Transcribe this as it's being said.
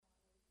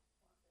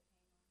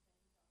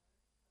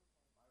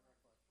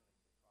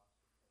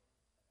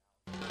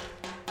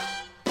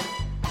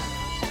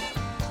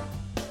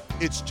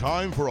It's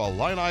time for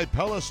Illini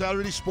Pella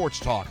Saturday Sports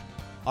Talk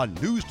on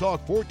News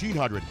Talk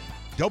 1400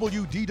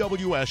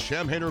 WDWS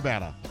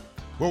Champaign-Urbana,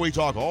 where we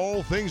talk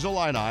all things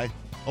Illini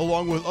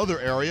along with other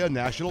area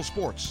national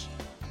sports.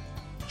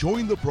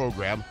 Join the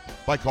program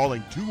by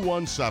calling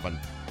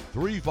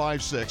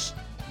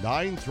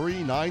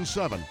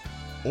 217-356-9397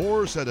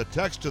 or send a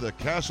text to the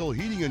Castle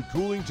Heating and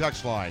Cooling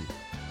text line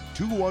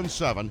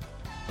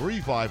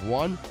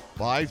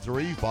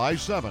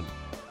 217-351-5357.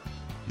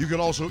 You can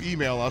also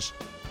email us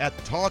at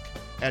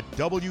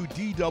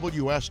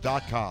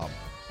talk@wdws.com.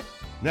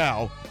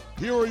 Now,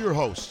 here are your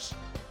hosts,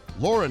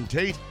 Loren,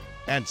 Tate,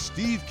 and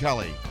Steve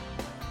Kelly.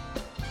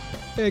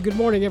 Hey, good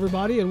morning,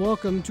 everybody, and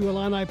welcome to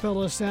Illini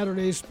Pella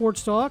Saturday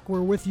Sports Talk.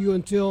 We're with you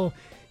until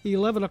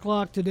 11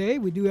 o'clock today.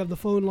 We do have the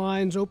phone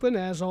lines open,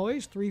 as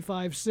always.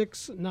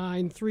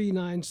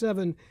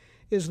 356-9397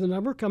 is the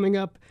number. Coming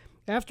up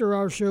after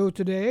our show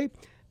today,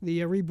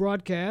 the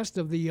rebroadcast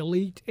of the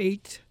Elite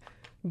Eight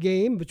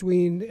game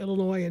between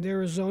Illinois and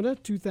Arizona,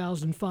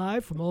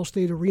 2005, from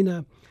Allstate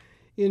Arena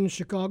in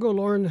Chicago.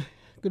 Loren,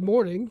 good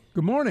morning.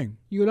 Good morning.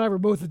 You and I were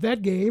both at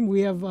that game. We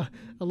have a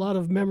lot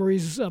of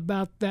memories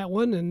about that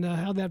one and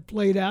how that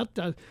played out.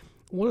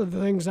 One of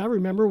the things I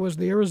remember was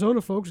the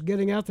Arizona folks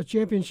getting out the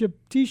championship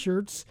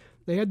T-shirts.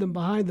 They had them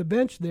behind the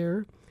bench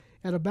there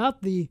at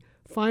about the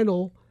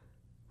final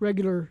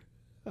regulation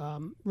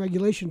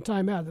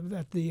timeout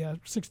at the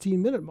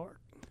 16-minute mark.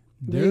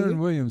 Darren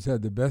Williams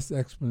had the best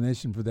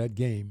explanation for that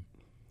game.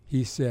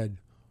 He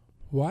said,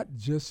 "What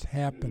just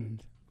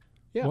happened?"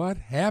 Yeah. What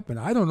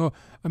happened? I don't know.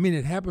 I mean,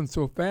 it happened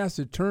so fast.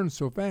 It turned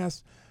so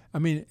fast. I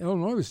mean,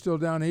 Illinois was still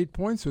down 8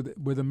 points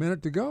with a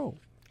minute to go.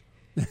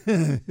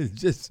 It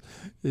just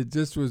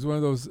was one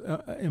of those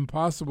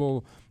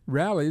impossible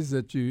rallies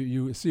that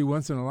you see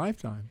once in a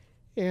lifetime.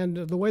 And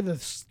the way the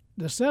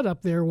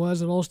setup there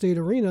was at Allstate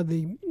Arena,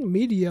 the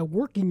media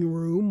working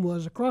room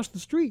was across the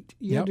street.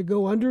 You had to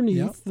go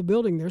underneath the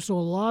building there, so a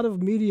lot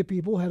of media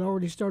people had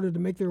already started to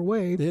make their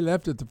way. They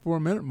left at the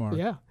 4-minute mark.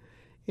 Yeah,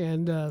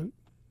 and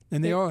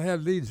they all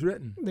had leads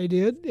written. They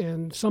did,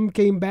 and some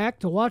came back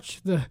to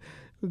watch the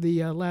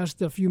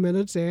last few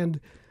minutes and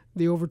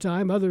the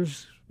overtime.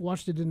 Others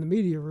watched it in the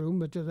media room,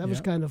 but that was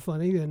kind of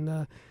funny. And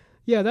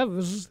that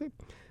was.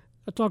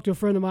 I talked to a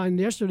friend of mine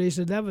yesterday. He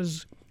said it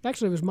was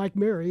Mike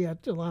Mary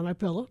at Illini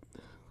Pella,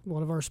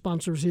 one of our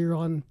sponsors here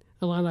on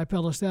Illini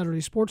Pella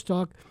Saturday Sports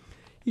Talk.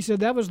 He said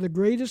that was the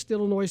greatest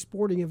Illinois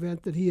sporting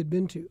event that he had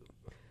been to.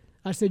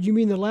 I said, "You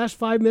mean the last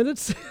 5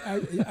 minutes?"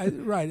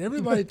 Right.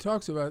 Everybody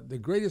talks about the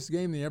greatest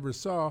game they ever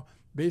saw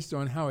based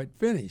on how it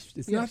finished.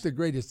 It's not the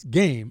greatest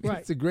game. Right.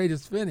 It's the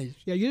greatest finish.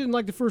 Yeah, you didn't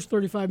like the first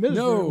 35 minutes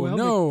No, very well.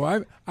 No.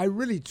 I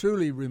really,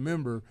 truly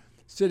remember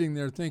sitting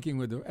there thinking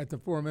at the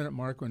 4-minute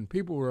mark when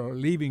people were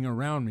leaving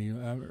around me,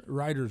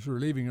 riders were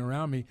leaving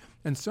around me,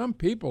 and some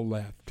people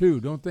left too.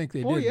 Don't think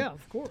they did. Oh, yeah,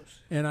 of course.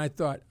 And I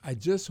thought, I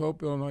just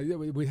hope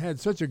Illinois, we had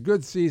such a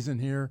good season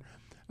here.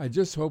 I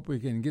just hope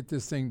we can get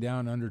this thing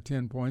down under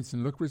 10 points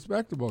and look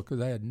respectable, because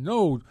I had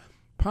no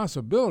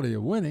possibility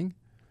of winning,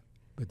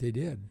 but they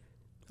did.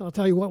 I'll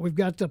tell you what we've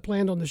got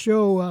planned on the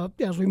show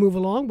as we move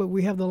along, but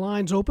we have the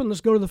lines open.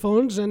 Let's go to the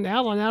phones. And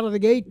Alan out of the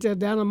gate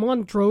down in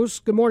Montrose.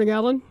 Good morning,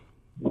 Alan.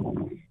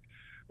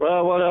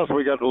 Well, what else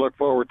we got to look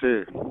forward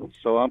to?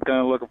 So I'm kind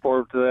of looking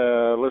forward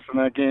to listening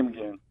to that game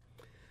again.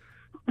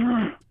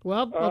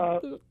 Well,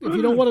 if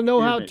you don't want to know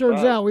how it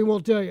turns out, we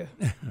won't tell you.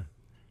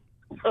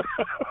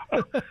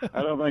 I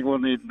don't think we'll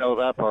need to know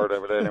that part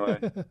of it anyway.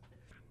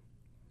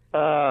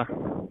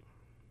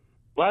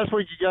 Last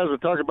week you guys were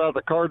talking about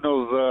the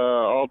Cardinals'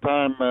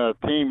 all-time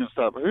team and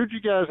stuff. Who'd you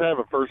guys have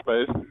at first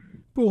base?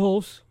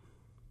 Pujols.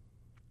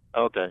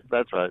 Okay,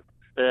 that's right.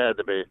 It had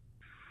to be.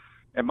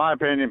 In my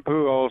opinion,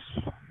 Pujols,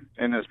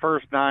 in his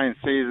first 9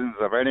 seasons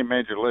of any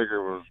major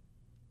leaguer, was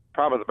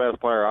probably the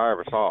best player I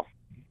ever saw.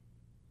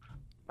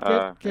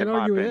 Can't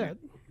argue with that.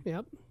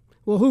 Yep.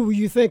 Well, who were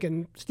you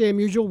thinking? Stan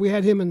Musial? We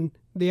had him in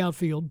the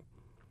outfield.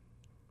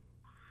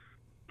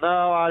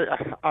 No, I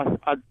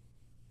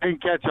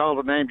didn't catch all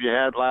the names you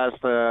had last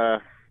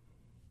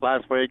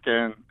week,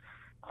 and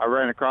I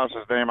ran across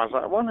his name. I was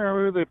like, I wonder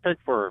who they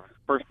picked for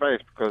first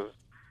base, because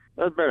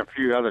there's been a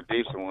few other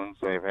decent ones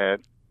they've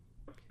had.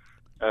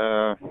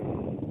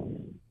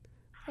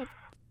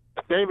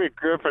 David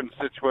Griffin's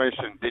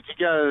situation, did you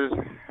guys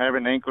have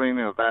an inkling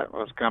that that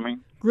was coming?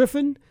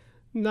 Griffin?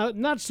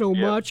 Not so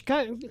much.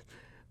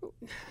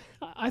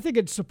 I think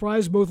it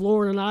surprised both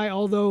Loren and I,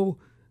 although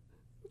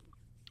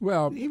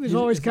he was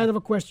always kind of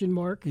a question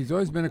mark. He's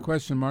always been a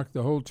question mark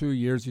the whole 2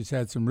 years. He's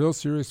had some real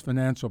serious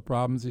financial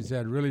problems. He's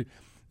had the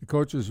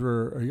coaches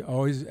were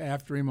always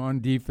after him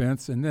on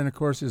defense. And then, of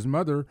course, his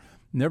mother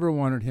never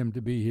wanted him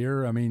to be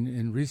here. I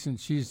mean,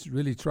 she's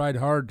really tried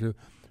hard to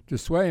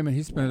sway him, and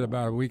he spent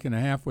about a week and a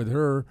half with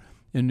her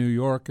in New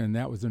York, and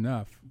that was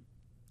enough.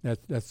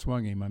 That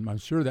swung him. I'm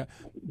sure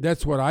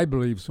that's what I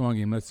believe swung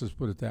him. Let's just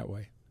put it that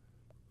way.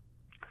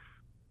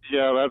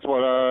 Yeah, that's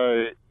what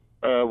I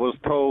was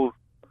told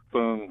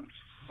from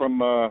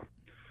some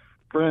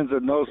friends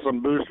that know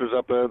some boosters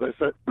up there. They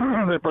said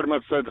they pretty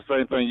much said the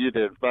same thing you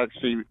did. In fact,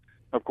 she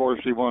of course,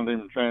 he wanted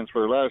him to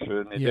transfer last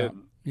year, and he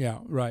didn't. Yeah,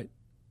 right.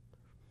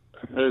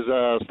 His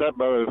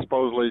stepmother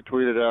supposedly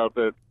tweeted out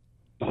that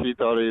she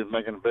thought he was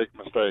making a big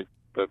mistake,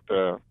 but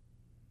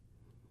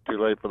too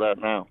late for that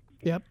now.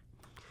 Yep.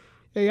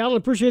 Hey, Alan,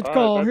 appreciate the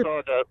call. That's all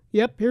I got.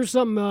 Yep, here's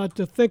something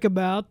to think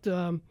about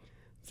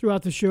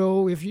throughout the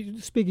show.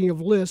 Speaking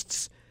of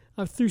lists,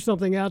 I threw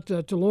something out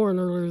to Loren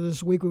earlier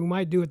this week. We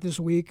might do it this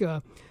week.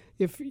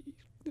 If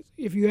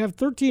you have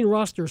 13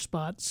 roster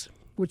spots,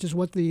 which is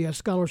what the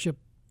scholarship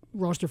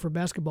roster for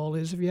basketball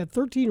is, if you had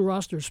 13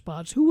 roster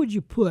spots, who would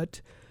you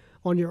put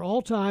on your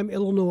all-time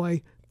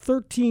Illinois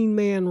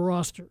 13-man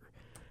roster?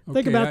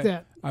 Think about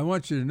that. I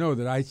want you to know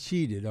that I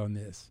cheated on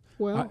this.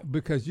 Well,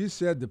 because you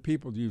said the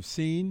people you've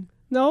seen.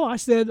 No, I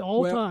said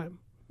all time.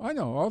 I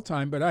know all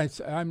time, but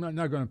I'm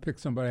not going to pick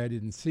somebody I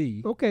didn't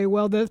see. Okay,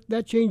 well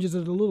that changes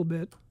it a little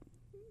bit.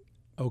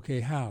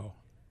 Okay, how?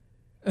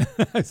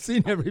 I've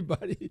seen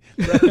everybody.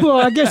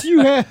 Well, I guess you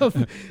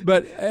have.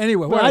 But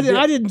anyway, well,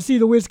 I didn't see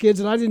the Whiz Kids,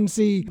 and I didn't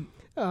see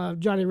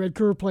Johnny Red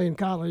Kerr play in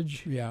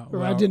college. Yeah,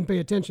 or I didn't pay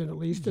attention at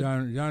least.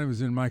 Johnny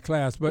was in my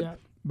class, but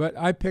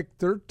I picked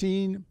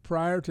 13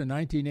 prior to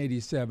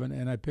 1987,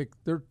 and I picked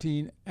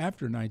 13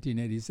 after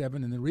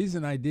 1987. And the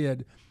reason I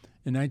did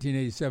in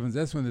 1987 is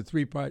that's when the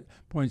three-point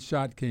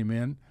shot came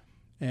in,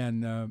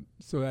 and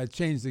so that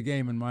changed the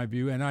game in my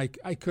view. And I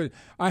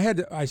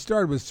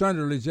started with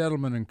Sunderland,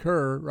 Gentleman, and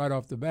Kerr right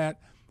off the bat,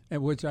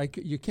 at which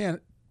you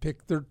can't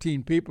pick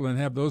 13 people and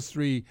have those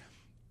three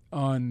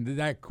on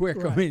that quick.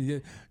 Right. I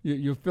mean,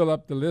 you fill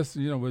up the list,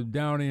 with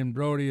Downey and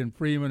Brody and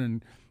Freeman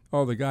and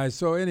all the guys.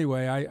 So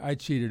anyway, I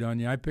cheated on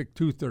you. I picked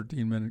 2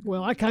 13-minute.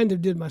 Well, I kind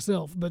of did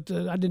myself, but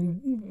I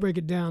didn't break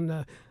it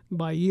down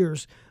by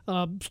years.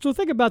 So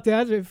think about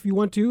that if you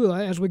want to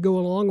as we go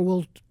along, and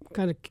we'll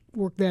kind of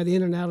work that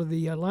in and out of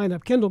the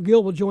lineup. Kendall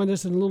Gill will join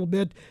us in a little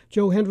bit.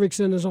 Joe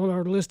Henricksen is on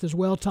our list as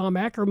well. Tom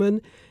Ackerman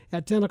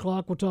at 10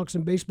 o'clock. We'll talk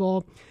some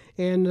baseball.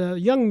 And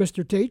young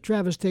Mr. Tate,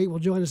 Travis Tate, will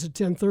join us at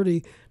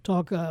 10:30,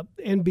 talk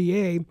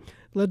NBA.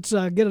 Let's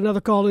get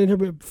another call in here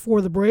before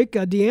the break.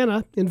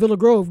 Deanna in Villa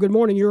Grove, good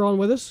morning. You're on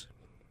with us.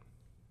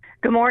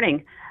 Good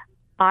morning.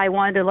 I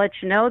wanted to let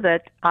you know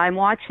that I'm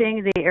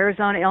watching the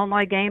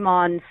Arizona-Illinois game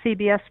on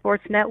CBS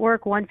Sports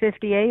Network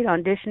 158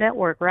 on Dish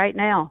Network right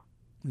now.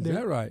 Is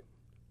that right?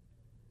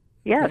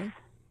 Yes. Okay.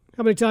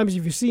 How many times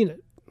have you seen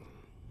it?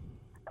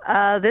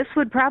 This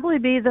would probably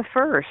be the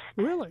first.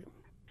 Really?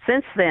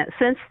 Since the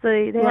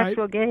right.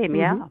 actual game, Mm-hmm.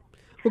 yeah.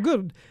 Well,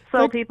 good.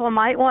 So people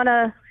might want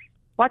to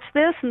watch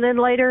this, and then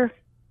later,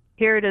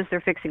 here it is,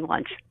 they're fixing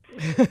lunch.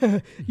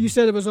 You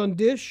said it was on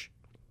Dish?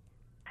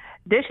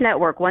 Dish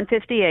Network,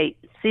 158,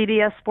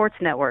 CBS Sports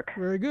Network.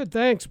 Very good.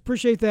 Thanks.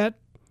 Appreciate that.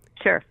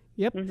 Sure.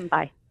 Yep. Mm-hmm.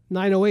 Bye.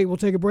 9:08, we'll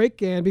take a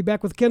break and be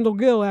back with Kendall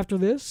Gill after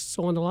this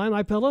on the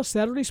Illini Pella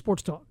Saturday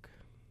Sports Talk.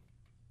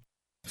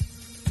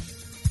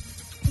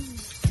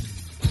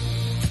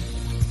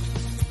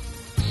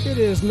 It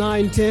is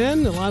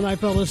 9:10, Illini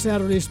Pella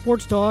Saturday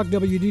Sports Talk,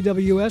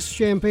 WDWS,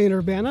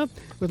 Champaign-Urbana.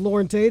 With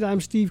Loren Tate,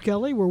 I'm Steve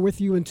Kelly. We're with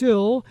you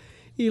until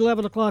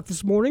 11 o'clock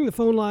this morning. The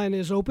phone line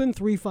is open,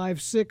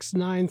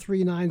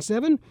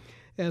 356-9397,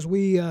 as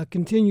we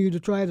continue to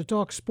try to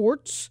talk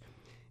sports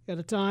at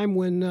a time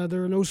when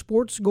there are no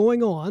sports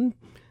going on.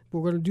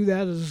 We're going to do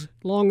that as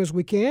long as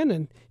we can.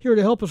 And here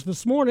to help us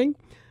this morning,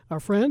 our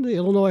friend, the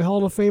Illinois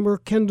Hall of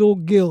Famer, Kendall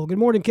Gill. Good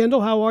morning,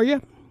 Kendall. How are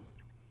you?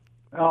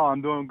 Oh,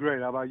 I'm doing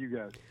great. How about you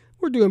guys?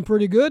 We're doing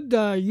pretty good.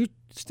 You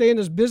staying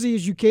as busy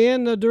as you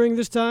can during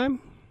this time?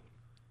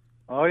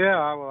 Oh, yeah.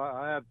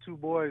 I have 2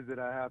 boys that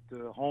I have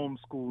to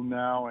homeschool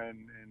now and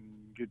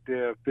get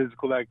their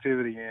physical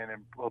activity in,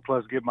 and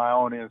plus get my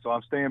own in. So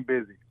I'm staying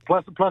busy.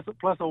 Plus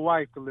a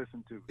wife to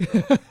listen to.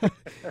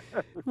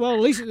 Well, at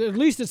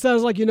least it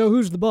sounds like you know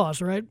who's the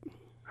boss, right?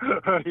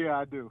 Yeah,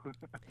 I do.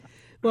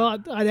 Well,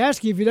 I'd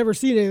ask you if you'd ever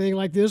seen anything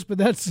like this, but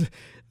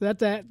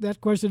that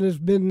question has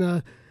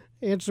been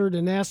answered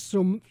and asked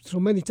so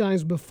many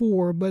times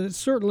before. But it's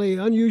certainly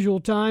unusual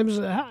times.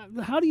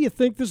 How do you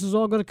think this is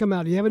all going to come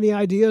out? Do you have any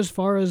idea as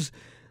far as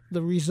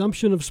the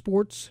resumption of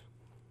sports?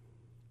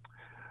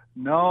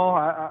 No,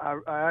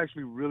 I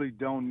actually really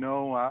don't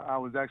know. I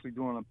was actually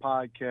doing a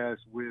podcast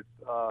with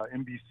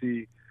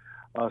NBC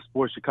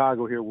Sports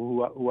Chicago here,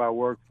 who I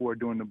work for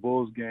during the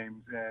Bulls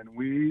games, and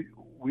we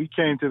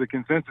came to the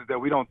consensus that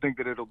we don't think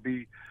that it'll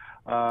be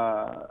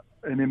an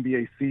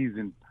NBA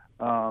season.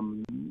 For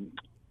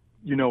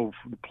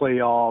the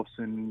playoffs,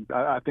 and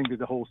I think that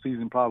the whole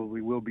season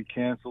probably will be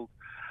canceled.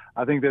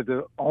 I think that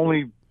the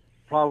only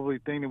probably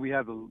thing that we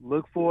have to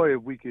look for,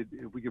 if we could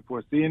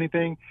foresee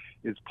anything,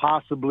 is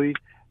possibly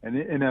an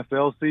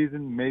NFL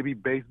season, maybe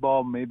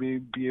baseball, maybe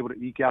be able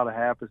to eke out a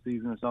half a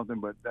season or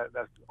something. But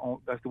that's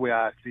the way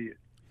I see it.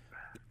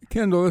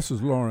 Kendall, this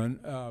is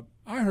Loren.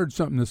 I heard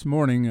something this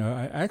morning.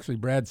 Actually,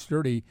 Brad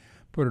Sturdy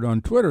put it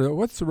on Twitter.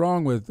 What's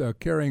wrong with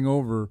carrying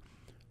over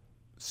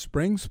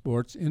spring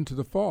sports into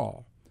the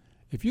fall?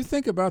 If you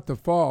think about the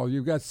fall,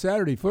 you've got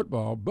Saturday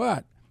football,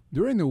 but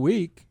during the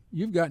week,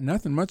 you've got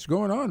nothing much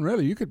going on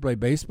really. You could play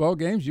baseball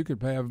games. You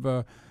could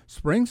have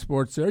spring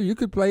sports there. You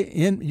could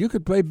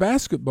play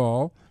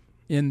basketball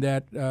in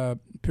that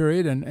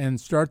period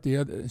and start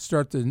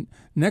the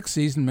next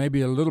season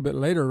maybe a little bit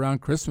later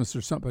around Christmas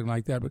or something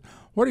like that. But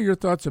what are your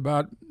thoughts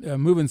about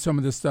moving some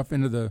of this stuff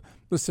into the,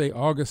 let's say,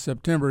 August,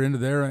 September into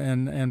there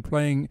and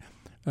playing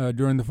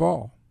during the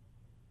fall?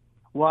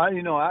 Well,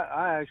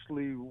 I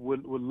actually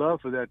would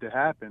love for that to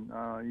happen.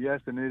 Yes,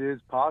 and it is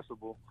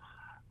possible.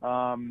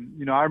 I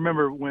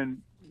remember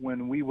when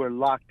we were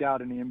locked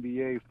out in the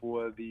NBA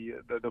for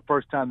the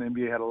first time the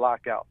NBA had a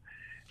lockout,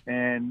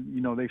 and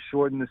they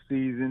shortened the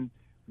season,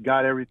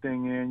 got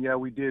everything in. Yeah,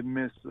 we did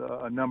miss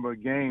a number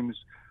of games,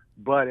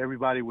 but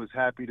everybody was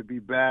happy to be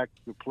back,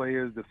 the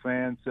players, the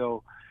fans.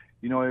 So,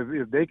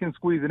 if they can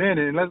squeeze it in,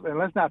 and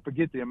let's not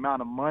forget the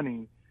amount of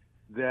money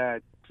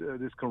that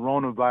this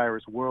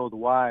coronavirus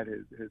worldwide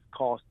has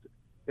cost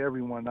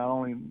everyone, not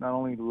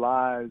only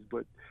lives,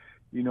 but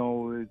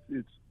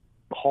it's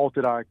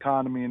halted our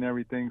economy and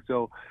everything.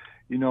 So,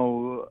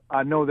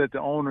 I know that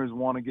the owners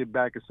want to get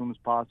back as soon as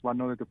possible. I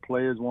know that the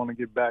players want to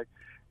get back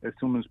as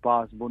soon as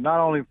possible. Not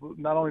only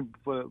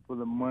for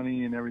the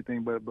money and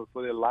everything, but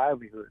for their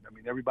livelihood. I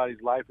mean,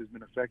 everybody's life has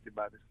been affected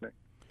by this thing.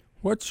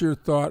 What's your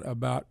thought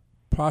about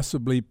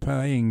possibly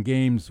playing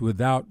games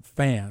without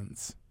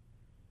fans?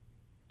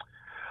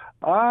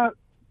 I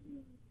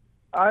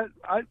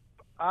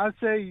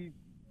say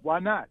why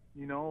not?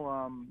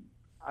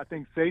 I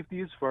think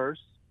safety is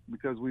first,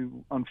 because we've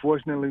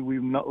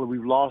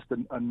lost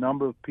a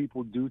number of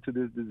people due to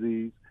this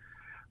disease.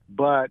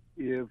 But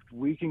if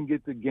we can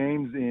get the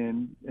games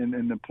in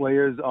and the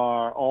players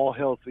are all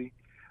healthy,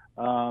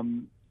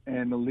 and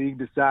the league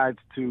decides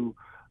to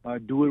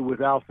do it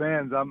without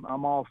fans,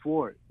 I'm all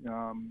for it.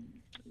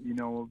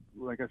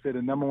 Like I said,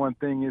 the number one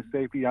thing is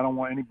safety. I don't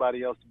want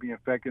anybody else to be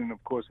infected. And,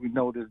 of course, we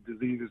know this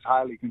disease is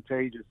highly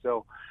contagious.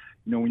 So,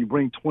 when you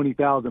bring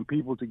 20,000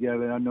 people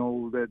together, I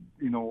know that,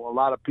 a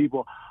lot of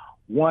people,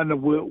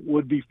 one,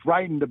 would be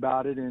frightened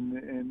about it,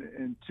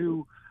 and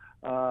two,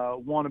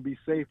 want to be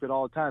safe at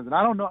all times. And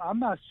I don't know, I'm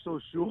not so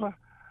sure,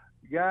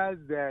 guys,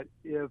 that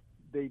if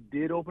they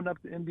did open up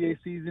the NBA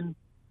season,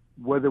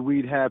 whether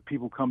we'd have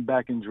people come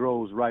back in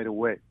droves right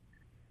away.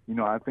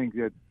 I think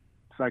that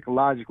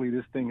psychologically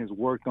this thing has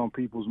worked on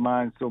people's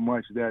minds so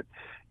much that,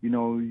 you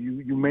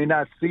may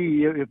not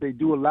see, if they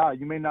do allow it,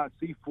 you may not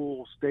see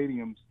full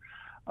stadiums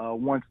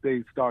once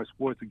they start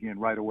sports again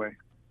right away.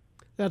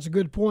 That's a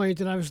good point,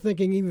 and I was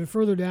thinking even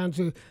further down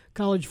to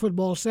college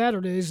football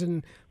Saturdays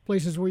and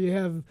places where you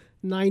have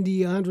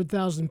 90,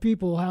 100,000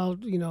 people. How,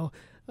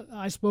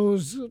 I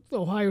suppose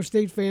Ohio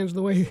State fans,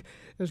 the way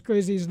as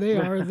crazy as they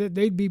are, that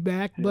they'd be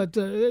back. Yeah. But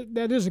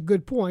that is a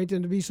good point,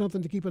 and to be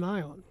something to keep an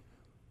eye on.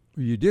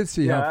 You did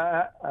see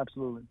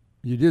absolutely.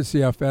 You did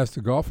see how fast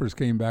the golfers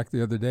came back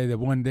the other day. That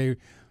one day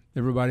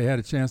everybody had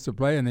a chance to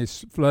play, and they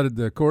flooded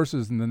the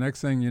courses, and the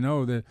next thing you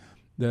know, the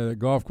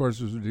golf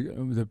courses,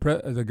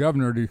 the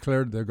governor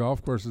declared the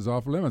golf courses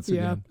off limits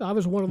again. Yeah, I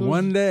was one of those.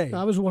 One day.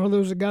 I was one of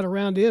those that got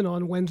around in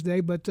on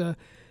Wednesday, but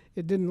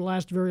it didn't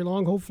last very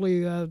long.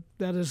 Hopefully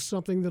that is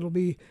something that'll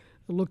be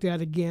looked at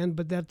again,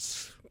 but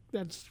that's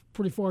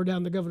pretty far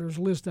down the governor's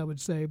list, I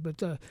would say.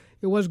 But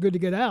it was good to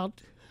get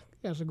out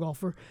as a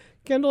golfer.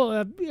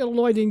 Kendall,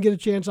 Illinois didn't get a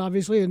chance,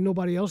 obviously, and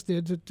nobody else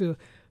did, to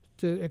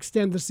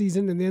extend the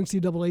season in the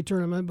NCAA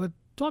tournament. But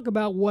talk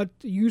about what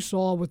you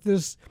saw with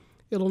this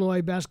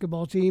Illinois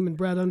basketball team and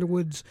Brad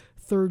Underwood's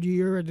third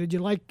year. Did you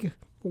like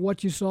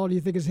what you saw? Do you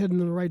think it's heading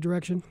in the right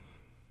direction?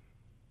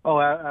 Oh,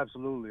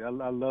 absolutely. I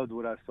loved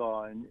what I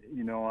saw, and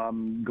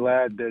I'm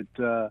glad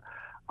that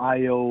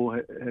Io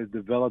has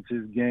developed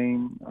his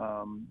game.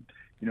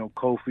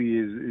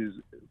 Kofi is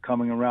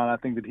coming around. I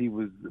think that he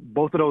was,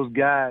 both of those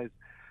guys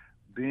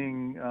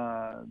being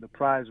the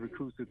prize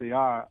recruits that they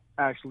are,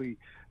 actually,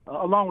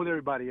 along with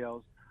everybody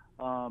else,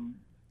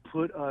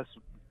 put us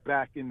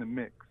back in the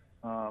mix.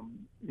 For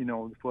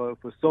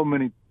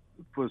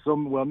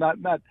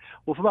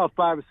about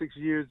 5 or 6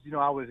 years,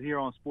 I was here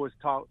on sports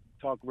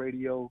talk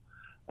radio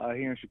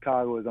here in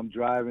Chicago as I'm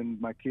driving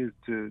my kids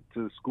to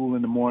school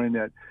in the morning.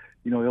 That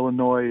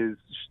Illinois is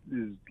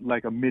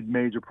like a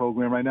mid-major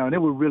program right now, and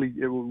it would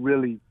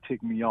really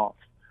tick me off,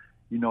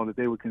 that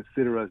they would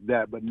consider us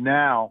that. But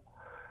now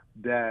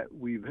that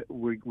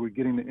we're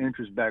getting the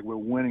interest back, we're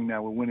winning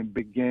now. We're winning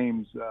big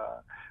games.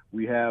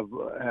 We have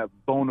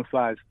bona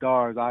fide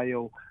stars.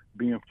 Io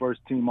being first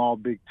team All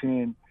Big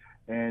Ten,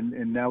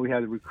 and now we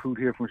have the recruit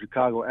here from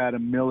Chicago,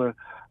 Adam Miller,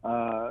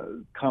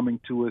 coming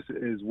to us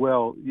as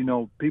well.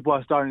 People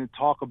are starting to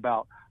talk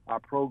about our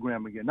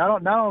program again.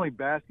 Not only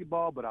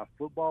basketball, but our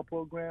football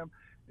program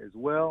as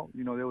well.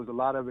 There was a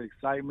lot of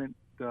excitement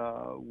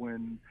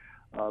when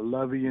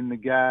Lovey and the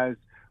guys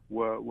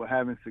were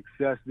having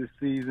success this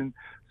season.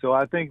 So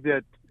I think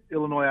that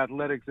Illinois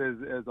athletics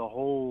as a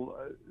whole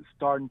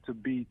starting to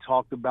be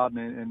talked about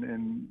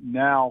and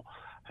now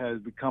has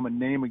become a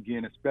name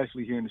again,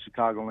 especially here in the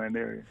Chicagoland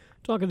area.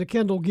 talking to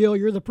Kendall Gill.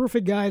 You're the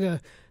perfect guy to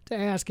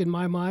ask, in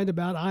my mind,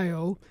 about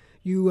Io.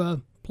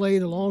 You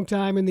played a long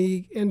time in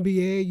the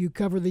NBA. You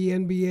cover the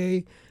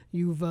NBA.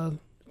 You've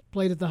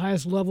played at the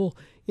highest level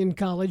in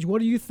college.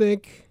 What do you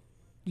think?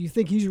 Do you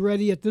think he's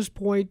ready at this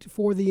point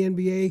for the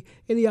NBA?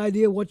 Any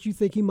idea what you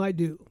think he might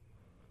do?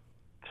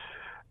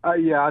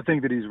 Yeah, I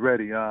think that he's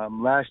ready.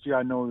 Last year,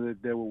 I know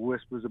that there were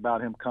whispers about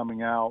him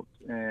coming out,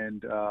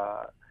 and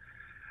I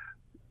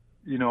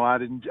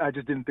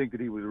just didn't think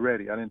that he was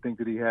ready. I didn't think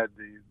that he had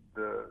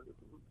the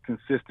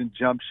consistent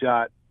jump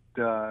shot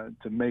to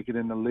make it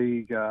in the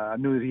league. I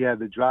knew that he had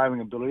the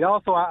driving ability.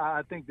 Also,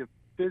 I think that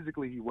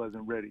physically he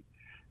wasn't ready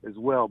as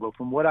well. But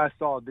from what I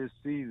saw this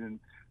season,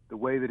 the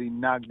way that he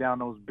knocked down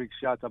those big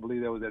shots, I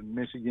believe that was at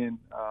Michigan,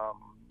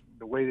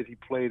 the way that he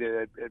played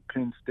at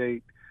Penn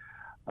State,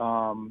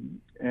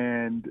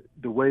 and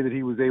the way that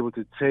he was able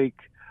to take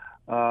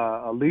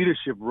a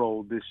leadership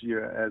role this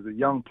year as a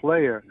young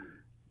player,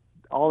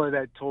 all of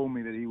that told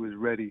me that he was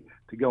ready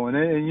to go. And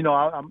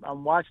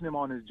I'm watching him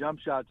on his jump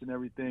shots and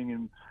everything,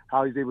 and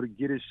how he's able to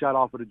get his shot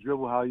off of the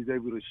dribble, how he's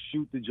able to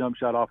shoot the jump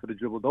shot off of the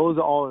dribble. Those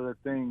are all of the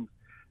things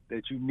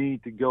that you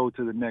need to go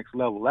to the next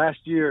level. Last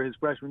year, his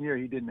freshman year,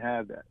 he didn't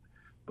have that.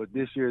 But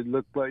this year, it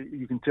looked like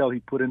you can tell he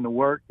put in the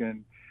work,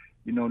 and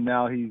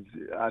now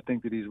I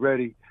think that he's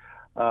ready.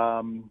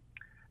 And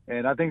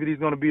I think that he's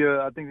going to be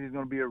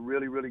a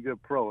really, really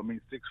good pro. I mean,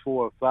 6'4"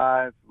 or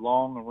 5,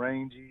 long and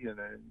rangy, and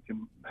he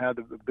can have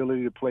the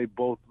ability to play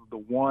both the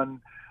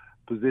 1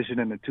 position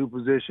and the 2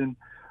 position.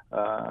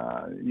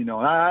 And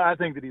I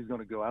think that he's going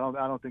to go. I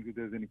don't think that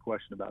there's any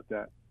question about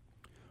that.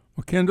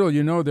 Well, Kendall,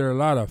 there are a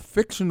lot of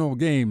fictional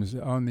games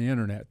on the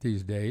internet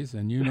these days,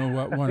 and you know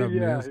what one of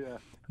them is. Yeah.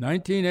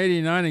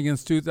 1989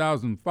 against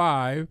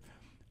 2005.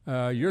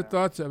 Your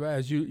thoughts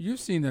as you've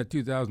seen that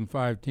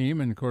 2005 team,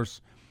 and of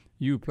course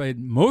you played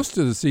most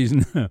of the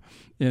season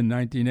in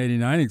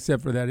 1989,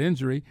 except for that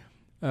injury.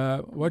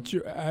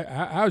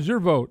 How's your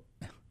vote?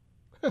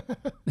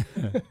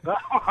 Well,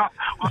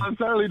 I'm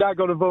certainly not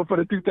going to vote for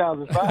the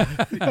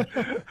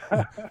 2005.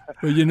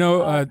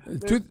 Well,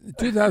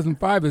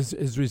 2005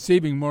 is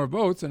receiving more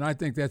votes, and I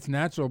think that's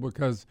natural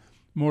because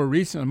more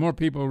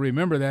people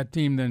remember that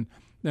team than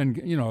a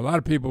lot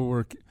of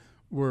people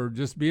were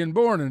just being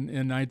born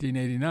in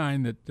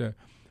 1989.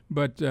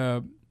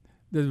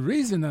 The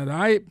reason that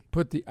I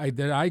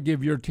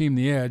give your team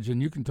the edge,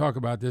 and you can talk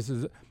about this,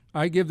 is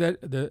I give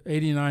the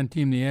 89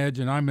 team the edge,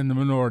 and I'm in the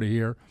minority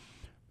here.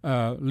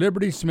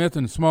 Liberty, Smith,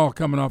 and Small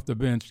coming off the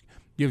bench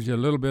gives you a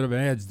little bit of an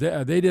edge.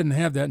 They didn't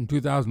have that in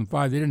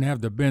 2005. They didn't have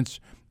the bench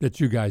that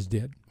you guys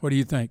did. What do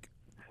you think?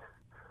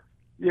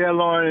 Yeah,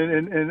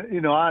 Loren,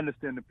 and I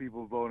understand the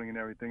people voting and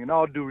everything, and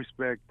all due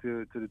respect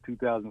to the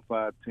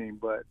 2005 team,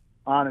 but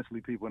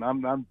honestly, people, and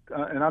I'm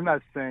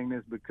not saying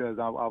this because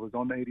I was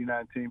on the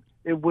 89 team,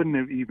 it wouldn't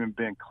have even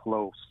been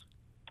close.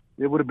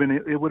 It would have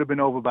been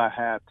over by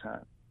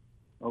halftime.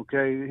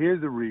 Okay,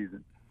 here's the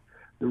reason.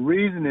 The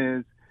reason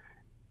is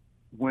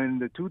when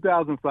the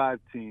 2005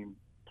 team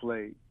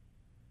played,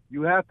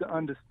 you have to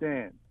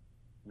understand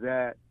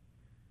that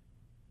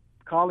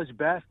college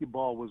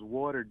basketball was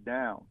watered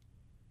down.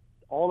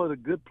 All of the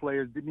good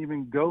players didn't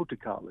even go to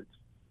college.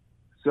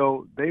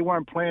 So they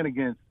weren't playing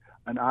against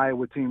an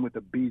Iowa team with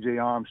a B.J.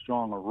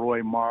 Armstrong, a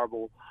Roy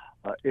Marble,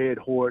 Ed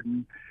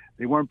Horton.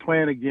 They weren't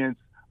playing against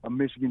a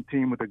Michigan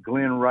team with a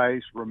Glenn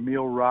Rice,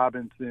 Ramil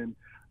Robinson,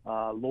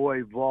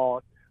 Lloyd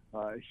Vaught,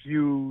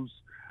 Hughes,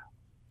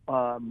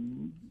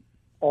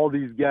 all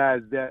these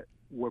guys that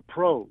were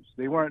pros.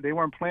 They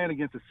weren't playing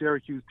against a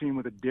Syracuse team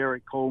with a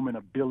Derek Coleman,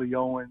 a Billy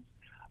Owens,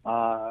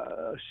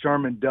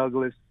 Sherman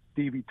Douglas,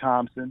 Stevie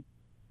Thompson.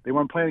 They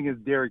weren't playing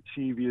against Derek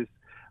Cheevius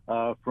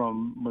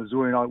from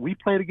Missouri and all. We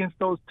played against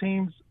those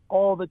teams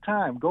all the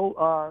time.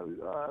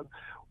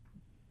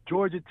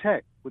 Georgia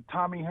Tech with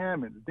Tommy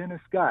Hammonds,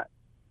 Dennis Scott.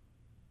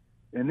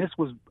 And this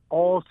was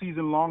all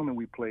season long that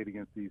we played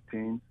against these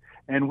teams,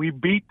 and we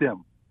beat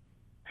them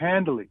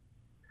handily.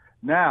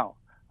 Now,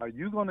 are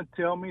you going to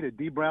tell me that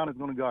D. Brown is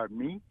going to guard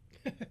me?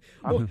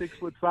 I'm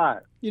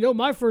 6'5".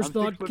 My first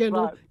thought,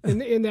 Kendall,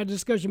 in that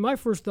discussion, my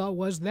first thought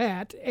was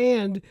that,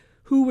 and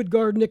who would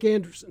guard Nick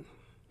Anderson?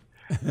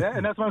 Yeah,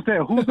 and that's what I'm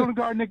saying. Who's going to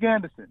guard Nick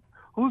Anderson?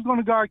 Who's going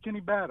to guard Kenny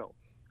Battle?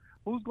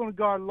 Who's going to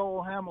guard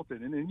Lowell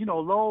Hamilton? And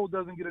Lowell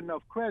doesn't get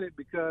enough credit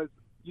because,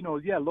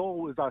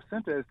 Lowell is our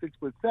center at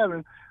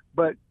 6'7",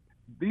 but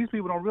these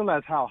people don't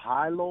realize how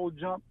high Lowell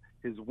jumped.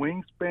 His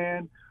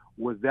wingspan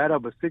was that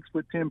of a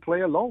 6'10"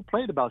 player. Lowell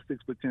played about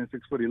 6'10",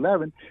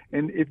 6'11",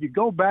 and if you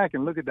go back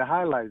and look at the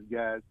highlights,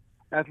 guys,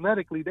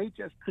 athletically they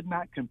just could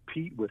not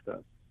compete with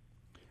us.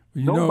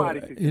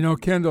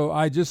 Kendall,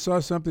 I just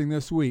saw something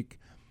this week.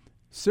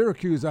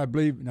 Syracuse, I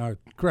believe, now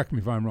correct me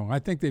if I'm wrong, I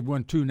think they've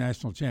won 2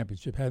 national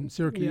championships, haven't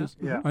Syracuse,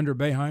 under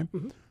Boeheim?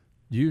 Mm-hmm.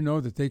 Do you know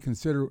that they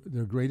consider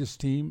their greatest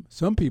team,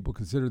 some people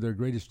consider their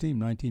greatest team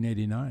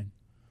 1989?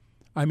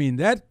 I mean,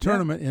 that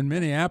tournament in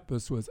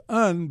Minneapolis was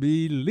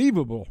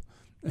unbelievable,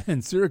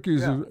 and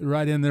Syracuse is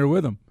right in there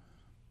with them.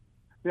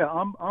 Yeah,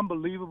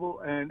 unbelievable,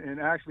 and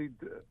actually,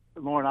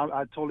 Loren,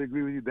 I totally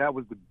agree with you. That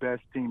was the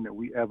best team that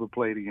we ever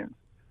played against,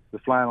 the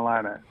Flying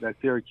Illini, that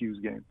Syracuse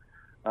game.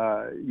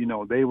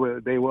 They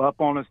were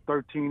up on us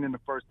 13 in the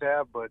first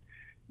half, but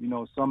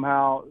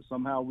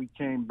somehow we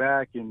came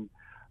back and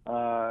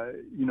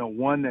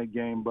won that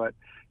game. But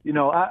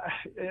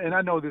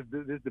I know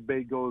this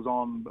debate goes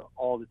on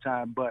all the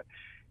time, but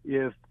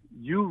if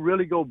you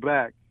really go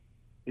back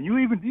and you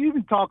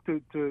even talk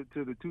to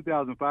the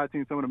 2005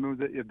 team, some of the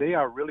members, if they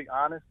are really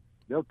honest,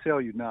 they'll tell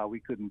you, no, we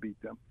couldn't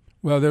beat them.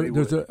 Well,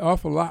 there's an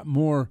awful lot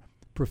more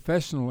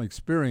professional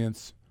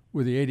experience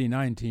with the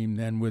 '89 team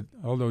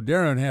although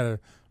Darren had a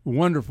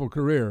wonderful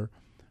career,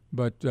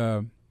 but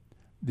the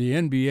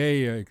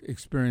NBA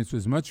experience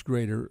was much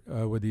greater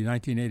with the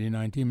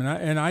 1989 team.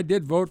 And I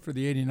did vote for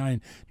the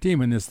 '89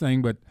 team in this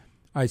thing, but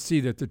I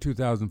see that the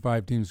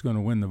 2005 team is going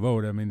to win the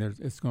vote. I mean,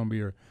 it's going to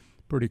be a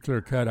pretty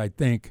clear cut, I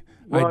think.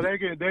 Well, they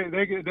can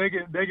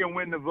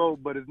win the vote,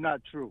 but it's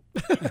not true.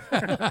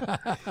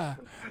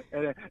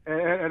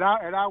 and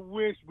I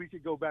wish we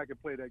could go back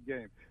and play that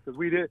game because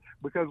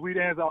we'd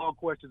answer all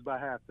questions by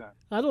halftime.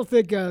 I don't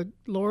think,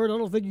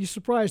 Loren, you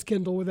surprised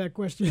Kendall with that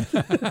question.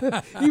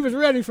 He was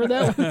ready for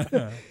that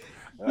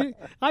one.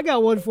 I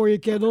got one for you,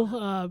 Kendall.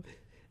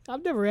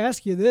 I've never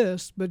asked you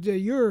this, but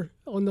you're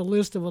on the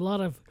list of a lot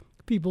of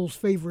people's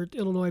favorite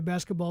Illinois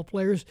basketball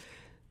players.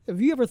 Have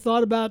you ever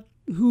thought about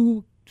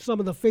who some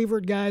of the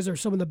favorite guys or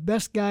some of the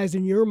best guys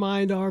in your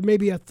mind are?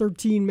 Maybe a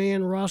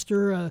 13-man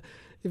roster.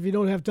 If you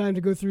don't have time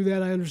to go through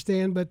that, I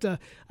understand. But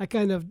I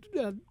kind of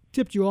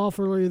tipped you off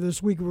earlier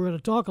this week. We were going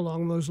to talk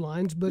along those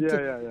lines. But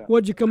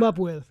what'd you come up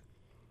with?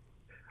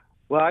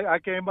 Well, I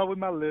came up with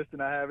my list,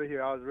 and I have it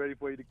here. I was ready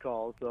for you to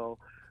call. So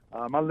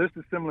my list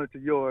is similar to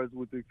yours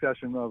with the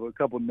exception of a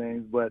couple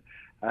names. But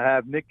I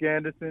have Nick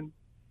Anderson,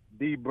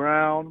 D.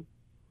 Brown,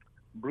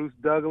 Bruce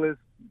Douglas,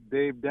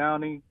 Dave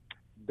Downey,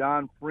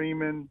 Don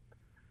Freeman,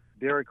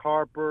 Derek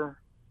Harper,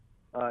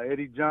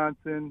 Eddie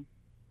Johnson,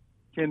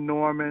 Ken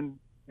Norman,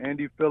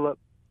 Andy Phillip,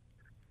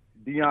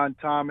 Deon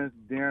Thomas,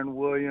 Darren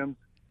Williams,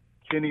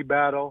 Kenny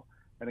Battle,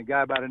 and a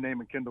guy by the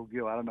name of Kendall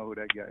Gill. I don't know who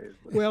that guy is.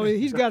 Well,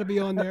 he's got to be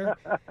on there.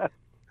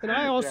 And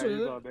I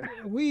also,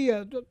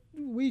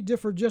 we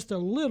differ just a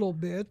little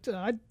bit.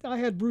 I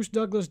had Bruce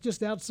Douglas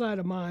just outside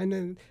of mine,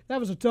 and that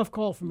was a tough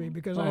call for me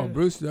because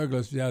Bruce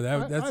Douglas,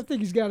 that's. I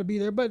think he's got to be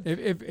there. But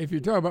if you're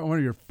talking about one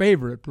of your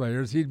favorite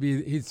players,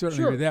 he'd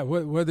certainly be that.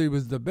 Whether he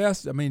was the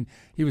best, I mean,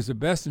 he was the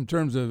best in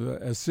terms of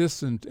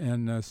assists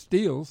and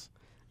steals.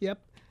 Yep,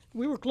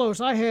 we were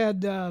close. I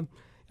had.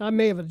 I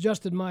may have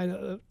adjusted mine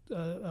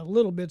a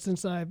little bit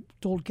since I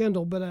told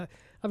Kendall, but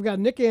I've got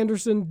Nick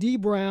Anderson, D.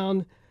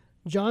 Brown,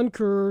 John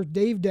Kerr,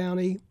 Dave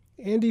Downey,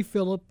 Andy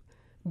Phillip,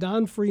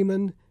 Don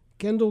Freeman,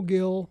 Kendall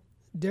Gill,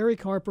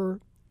 Derek Harper,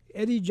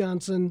 Eddie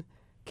Johnson,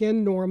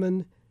 Ken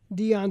Norman,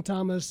 Deon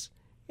Thomas,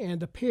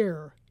 and a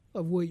pair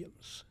of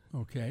Williams.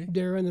 Okay.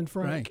 Darren and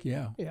Frank.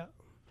 Yeah.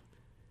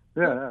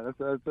 That's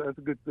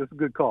a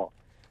good call.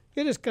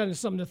 It is kind of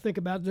something to think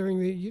about during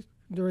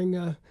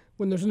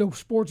when there's no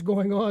sports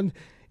going on.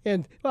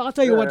 And I'll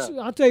tell you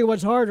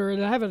what's harder,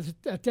 and I haven't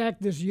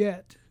attacked this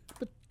yet.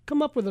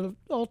 Come up with an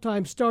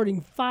all-time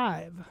starting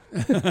five.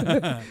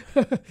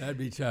 That'd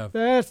be tough.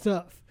 That's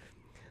tough.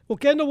 Well,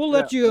 Kendall, we'll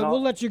let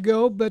you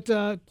go, but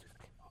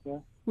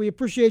we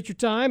appreciate your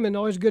time, and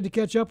always good to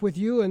catch up with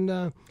you.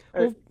 And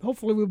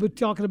hopefully, we'll be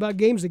talking about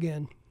games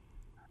again.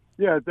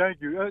 Yeah, thank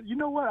you. You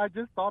know what I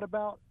just thought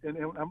about, and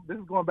this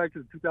is going back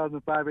to the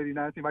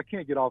 2005-89 team. I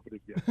can't get off of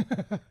it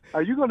yet.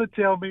 Are you going to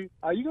tell me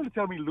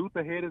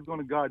Luther Head is going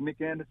to guard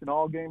Nick Anderson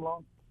all game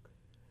long?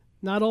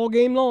 Not all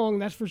game long,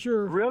 that's for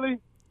sure. Really?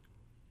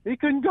 He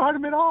couldn't guard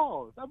him at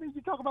all. I mean, you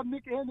talk about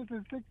Nick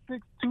Anderson,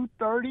 6'6",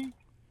 230.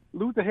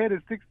 Luther Head is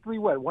 6'3",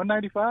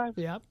 195?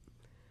 Yep.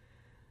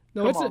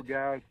 No, Come on,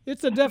 guys.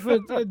 It's a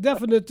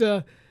definite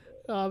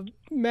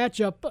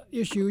matchup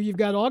issue. You've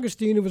got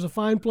Augustine, who was a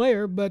fine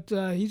player, but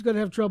he's going to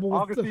have trouble with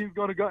Augustine's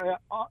going to go.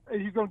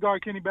 He's going to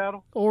guard Kenny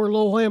Battle or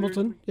Lowell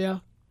Hamilton.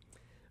 Yeah.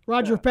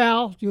 Roger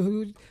Powell,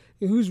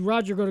 who's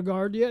Roger going to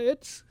guard? Yeah,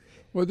 it's.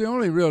 Well, the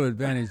only real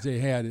advantage they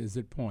had is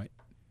at point.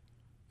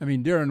 I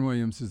mean, Darren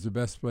Williams is the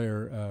best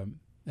player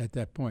at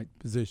that point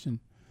position,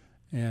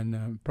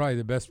 and probably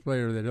the best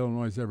player that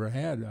Illinois has ever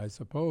had, I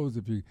suppose,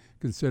 if you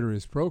consider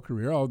his pro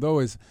career. Although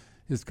his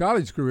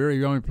college career,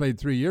 he only played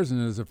 3 years, and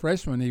as a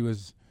freshman, he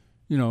was,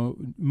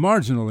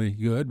 marginally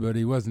good, but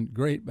he wasn't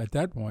great at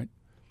that point.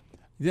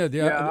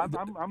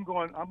 I'm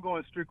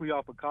going strictly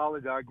off of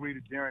college. I agree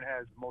that Darren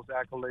has the most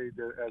accolades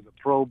as a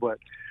pro, but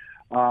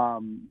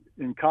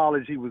in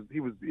college he was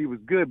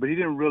good, but he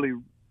didn't really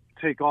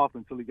take off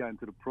until he got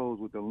into the pros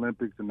with the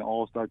Olympics and the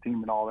All-Star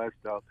team and all that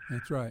stuff.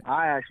 That's right.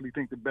 I actually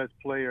think the best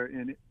player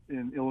in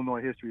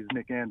Illinois history is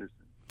Nick Anderson.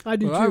 I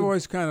do too. I've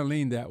always kind of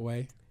leaned that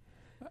way.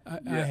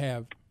 I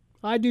have.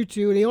 I do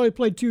too, and he only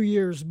played 2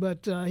 years,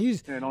 but only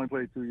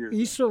played 2 years.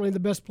 He's certainly the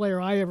best player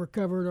I ever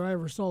covered or I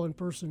ever saw in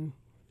person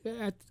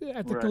at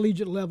the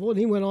collegiate level, and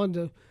he went on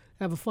to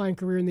have a fine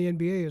career in the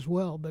NBA as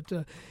well. But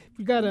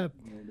we got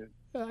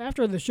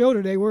after the show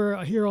today,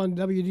 we're here on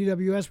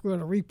WDWS. We're going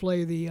to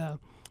replay the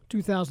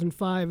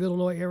 2005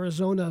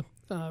 Illinois-Arizona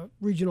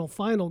regional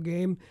final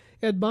game.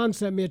 Ed Bond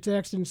sent me a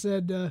text and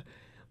said,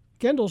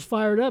 Kendall's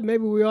fired up.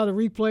 Maybe we ought to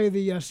replay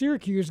the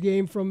Syracuse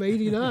game from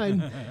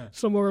 '89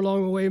 somewhere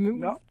along the way. I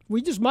mean, No.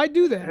 We just might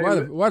do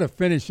that. What a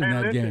finish in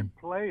that listen, game.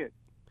 Play it.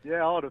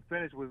 Yeah, the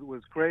finish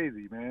was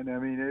crazy, man. I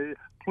mean,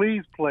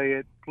 please play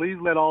it. Please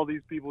let all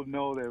these people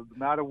know that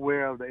not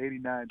aware of the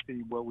 '89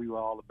 team, what we were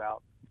all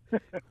about.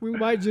 We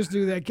might just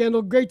do that.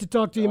 Kendall, great to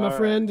talk to you, my All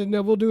friend, and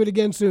we'll do it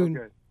again soon.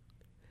 Okay.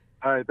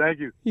 All right, thank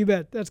you. You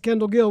bet. That's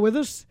Kendall Gill with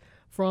us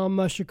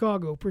from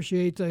Chicago.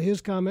 Appreciate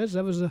his comments.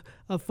 That was a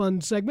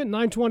fun segment.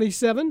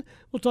 9:27.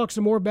 We'll talk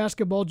some more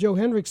basketball. Joe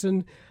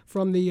Henricksen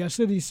from the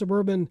City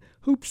Suburban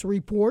Hoops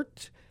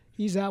Report.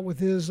 He's out with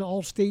his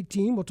All-State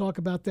team. We'll talk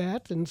about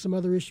that and some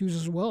other issues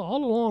as well.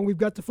 All along, we've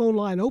got the phone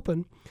line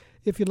open.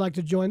 If you'd like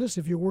to join us,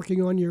 if you're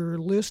working on your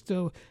list,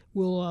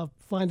 we'll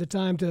find a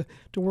time to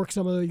work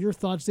some of your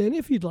thoughts in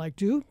if you'd like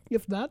to.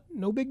 If not,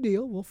 no big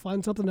deal. We'll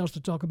find something else to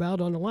talk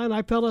about on the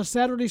Illini Pella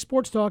Saturday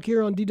Sports Talk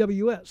here on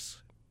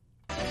DWS.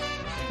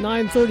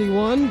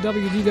 9:31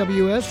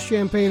 WDWS,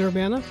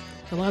 Champaign-Urbana.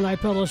 Illini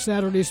Pella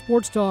Saturday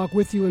Sports Talk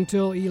with you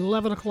until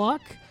 11 o'clock.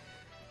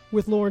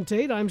 With Loren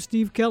Tate, I'm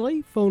Steve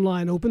Kelly. Phone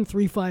line open,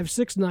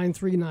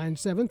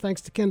 356-9397. Thanks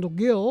to Kendall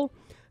Gill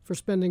for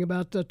spending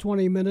about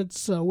 20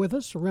 minutes with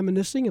us,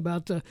 reminiscing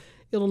about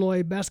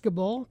Illinois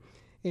basketball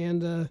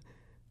and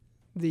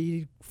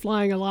the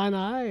Flying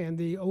Illini and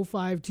the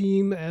 05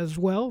 team as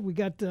well. We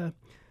got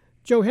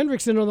Joe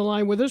Henricksen on the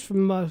line with us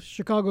from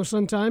Chicago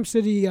Sun-Times,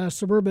 City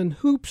Suburban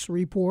Hoops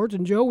Report.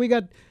 And, Joe, we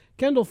got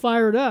Kendall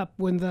fired up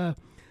when the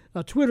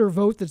Twitter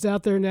vote that's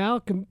out there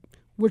now,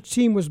 which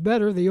team was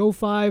better, the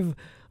 05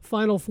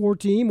 Final Four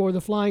team or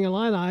the Flying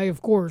Illini.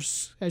 Of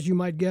course, as you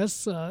might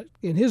guess,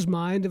 in his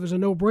mind, it was a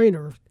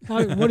no-brainer.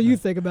 What do you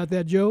think about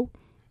that, Joe?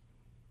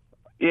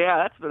 Yeah,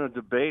 that's been a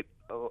debate,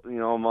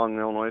 among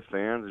Illinois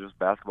fans and just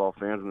basketball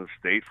fans in the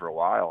state for a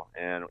while.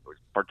 And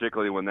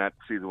particularly when that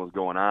season was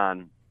going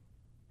on,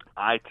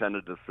 I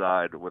tended to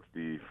side with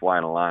the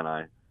Flying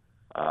Illini,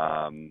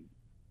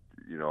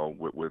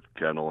 with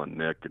Kendall and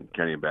Nick and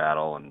Kenny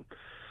Battle, and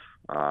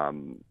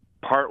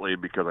partly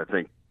because I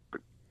think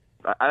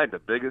the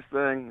biggest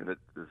thing that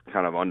is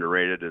kind of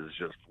underrated is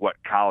just what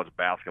college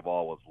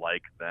basketball was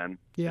like then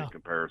in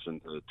comparison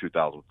to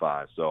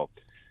 2005. So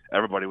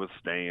everybody was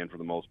staying for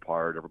the most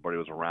part. Everybody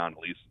was around at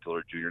least until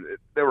their junior.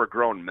 They were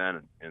grown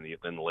men in the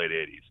late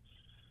 80s.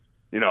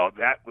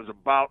 That was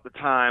about the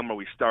time where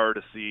we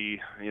started to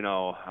see,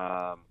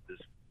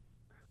 this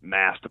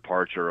mass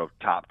departure of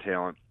top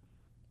talent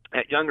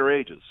at younger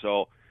ages.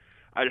 So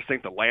I just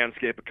think the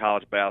landscape of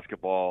college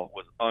basketball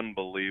was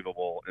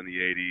unbelievable in the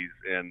 80s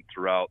and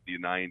throughout the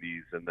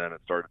 90s, and then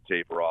it started to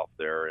taper off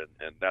there, and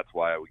that's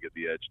why we get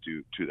the edge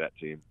to that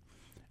team.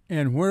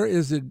 And where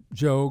is it,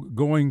 Joe,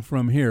 going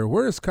from here?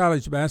 Where is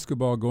college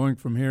basketball going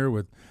from here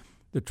with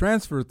the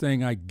transfer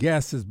thing? I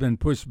guess has been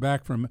pushed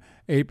back from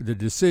April. The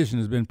decision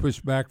has been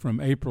pushed back from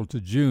April to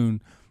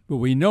June, but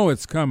we know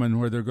it's coming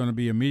where they're going to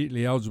be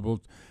immediately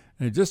eligible.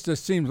 And it just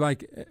seems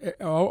like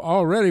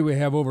already we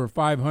have over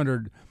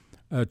 500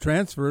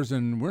 transfers,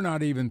 and we're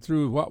not even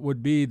through what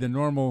would be the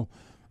normal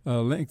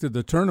length of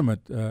the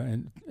tournament.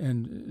 And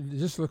it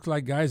just looks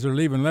like guys are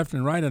leaving left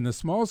and right, and the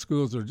small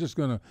schools are just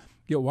going to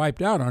get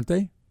wiped out, aren't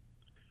they?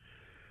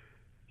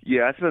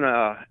 Yeah, it's been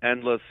an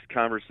endless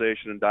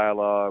conversation and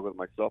dialogue with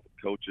myself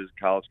and coaches,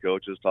 college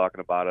coaches,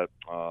 talking about it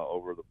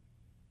over the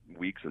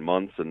weeks and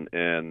months.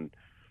 And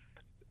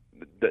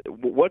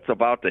what's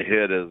about to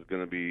hit is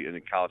going to be in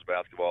college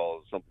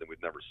basketball is something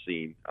we've never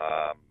seen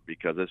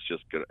because it's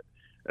just going to,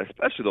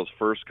 especially those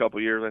first couple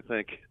of years, I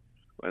think,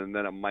 and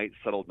then it might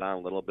settle down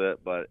a little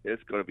bit, but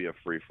it's going to be a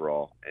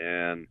free-for-all.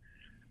 And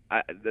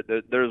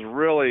there's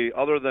really,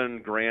 other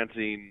than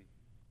granting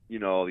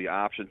the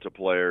option to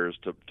players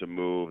to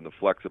move and the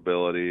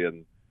flexibility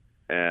and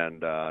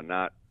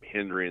not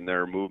hindering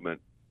their movement,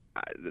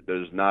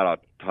 there's not a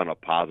ton of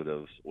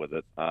positives with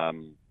it.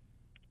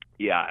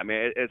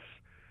 It's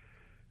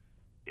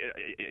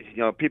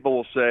people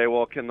will say,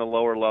 well, can the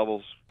lower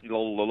levels, the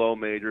low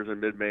majors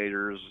and mid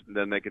majors,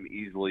 then they can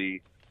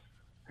easily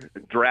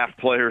draft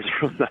players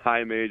from the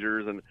high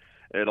majors and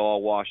it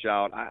all wash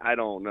out. I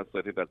don't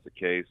necessarily think that's the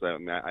case.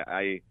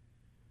 I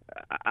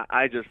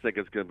just think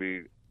it's going to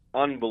be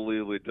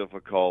unbelievably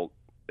difficult.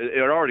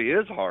 It already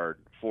is hard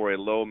for a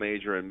low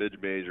major and mid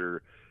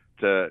major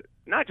to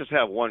not just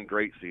have one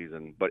great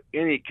season, but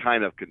any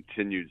kind of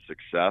continued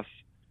success.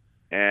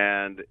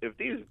 And if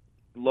these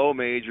low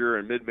major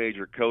and mid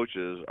major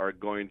coaches are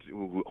going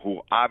to,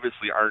 who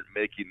obviously aren't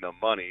making the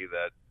money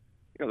that,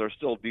 they're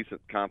still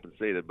decent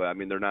compensated, but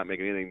they're not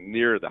making anything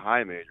near the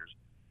high majors.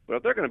 But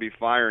if they're going to be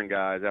firing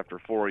guys after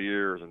 4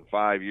 years and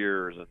 5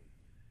 years and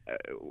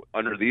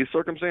under these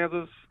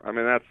circumstances,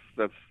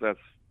 that's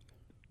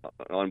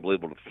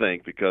unbelievable to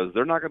think, because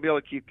they're not going to be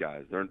able to keep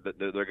guys. They're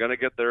going to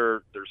get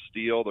their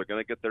steal. They're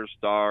going to get their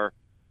star.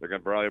 They're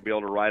going to probably be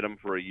able to ride them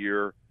for a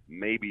year,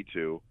 maybe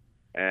two,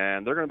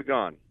 and they're going to be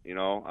gone.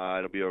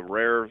 It'll be a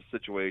rare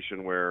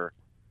situation where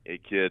a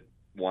kid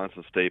wants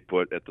to stay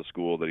put at the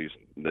school that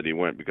he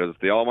went, because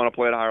they all want to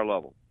play at a higher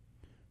level.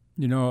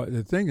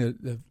 The thing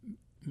that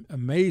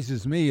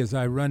amazes me as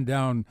I run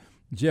down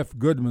Jeff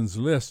Goodman's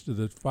list of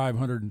the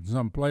 500 and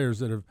some players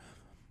that have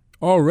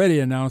already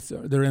announced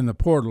they're in the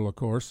portal, of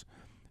course,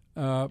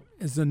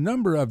 is the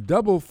number of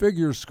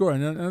double-figure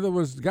scoring. In other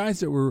words, guys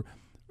that were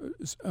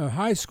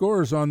high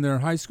scorers on their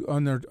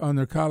on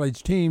their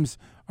college teams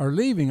are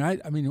leaving. I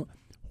mean,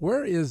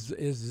 where is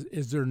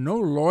there no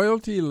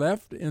loyalty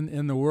left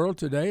in the world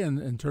today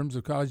in terms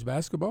of college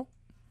basketball?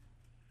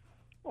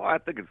 Well, I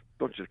think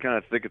don't you kind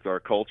of think it's our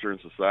culture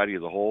and society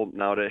as a whole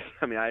nowadays?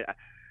 I mean, I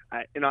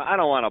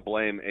don't want to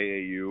blame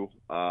AAU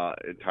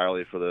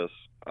entirely for this.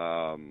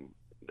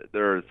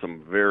 There are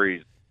some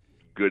very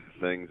good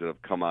things that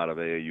have come out of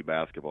AAU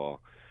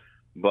basketball,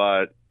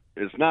 but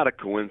it's not a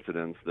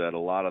coincidence that a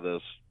lot of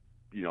this,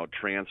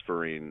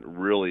 transferring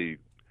really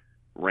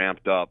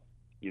ramped up,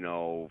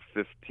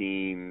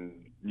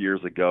 15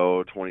 years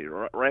ago, 20,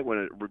 right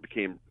when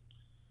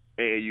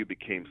AAU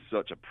became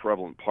such a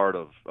prevalent part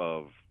of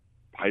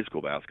high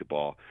school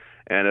basketball.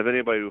 And if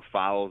anybody who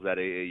follows that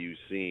AAU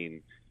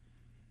scene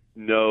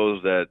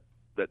knows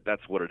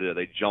that's what it is.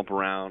 They jump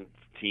around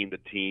team to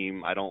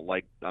team. I'm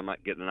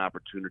not getting an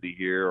opportunity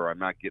here, or I'm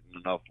not getting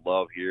enough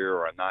love here,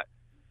 or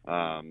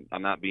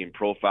I'm not being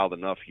profiled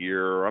enough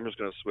here, or I'm just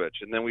going to switch.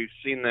 And then we've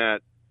seen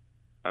that.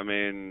 I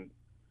mean,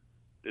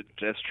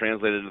 it's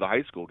translated into the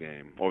high school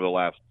game over the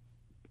last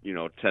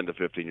 10 to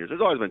 15 years.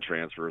 There's always been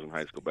transfers in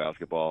high school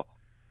basketball,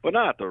 but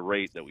not at the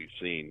rate that we've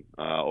seen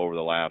over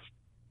the last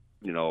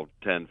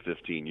 10,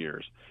 15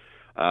 years.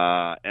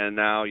 And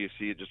now you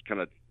see it just kind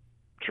of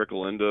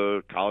trickle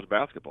into college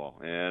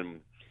basketball.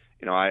 And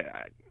I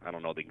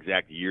don't know the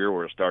exact year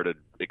where it started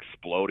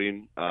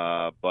exploding,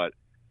 but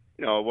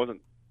it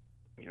wasn't.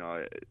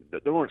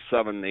 There weren't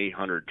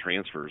 700-800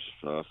 transfers,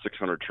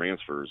 600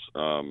 transfers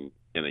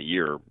in a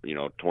year,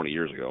 20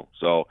 years ago.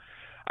 So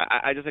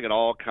I just think it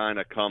all kind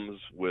of comes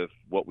with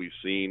what we've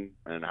seen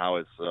and how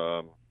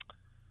it's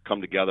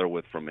come together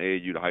with from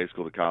AAU to high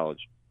school to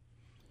college.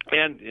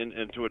 And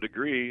to a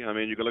degree, I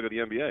mean, you can look at the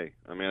NBA.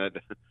 I mean,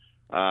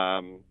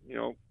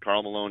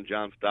 Karl Malone,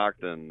 John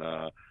Stockton,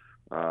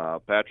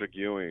 Patrick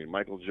Ewing,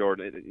 Michael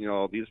Jordan,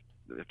 these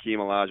Hakeem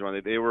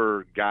Olajuwon, they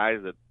were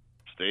guys that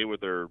stayed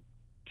with their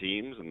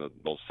teams, and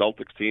those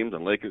Celtics teams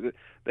and Lakers,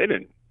 they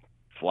didn't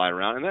fly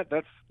around. And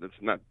that's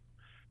not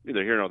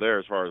neither here nor there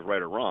as far as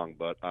right or wrong,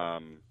 but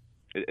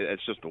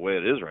it's just the way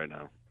it is right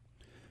now.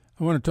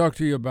 I want to talk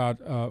to you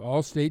about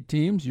all-state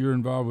teams. You're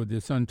involved with the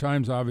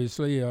Sun-Times,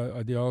 obviously,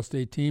 the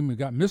all-state team. You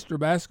got Mr.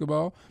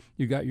 Basketball.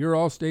 You got your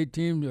all-state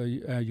team.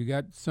 You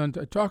got Sun.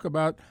 Talk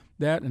about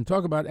that and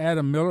talk about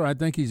Adam Miller. I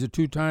think he's a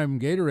two-time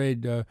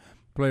Gatorade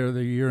Player of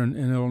the Year in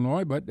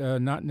Illinois, but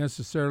not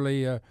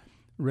necessarily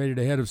rated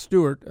ahead of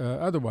Stewart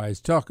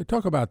otherwise. Talk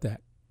about that.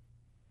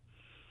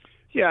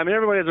 Yeah, I mean,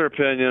 everybody has their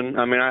opinion.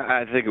 I mean,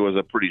 I think it was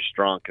a pretty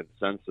strong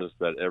consensus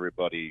that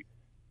everybody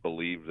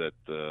believed that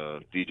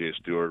DJ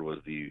Stewart was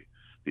the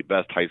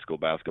best high school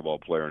basketball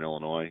player in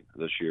Illinois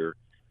this year.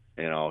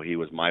 He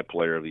was my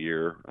Player of the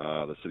Year,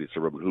 the City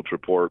Suburban Hoops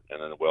Report,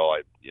 and then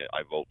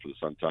I vote for the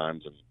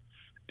Sun-Times,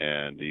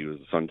 and he was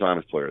the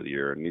Sun-Times Player of the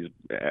Year, and he's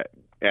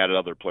added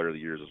other Player of the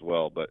Years as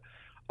well. But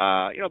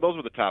those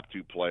were the top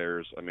two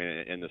players, I mean,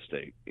 in the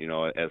state,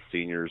 as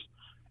seniors,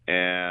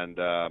 and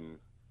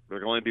there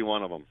can only be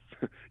one of them,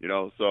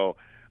 So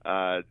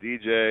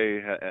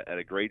DJ had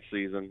a great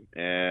season,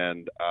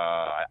 and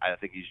I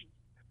think he's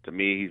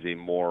a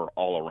more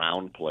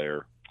all-around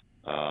player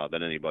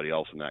than anybody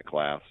else in that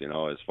class,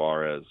 as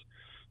far as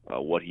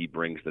what he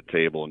brings to the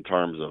table in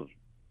terms of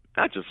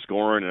not just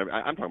scoring.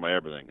 I'm talking about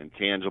everything,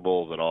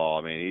 intangibles at all.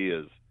 I mean,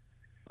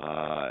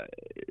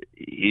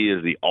 he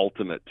is the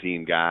ultimate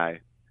team guy,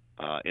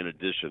 in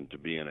addition to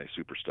being a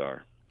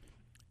superstar.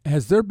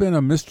 Has there been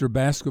a Mr.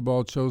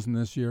 Basketball chosen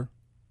this year?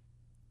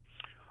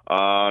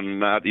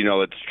 Not,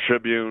 it's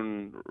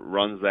Tribune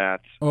runs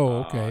that.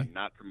 Oh, okay.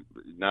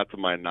 Not to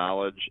my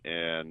knowledge,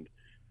 and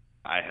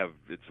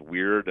it's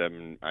weird.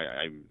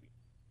 I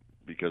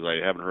because I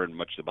haven't heard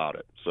much about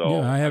it.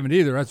 So yeah, I haven't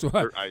either. That's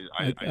why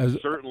I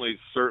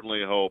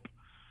certainly hope,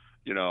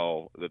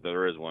 that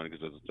there is one,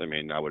 because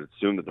I would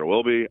assume that there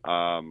will be.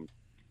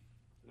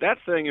 That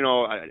thing,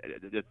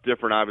 it's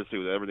different obviously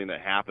with everything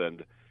that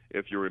happened.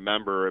 If you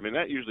remember,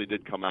 that usually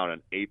did come out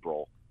in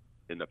April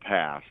in the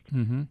past.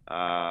 Mm-hmm.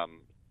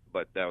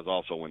 But that was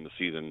also when the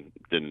season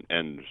didn't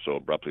end so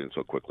abruptly and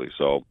so quickly.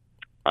 So,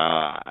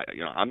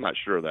 I'm not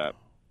sure of that.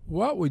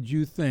 What would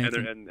you think?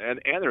 And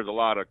there's a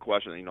lot of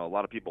questions. A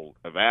lot of people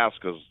have asked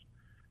because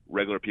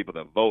regular people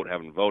that vote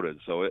haven't voted.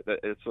 So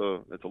it's a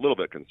little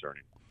bit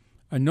concerning.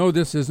 I know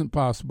this isn't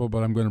possible,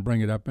 but I'm going to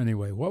bring it up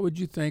anyway. What would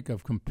you think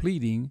of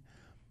completing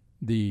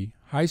the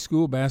high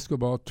school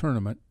basketball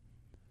tournament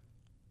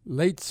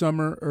late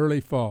summer,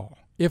 early fall,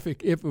 if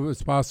it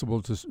was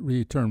possible to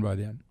return by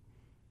then?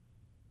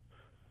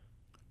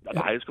 The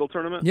high school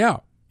tournament? Yeah.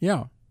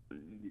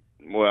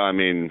 Well,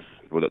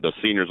 the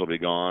seniors will be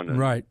gone, and,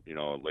 right?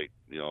 Late,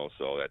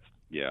 so that's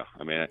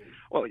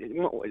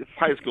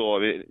high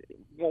school.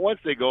 Once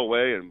they go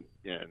away and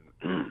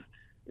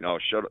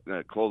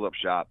close up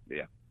shop,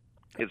 yeah,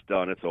 it's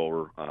done. It's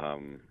over.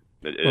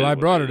 I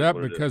brought it up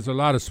because a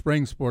lot of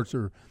spring sports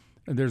are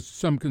there's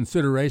some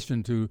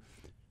consideration to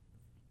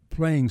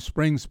playing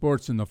spring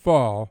sports in the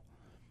fall,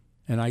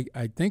 and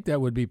I think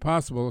that would be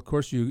possible. Of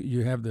course,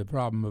 you have the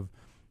problem of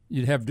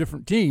you'd have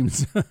different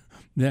teams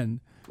then.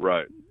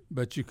 Right.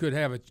 But you could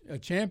have a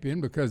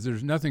champion because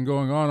there's nothing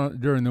going on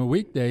during the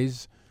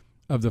weekdays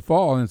of the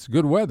fall, and it's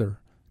good weather.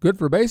 Good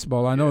for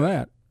baseball, I know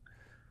that.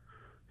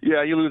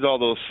 Yeah, you lose all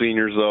those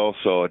seniors, though,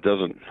 so it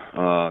doesn't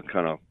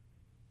kind of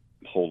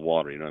hold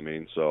water, you know what I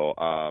mean? So,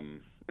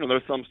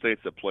 there's some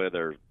states that play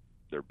their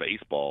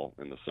baseball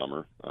in the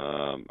summer,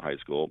 high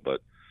school,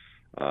 but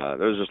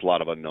there's just a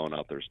lot of unknown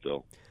out there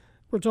still.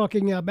 We're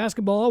talking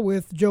basketball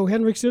with Joe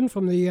Henricksen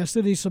from the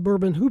City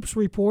Suburban Hoops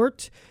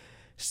Report,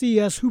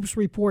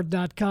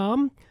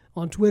 cshoopsreport.com,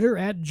 on Twitter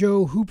at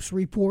Joe Hoops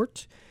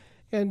Report.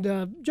 And,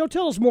 Joe,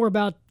 tell us more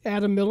about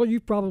Adam Miller.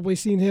 You've probably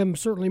seen him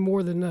certainly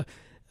more than,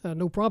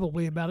 no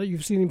probably about it,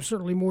 you've seen him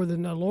certainly more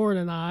than Loren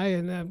and I,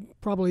 and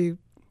probably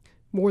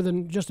more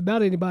than just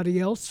about anybody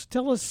else.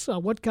 Tell us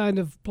what kind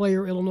of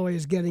player Illinois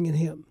is getting in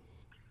him.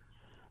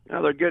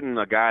 Now they're getting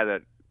a guy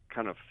that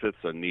kind of fits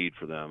a need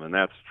for them, and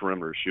that's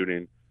perimeter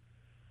shooting.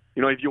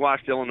 You know, if you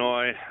watched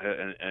Illinois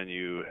and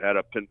you had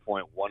to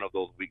pinpoint one of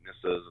those weaknesses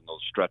and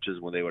those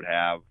stretches when they would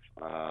have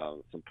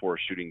some poor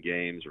shooting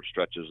games or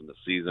stretches in the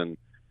season,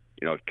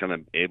 you know, kind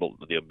of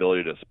the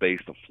ability to space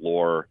the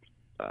floor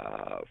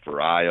for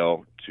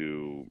Ayo,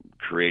 to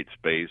create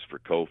space for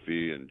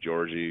Kofi and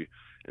Georgie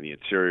in the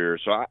interior.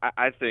 So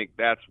I think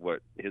that's what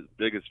his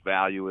biggest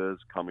value is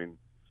coming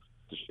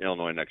to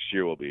Illinois next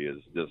year will be,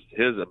 is just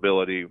his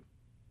ability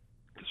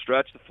to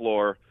stretch the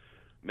floor,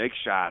 make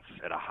shots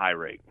at a high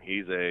rate.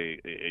 He's a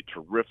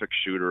terrific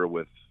shooter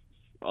with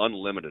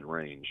unlimited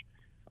range,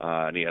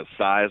 and he has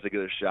size to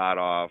get a shot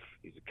off.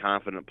 He's a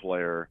confident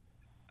player.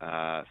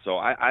 So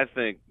I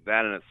think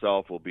that in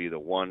itself will be the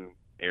one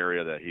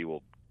area that he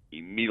will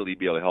immediately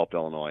be able to help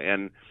Illinois.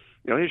 And,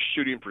 you know, his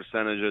shooting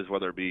percentages,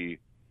 whether it be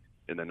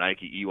in the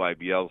Nike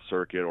EYBL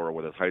circuit or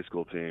with his high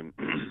school team,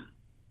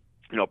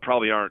 you know,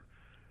 probably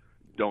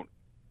don't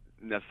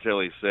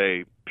necessarily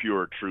say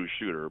pure true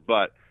shooter,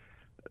 but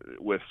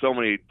with so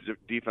many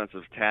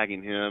defenses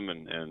tagging him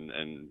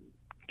and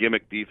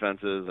gimmick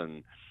defenses,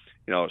 and,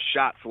 you know,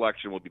 shot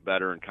selection will be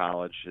better in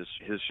college,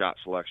 his shot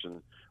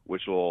selection,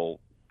 which will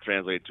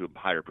translate to a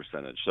higher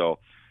percentage. So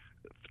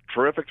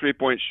terrific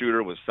three-point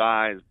shooter with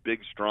size, big,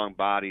 strong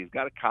body. He's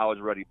got a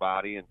college-ready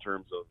body in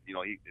terms of, you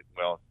know,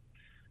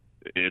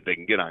 if they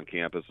can get on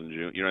campus in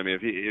June. You know what I mean?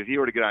 If he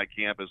were to get on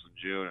campus in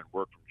June and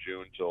work from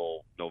June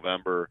till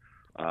November,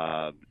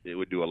 it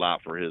would do a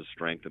lot for his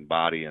strength and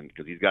body, and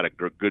because he's got a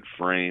good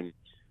frame.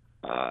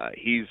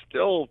 He's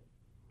still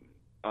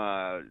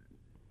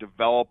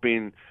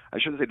developing. I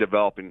shouldn't say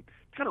developing.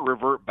 Kind of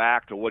revert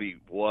back to what he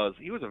was.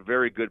 He was a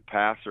very good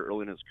passer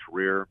early in his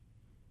career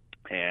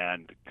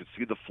and could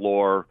see the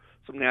floor,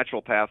 some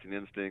natural passing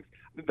instincts.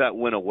 I think that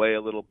went away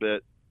a little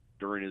bit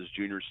during his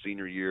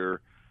senior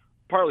year,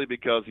 partly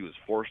because he was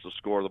forced to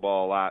score the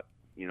ball a lot,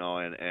 you know,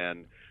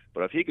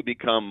 but if he could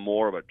become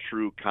more of a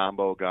true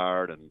combo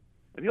guard, and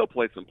he'll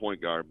play some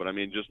point guard, but I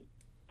mean, just,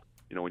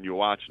 you know, when you're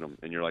watching him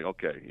and you're like,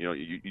 okay, you know,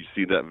 you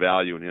see that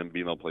value in him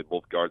being able to play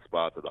both guard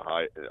spots at a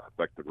high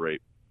effective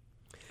rate.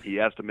 He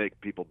has to make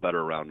people better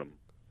around him.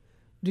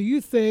 Do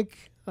you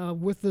think,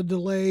 with the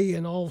delay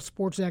in all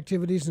sports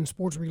activities and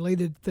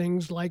sports-related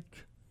things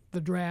like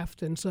the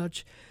draft and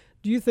such,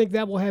 do you think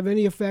that will have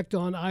any effect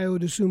on Ayo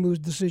Dosunmu's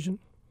decision?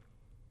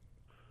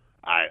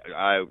 I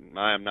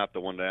am not the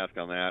one to ask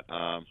on that.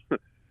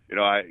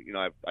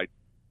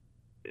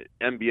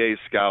 NBA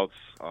scouts.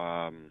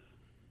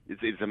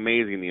 It's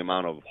amazing the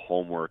amount of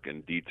homework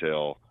and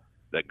detail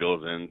that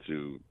goes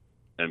into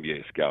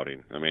NBA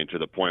scouting. I mean, to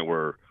the point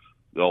where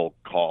they'll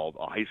call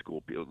a high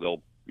school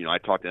people. I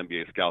talk to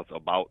NBA scouts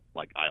about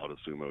like Ayo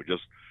Dosunmu.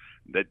 Just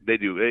they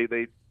do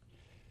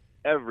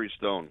every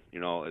stone, you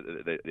know,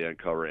 they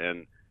uncover.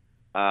 And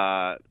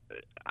I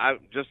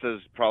just as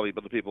probably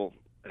other people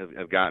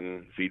have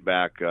gotten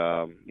feedback.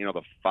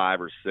 The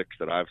 5 or 6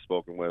 that I've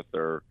spoken with,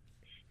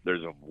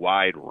 there's a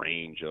wide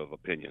range of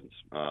opinions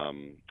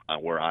on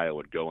where Ayo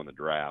would go in the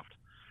draft.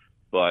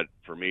 But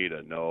for me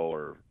to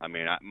know,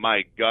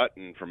 my gut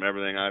and from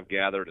everything I've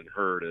gathered and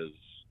heard is,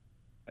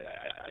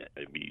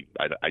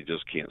 I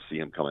just can't see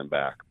him coming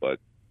back, but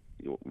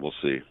we'll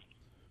see.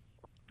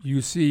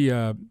 You see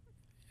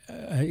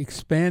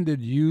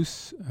expanded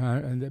use,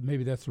 and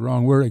maybe that's the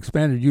wrong word,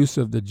 expanded use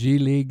of the G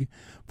League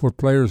for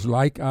players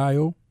like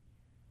Ayo?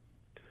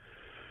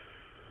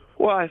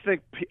 Well, I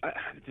think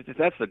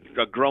that's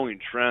a growing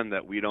trend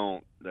that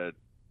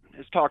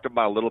is talked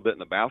about a little bit in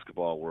the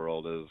basketball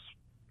world. Is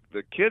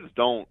the kids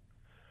don't,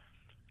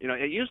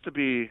 it used to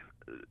be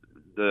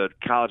the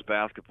college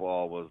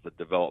basketball was the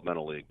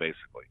developmental league,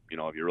 basically,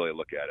 if you really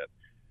look at it.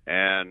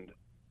 And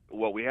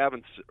what we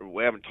haven't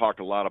talked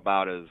a lot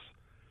about is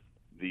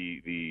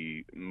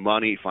the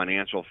money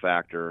financial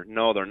factor.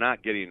 No, they're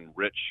not getting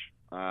rich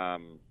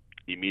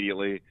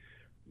immediately,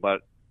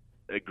 but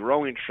a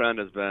growing trend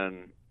has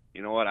been,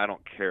 you know what, I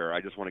don't care.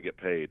 I just want to get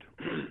paid.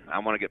 I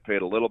want to get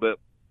paid a little bit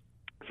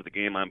for the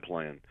game I'm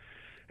playing.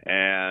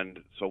 And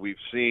so we've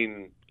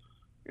seen,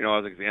 as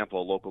an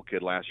example, a local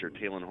kid last year,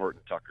 Talon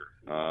Horton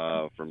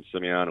Tucker from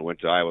Simeon, who went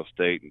to Iowa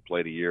State and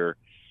played a year.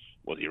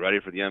 Was he ready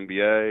for the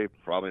NBA?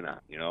 Probably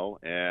not,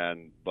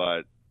 And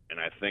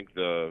I think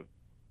the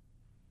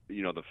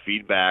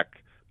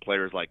feedback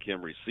players like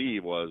him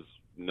receive was,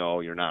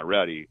 no, you're not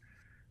ready.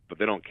 But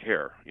they don't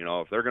care.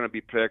 If they're going to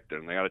be picked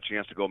and they got a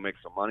chance to go make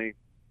some money,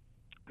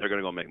 they're going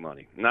to go make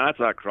money. Now, that's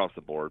not across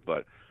the board,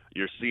 but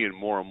you're seeing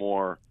more and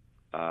more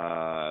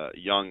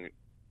young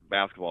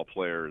basketball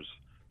players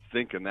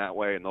think in that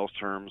way, in those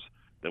terms,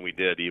 than we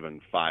did even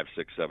 5,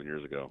 6, 7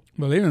 years ago.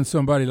 Well, even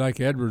somebody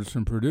like Edwards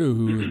from Purdue,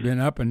 who has been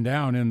up and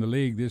down in the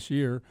league this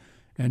year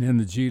and in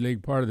the G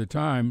League part of the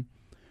time,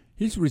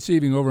 he's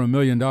receiving over $1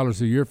 million a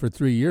year for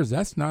 3 years.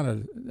 That's not.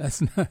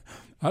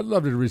 I'd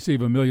love to receive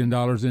 $1 million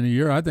in a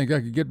year. I think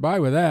I could get by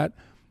with that.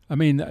 I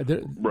mean,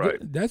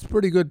 that's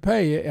pretty good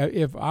pay.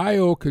 If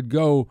Io could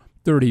go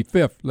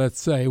 35th,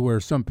 let's say, where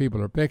some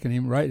people are picking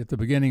him right at the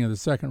beginning of the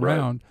second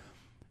round,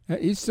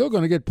 he's still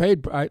going to get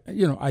paid.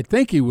 I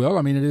think he will.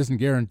 I mean, it isn't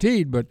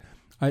guaranteed, but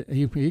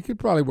he could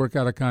probably work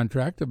out a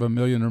contract of $1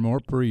 million or more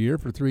per year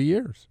for 3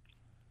 years.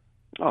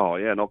 Oh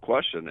yeah, no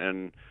question.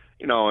 And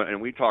and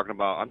I'm talking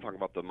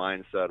about the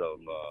mindset of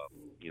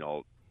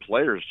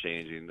players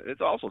changing.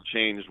 It's also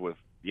changed with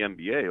the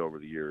NBA over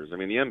the years. I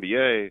mean, the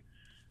NBA,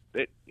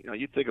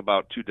 you think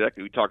about 2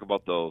 decades. We talk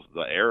about the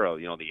era,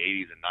 the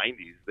 80s and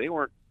 90s.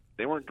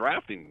 They weren't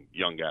drafting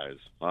young guys.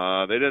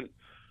 They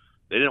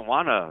didn't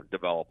want to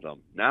develop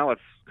them. Now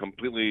it's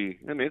completely.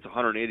 I mean, it's a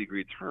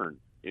 180-degree turn.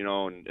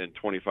 In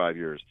 25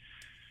 years.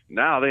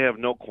 Now they have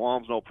no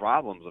qualms, no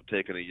problems of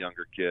taking a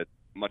younger kid,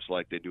 much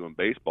like they do in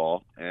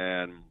baseball,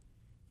 and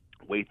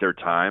wait their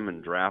time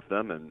and draft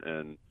them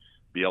and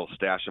be able to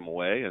stash them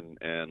away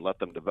and let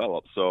them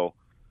develop. So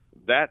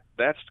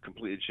that's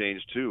completely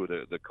changed too,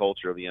 the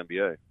culture of the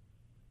NBA.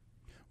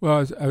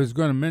 Well, I was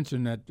going to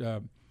mention that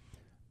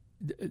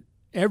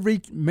every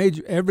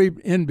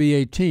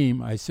NBA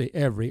team, I say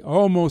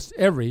almost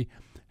every,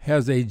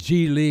 has a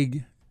G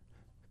League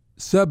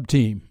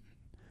sub-team,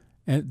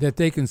 and that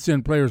they can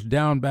send players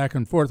down, back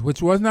and forth,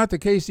 which was not the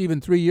case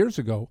even 3 years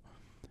ago.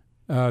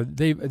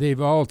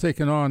 They've all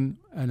taken on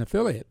an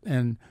affiliate,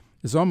 and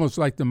it's almost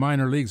like the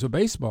minor leagues of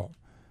baseball,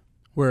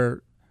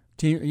 where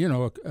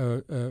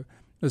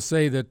let's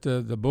say that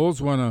the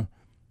Bulls want to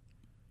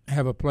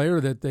have a player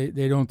that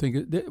they don't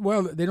think they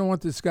don't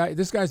want this guy.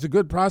 This guy's a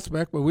good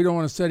prospect, but we don't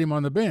want to set him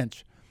on the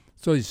bench,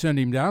 so you send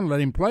him down,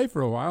 let him play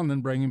for a while, and then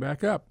bring him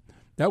back up.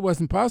 That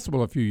wasn't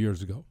possible a few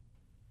years ago.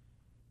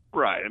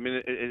 Right. I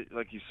mean,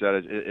 like you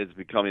said, it's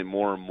becoming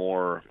more and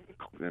more.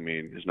 I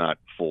mean, it's not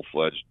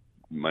full-fledged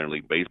minor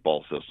league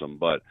baseball system,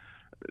 but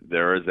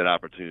there is that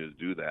opportunity to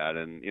do that.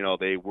 And,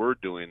 they were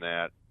doing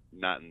that,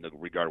 not in the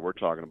regard we're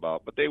talking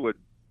about, but they would,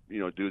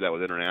 do that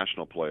with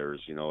international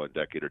players, a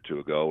decade or two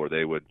ago, where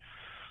they would,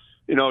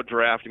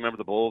 draft. You remember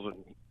the Bulls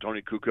and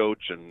Tony Kukoc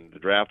and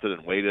drafted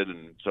and waited,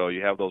 and so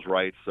you have those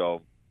rights.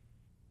 So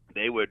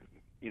they would,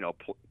 in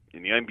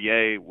the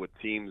NBA with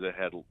teams that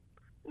had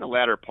the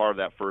latter part of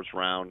that first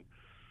round,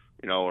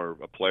 or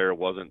a player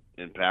wasn't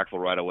impactful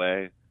right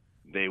away,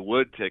 they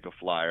would take a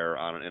flyer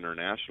on an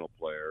international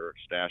player,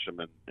 stash them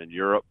in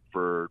Europe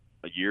for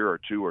a year or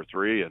 2 or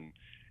 3,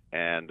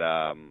 and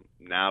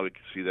now we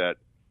can see that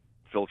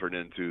filtered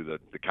into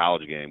the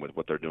college game with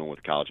what they're doing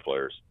with college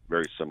players.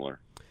 Very similar.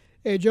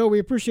 Hey, Joe, we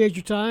appreciate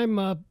your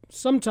time.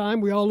 Sometime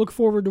we all look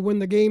forward to when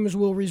the games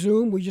will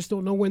resume. We just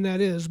don't know when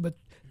that is, but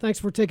thanks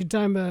for taking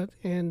time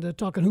and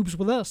talking hoops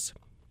with us.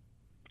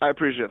 I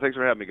appreciate it. Thanks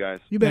for having me, guys.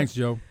 You bet. Thanks,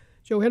 Joe.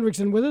 Joe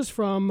Henricksen with us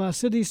from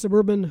City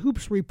Suburban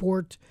Hoops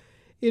Report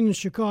in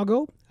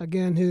Chicago.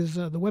 Again,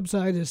 the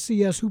website is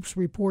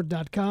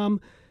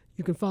cshoopsreport.com.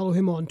 You can follow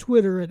him on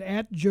Twitter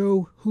at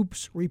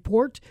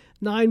 @JoeHoopsReport.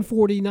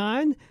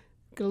 9:49.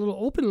 Got a little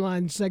open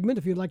line segment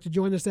if you'd like to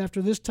join us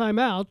after this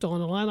timeout on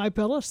Illini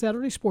Pella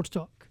Saturday Sports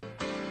Talk.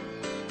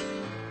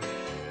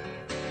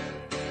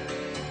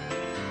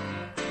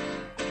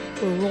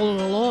 We're rolling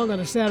along on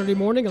a Saturday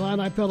morning,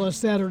 Illini Pella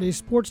Saturday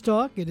Sports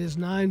Talk. It is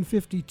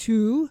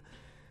 9:52.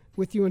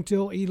 With you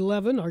until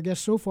 11. Our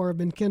guests so far have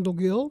been Kendall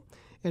Gill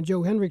and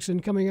Joe Henricksen.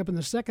 Coming up in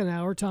the second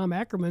hour, Tom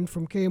Ackerman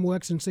from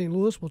KMOX in St.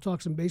 Louis. We'll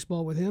talk some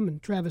baseball with him.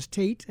 And Travis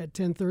Tate at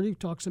 10:30.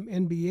 Talk some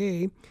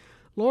NBA.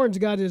 Loren's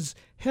got his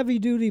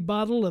heavy-duty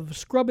bottle of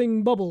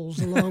scrubbing bubbles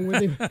along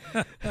with him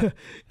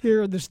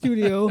here in the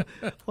studio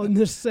on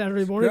this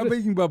Saturday morning.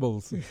 Scrubbing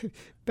bubbles.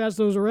 Pass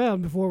those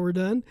around before we're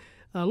done.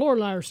 Loren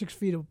and I are 6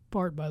 feet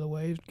apart, by the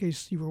way, in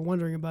case you were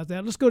wondering about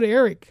that. Let's go to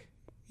Eric.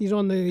 He's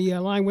on the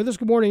line with us.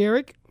 Good morning,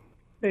 Eric.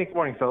 Hey, good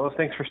morning, fellas.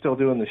 Thanks for still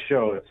doing the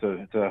show.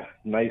 It's a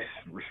nice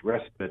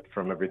respite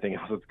from everything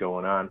else that's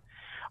going on.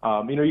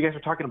 You guys are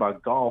talking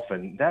about golf,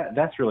 and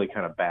that's really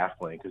kind of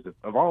baffling because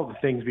of all the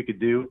things we could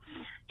do,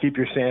 keep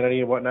your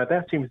sanity and whatnot,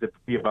 that seems to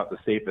be about the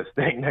safest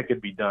thing that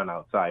could be done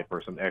outside for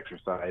some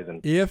exercise.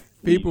 And if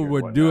people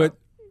would do it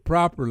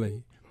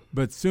properly,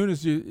 but as soon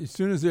as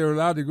they're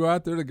allowed to go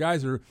out there, the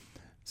guys are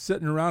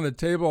sitting around a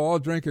table, all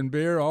drinking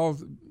beer, all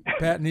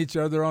patting each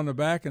other on the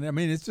back, and I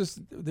mean, it's just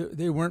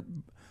they weren't.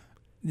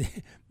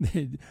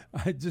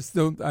 I just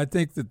don't. I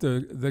think that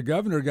the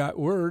governor got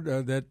word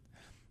that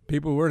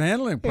people weren't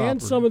handling properly.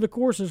 And some of the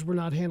courses were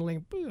not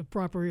handling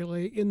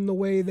properly in the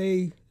way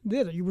they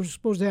did it. You were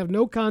supposed to have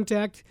no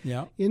contact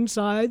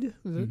inside.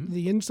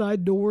 The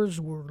inside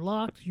doors were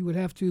locked. You would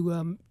have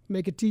to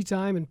make a tee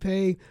time and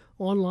pay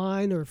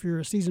online, or if you're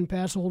a season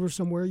pass holder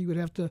somewhere, you would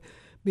have to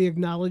be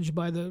acknowledged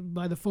by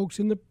the folks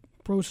in the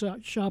pro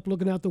shop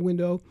looking out the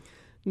window.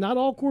 Not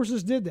all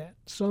courses did that.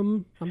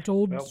 Some, I'm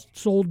told,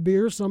 sold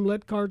beer. Some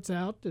let carts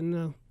out,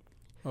 and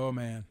oh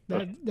man,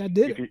 that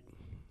did it.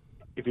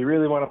 If you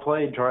really want to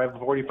play, drive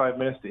 45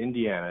 minutes to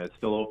Indiana. It's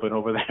still open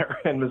over there,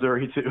 and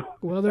Missouri too.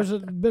 Well, there's a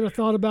bit of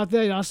thought about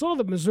that. I saw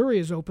that Missouri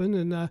is open,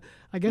 and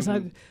I guess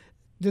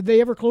did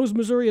they ever close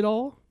Missouri at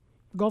all?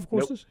 Golf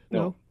courses?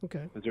 Nope. No.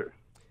 Okay.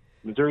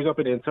 Missouri's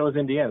open, and so is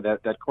Indiana.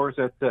 That course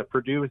at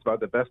Purdue is about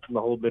the best in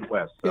the whole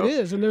Midwest. So. It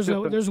is, and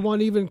there's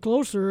one even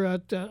closer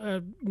at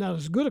not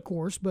as good a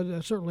course,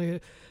 but certainly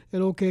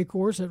an okay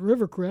course at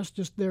Rivercrest,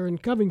 just there in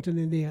Covington,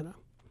 Indiana.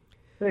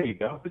 There you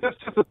go. That's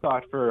just a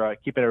thought for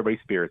keeping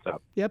everybody's spirits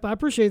up. Yep, I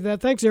appreciate that.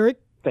 Thanks,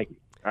 Eric. Thank you.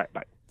 All right,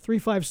 bye.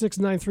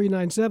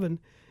 356-9397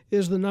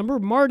 is the number.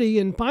 Marty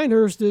in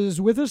Pinehurst is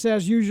with us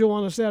as usual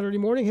on a Saturday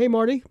morning. Hey,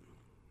 Marty.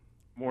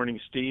 Morning,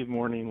 Steve.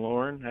 Morning,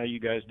 Loren. How you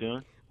guys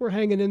doing? We're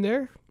hanging in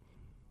there.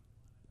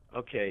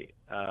 Okay,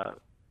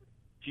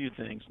 few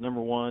things.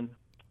 Number one,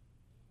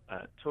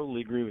 I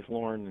totally agree with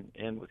Loren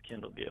and with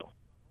Kendall Gill.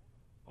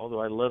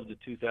 Although I love the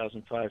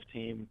 2005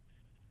 team,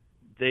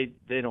 they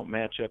don't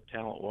match up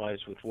talent-wise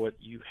with what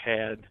you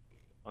had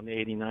on the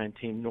 89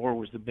 team, nor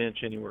was the bench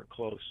anywhere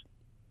close.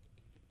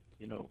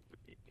 You know,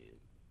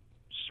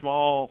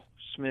 Small,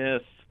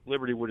 Smith,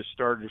 Liberty would have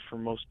started for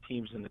most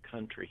teams in the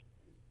country,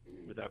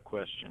 without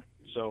question.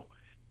 So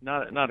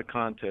not a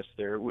contest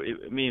there.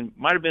 I mean,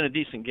 might have been a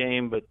decent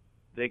game, but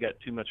they got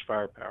too much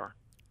firepower.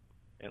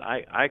 And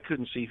I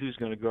couldn't see who's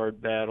going to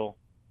guard Battle,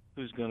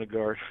 who's going to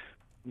guard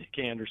Nick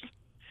Anderson.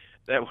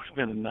 That would have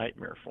been a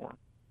nightmare for him,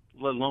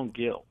 let alone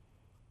Gill.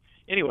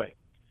 Anyway,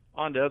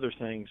 on to other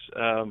things.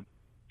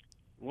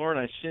 Loren,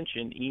 I sent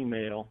you an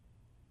email.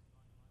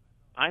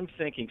 I'm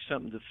thinking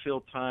something to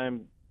fill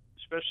time,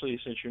 especially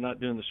since you're not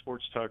doing the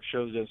sports talk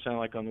shows, doesn't sound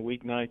like on the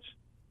weeknights.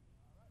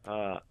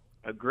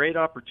 A great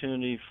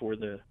opportunity for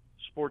the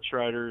sports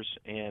writers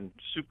and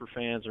super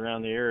fans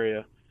around the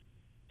area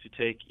to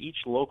take each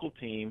local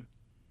team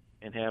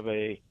and have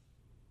a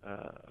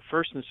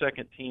first and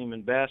second team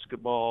in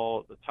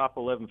basketball, the top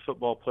 11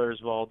 football players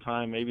of all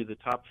time, maybe the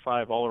top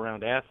 5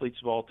 all-around athletes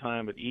of all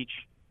time at each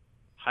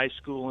high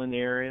school in the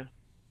area,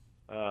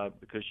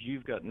 because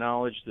you've got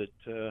knowledge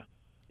that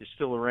is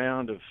still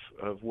around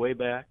of way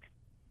back.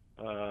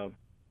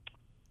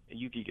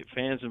 You could get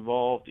fans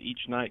involved.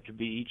 Each night could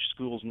be each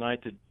school's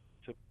night to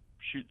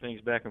shoot things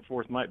back and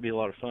forth. Might be a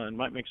lot of fun.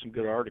 Might make some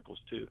good articles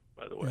too,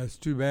 by the way. That's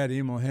too bad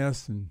Emil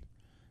Hess and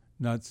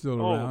not still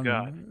around. Oh,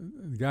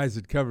 God. The guys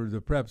that covered the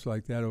preps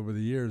like that over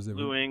the years.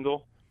 Lou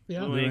Engle.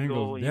 Yeah. Lou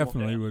Engle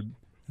definitely would.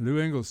 Lou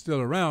Engle's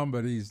still around,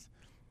 but he's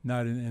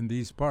not in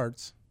these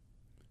parts.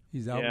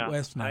 He's out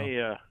west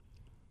now.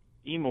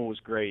 Emil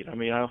was great. I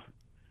mean,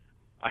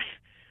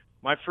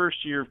 my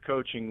first year of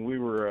coaching, we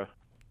were a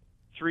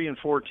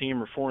 3-4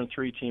 team or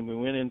 4-3 team. We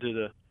went into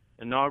the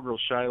inaugural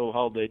Shiloh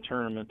Holiday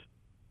Tournament.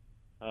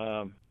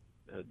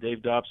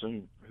 Dave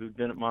Dobson, who'd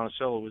been at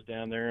Monticello, was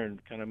down there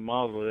and kind of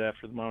modeled it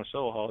after the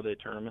Monticello Holiday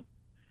Tournament.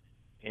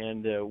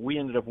 And we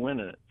ended up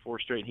winning it 4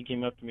 straight. And he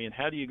came up to me and,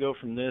 how do you go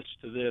from this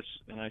to this?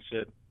 And I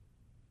said,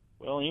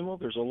 well, Emil,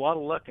 there's a lot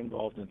of luck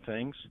involved in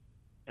things.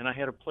 And I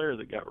had a player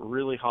that got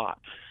really hot.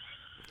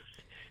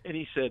 And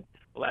he said,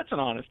 well, that's an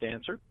honest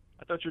answer.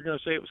 I thought you were going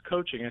to say it was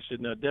coaching. I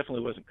said, no, it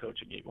definitely wasn't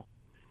coaching, Emil.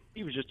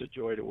 He was just a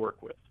joy to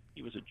work with.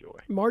 He was a joy.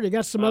 Marty,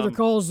 got some other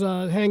calls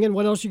hanging.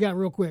 What else you got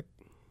real quick?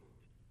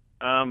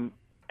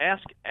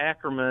 Ask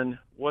Ackerman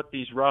what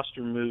these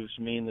roster moves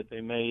mean that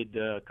they made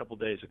a couple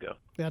days ago.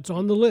 That's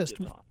on the list.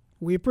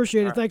 We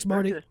appreciate it. Thanks,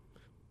 Marty. All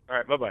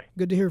right, bye-bye.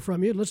 Good to hear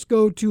from you. Let's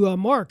go to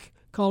Mark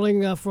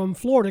calling from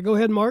Florida. Go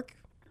ahead, Mark.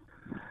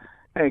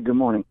 Hey, good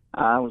morning.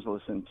 I was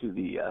listening to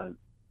the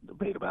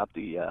debate about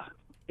the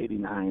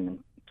 89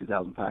 and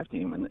 2005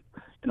 team,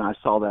 and I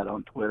saw that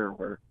on Twitter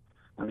where,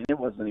 I mean, it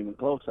wasn't even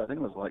close. I think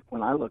it was like,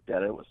 when I looked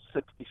at it, it was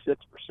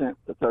 66%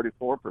 to 34%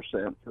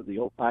 for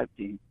the 05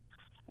 team.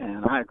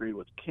 And I agree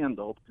with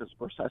Kendall because, of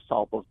course, I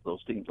saw both of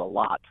those teams a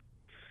lot.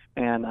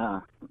 And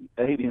the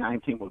 89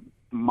 team would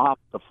mop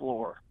the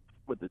floor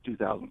with the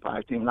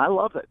 2005 team. And I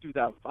love that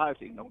 2005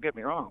 team, don't get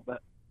me wrong,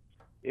 but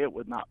it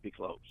would not be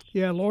close.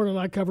 Yeah, Loren and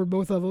I covered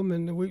both of them,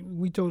 and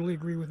we totally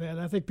agree with that.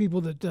 I think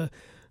people that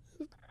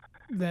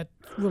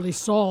really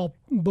saw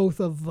both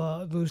of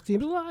those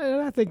teams,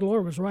 and I think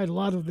Loren was right. A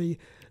lot of the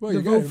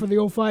vote for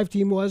the 05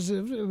 team was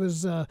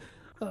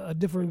a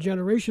different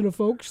generation of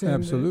folks. And,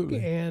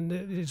 absolutely. And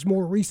it's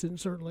more recent,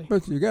 certainly.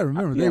 But you got to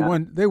remember,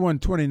 they won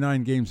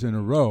 29 games in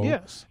a row.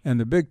 Yes. And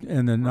the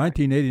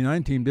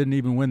 1989 team didn't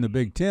even win the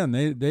Big Ten.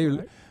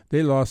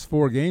 They lost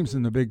 4 games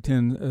in the Big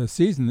Ten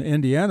season.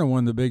 Indiana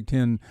won the Big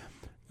Ten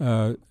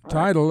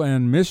title,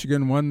 and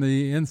Michigan won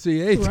the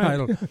NCAA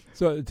title.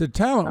 So the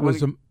talent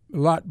was a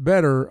lot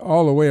better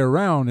all the way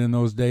around in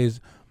those days,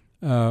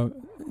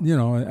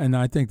 and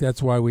I think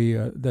that's why we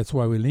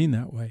lean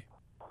that way.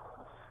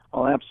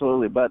 Oh,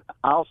 absolutely. But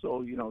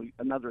also,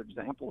 another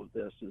example of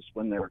this is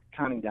when they're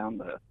counting down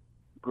the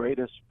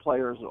greatest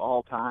players of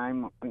all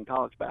time in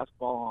college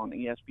basketball on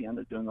ESPN.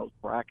 They're doing those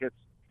brackets.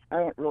 I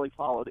haven't really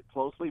followed it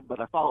closely, but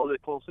I followed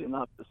it closely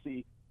enough to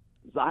see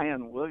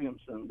Zion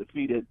Williamson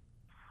defeated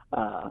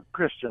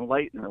Christian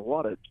Laettner.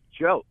 What a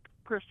joke.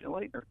 Christian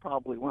Laettner is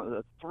probably one of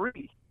the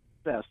 3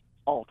 best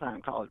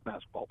all-time college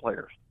basketball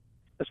players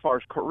as far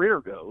as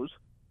career goes.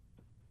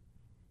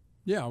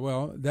 Yeah,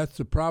 well, that's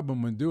the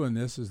problem when doing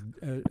this is,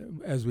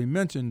 as we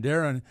mentioned,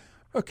 Darren,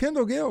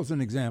 Kendall Gill's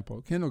an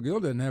example. Kendall Gill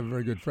didn't have a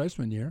very good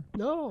freshman year.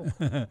 No,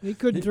 he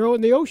couldn't throw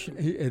in the ocean.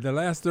 The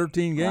last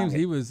 13 games,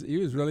 he was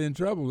really in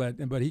trouble.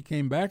 But he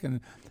came back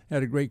and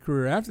had a great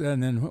career after that.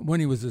 And then when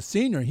he was a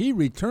senior, he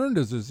returned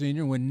as a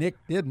senior when Nick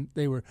didn't.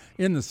 They were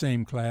in the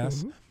same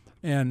class.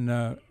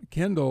 And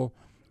Kendall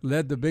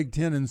led the Big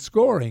Ten in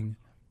scoring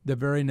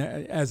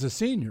as a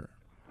senior.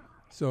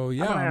 So,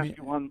 yeah. I want to ask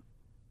you one.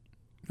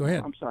 Go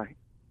ahead. I'm sorry.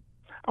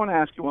 I want to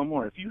ask you one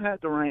more. If you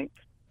had to rank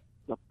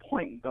the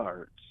point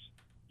guards,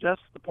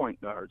 just the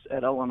point guards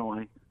at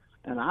Illinois,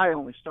 and I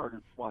only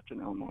started watching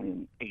Illinois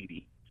in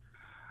 '80,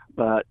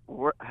 but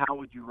how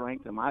would you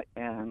rank them?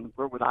 And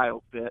where would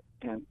Io fit?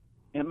 And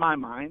in my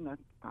mind,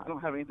 I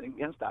don't have anything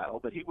against Io,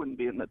 but he wouldn't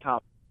be in the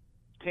top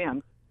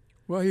 10.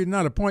 Well, he's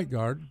not a point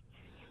guard.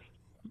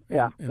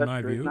 Yeah, in that's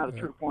my true. view. Not a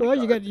true point Well,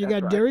 guard. you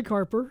got Derek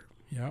Harper.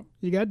 Yeah.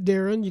 You got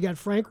Darren. You got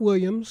Frank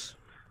Williams.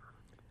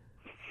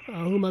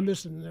 Who am I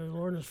missing there,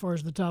 Loren, as far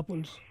as the top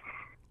ones?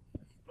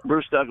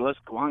 Bruce Douglas,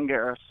 Juan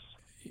Garris.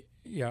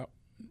 Yeah,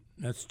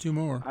 that's 2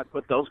 more. I'd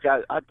put those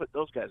guys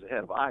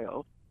ahead of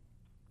Io.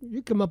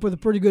 You come up with a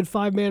pretty good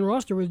 5-man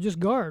roster with just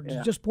guards,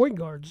 just point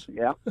guards.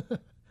 Yeah.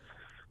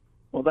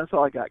 Well, that's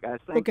all I got, guys.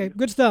 Thank you. Okay,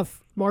 good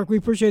stuff. Mark, we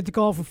appreciate the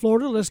call from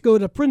Florida. Let's go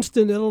to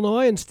Princeton,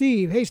 Illinois, and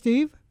Steve. Hey,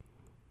 Steve.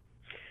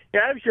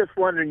 Yeah, I was just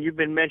wondering, you've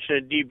been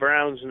mentioning D.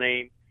 Brown's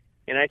name,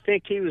 and I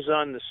think he was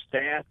on the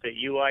staff at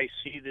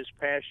UIC this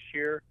past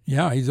year.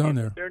 Yeah, he's on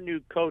there. Their new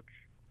coach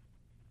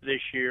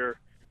this year,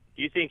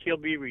 do you think he'll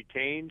be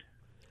retained?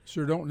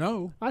 Sure don't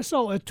know. I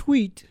saw a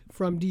tweet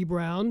from D.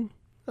 Brown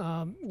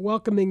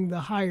welcoming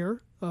the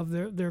hire of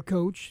their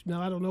coach.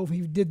 Now, I don't know if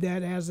he did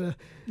that as a...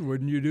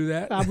 Wouldn't you do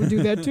that? I would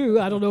do that, too.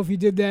 I don't know if he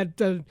did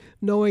that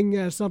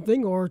knowing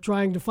something or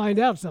trying to find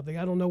out something.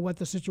 I don't know what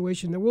the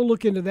situation... We'll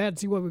look into that and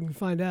see what we can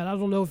find out. I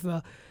don't know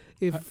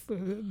if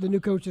the new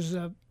coach is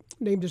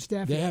named his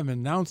staff They yet. haven't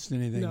announced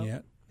anything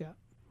yet. Yeah.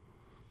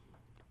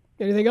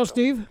 Anything else,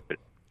 Steve?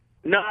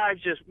 No,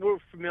 we're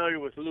familiar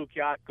with Luke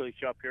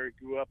Yatkovich up here.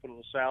 He grew up in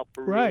LaSalle,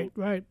 Peru.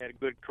 Right. Had a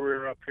good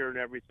career up here and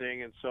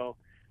everything, and so...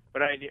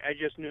 But I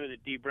just knew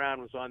that D.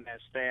 Brown was on that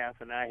staff,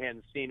 and I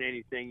hadn't seen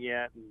anything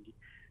yet, and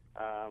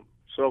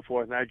so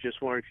forth. And I just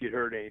wondered if you'd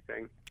heard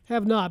anything.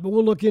 Have not, but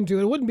we'll look into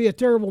it. It wouldn't be a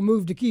terrible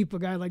move to keep a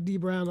guy like D.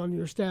 Brown on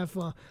your staff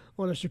on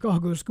a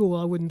Chicago school,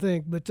 I wouldn't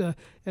think. But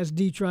as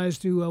D tries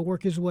to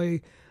work his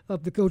way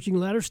up the coaching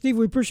ladder. Steve,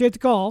 we appreciate the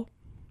call.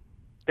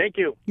 Thank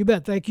you. You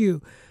bet. Thank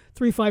you.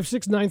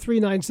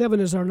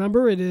 356-9397 is our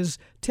number. It is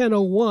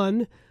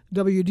 10:01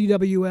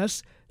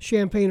 WDWS.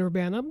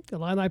 Champaign-Urbana,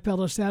 Illini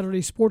Pella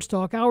Saturday Sports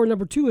Talk. Hour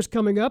number 2 is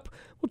coming up.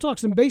 We'll talk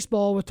some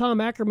baseball with Tom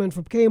Ackerman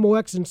from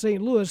KMOX in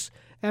St. Louis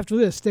after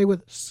this. Stay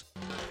with us.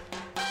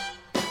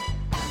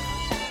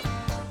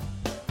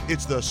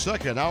 It's the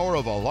second hour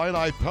of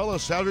Illini Pella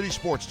Saturday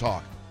Sports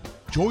Talk.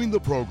 Join the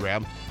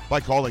program by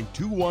calling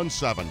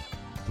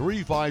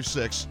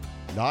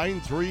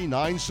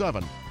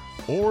 217-356-9397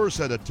 or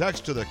send a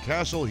text to the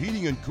Castle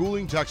Heating and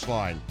Cooling text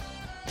line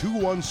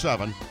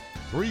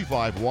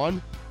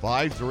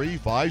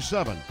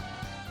 217-351-5357.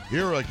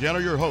 Here again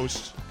are your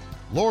hosts,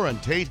 Loren,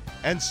 Tate,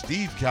 and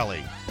Steve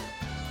Kelly.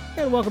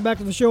 And welcome back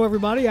to the show,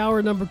 everybody.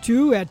 Hour number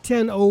 2 at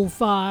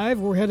 10:05.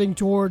 We're heading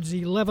towards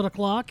 11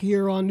 o'clock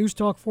here on News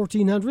Talk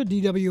 1400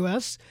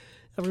 DWS.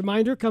 A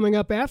reminder, coming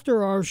up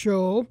after our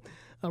show,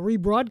 a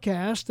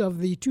rebroadcast of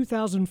the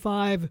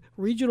 2005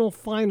 regional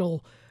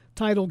final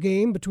title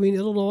game between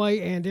Illinois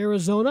and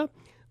Arizona,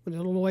 when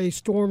Illinois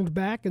stormed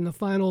back in the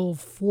final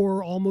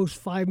 4, almost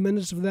 5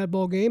 minutes of that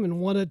ball game and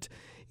won it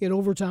in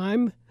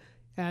overtime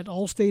at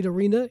Allstate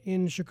Arena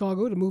in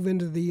Chicago to move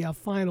into the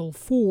Final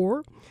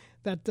Four.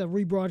 That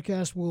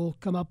rebroadcast will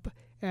come up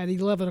at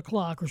 11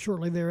 o'clock or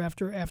shortly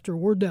thereafter after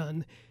we're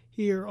done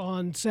here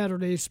on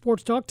Saturday's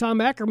Sports Talk.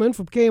 Tom Ackerman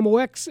from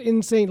KMOX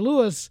in St.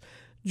 Louis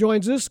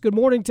joins us. Good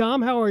morning,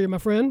 Tom. How are you, my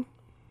friend?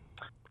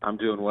 I'm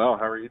doing well.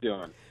 How are you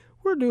doing?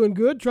 We're doing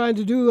good, trying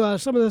to do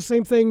some of the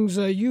same things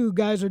you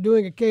guys are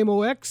doing at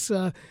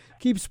KMOX,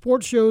 keep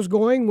sports shows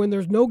going when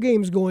there's no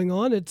games going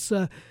on. It's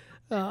a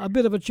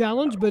bit of a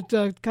challenge, but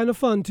kind of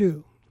fun,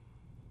 too.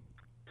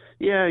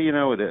 Yeah,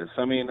 it is.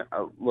 I mean,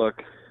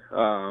 look,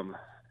 we're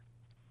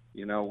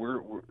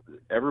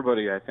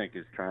everybody, I think,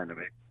 is trying to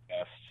make the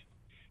best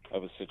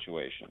of a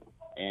situation.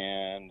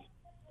 And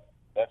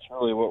that's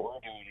really what we're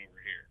doing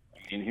over here. I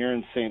And here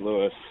in St.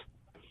 Louis,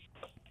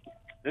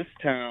 this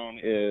town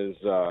is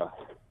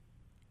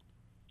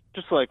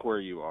just like where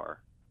you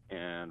are.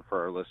 And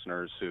for our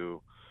listeners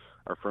who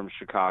are from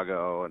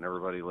Chicago and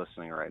everybody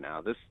listening right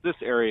now, this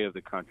area of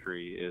the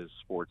country is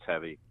sports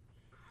heavy.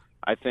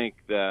 I think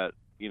that,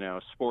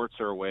 sports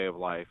are a way of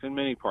life in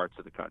many parts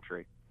of the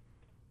country.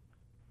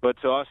 But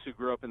to us who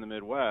grew up in the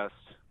Midwest,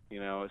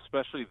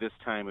 especially this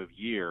time of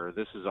year,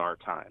 this is our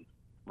time,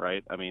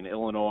 right? I mean,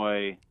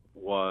 Illinois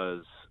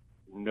was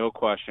no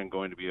question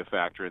going to be a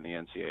factor in the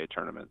NCAA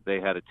tournament. They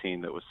had a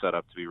team that was set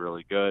up to be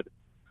really good.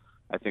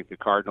 I think the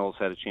Cardinals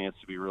had a chance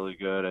to be really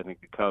good. I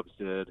think the Cubs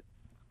did.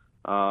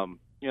 So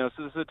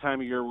this is a time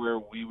of year where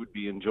we would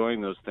be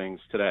enjoying those things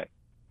today.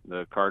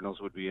 The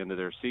Cardinals would be into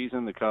their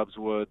season. The Cubs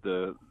would.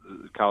 The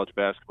college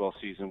basketball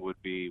season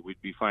would be.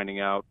 We'd be finding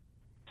out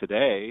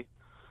today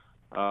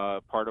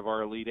part of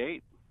our Elite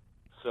Eight.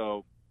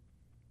 So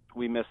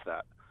we miss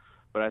that.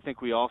 But I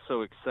think we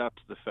also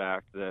accept the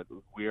fact that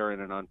we are in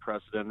an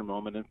unprecedented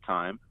moment in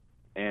time,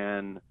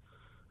 and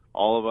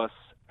all of us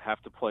have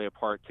to play a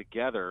part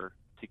together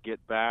to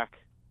get back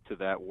to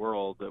that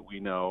world that we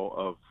know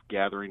of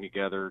gathering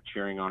together,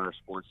 cheering on our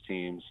sports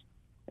teams.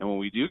 And when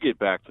we do get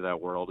back to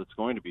that world, it's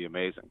going to be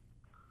amazing.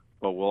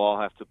 But we'll all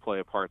have to play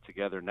a part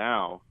together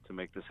now to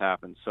make this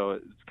happen. So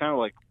it's kind of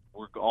like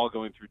we're all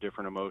going through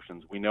different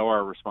emotions. We know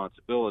our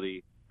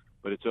responsibility,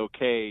 but it's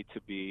okay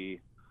to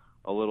be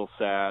a little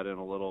sad and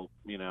a little,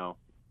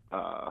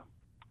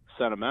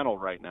 sentimental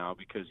right now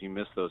because you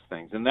miss those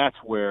things. And that's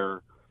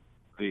where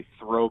the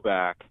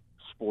throwback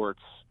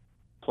sports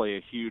play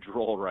a huge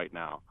role right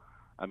now.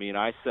 I mean,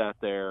 I sat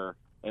there,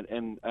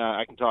 and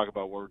I can talk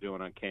about what we're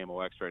doing on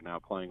KMOX right now,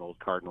 playing old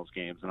Cardinals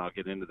games, and I'll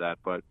get into that.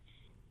 But,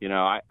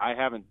 I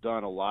haven't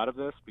done a lot of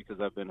this because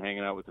I've been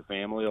hanging out with the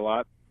family a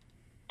lot.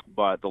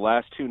 But the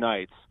last 2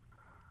 nights,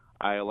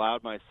 I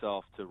allowed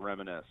myself to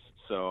reminisce.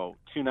 So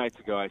 2 nights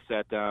ago, I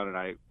sat down,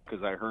 and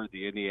because I heard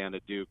the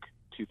Indiana-Duke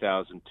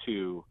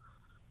 2002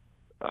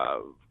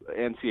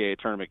 NCAA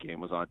tournament game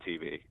was on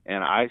TV,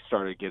 and I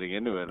started getting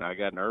into it, and I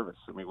got nervous.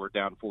 I mean, we're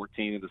down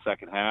 14 in the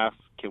second half.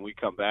 Can we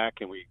come back?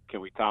 Can we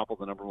topple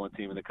the number 1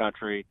 team in the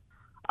country?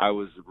 I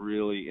was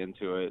really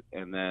into it.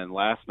 And then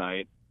last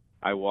night,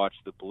 I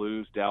watched the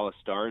Blues-Dallas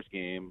Stars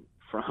game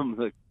from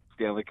the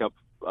Stanley Cup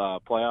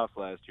playoffs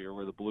last year,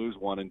 where the Blues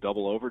won in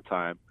double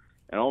overtime.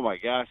 And oh my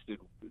gosh,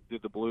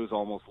 did the Blues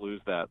almost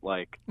lose that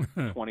like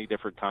 20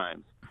 different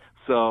times?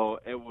 So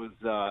it was.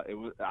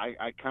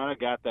 I kind of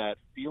got that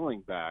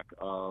feeling back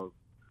of,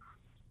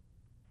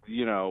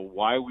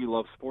 why we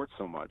love sports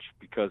so much,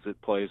 because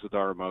it plays with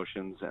our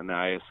emotions, and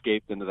I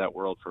escaped into that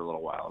world for a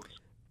little while. It was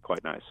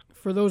quite nice.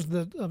 For those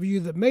of you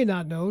that may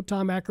not know,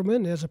 Tom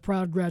Ackerman is a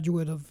proud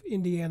graduate of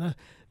Indiana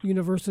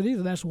University.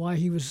 That's why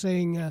he was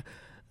saying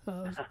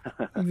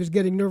he was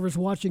getting nervous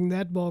watching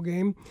that ball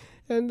game.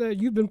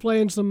 And you've been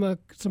playing some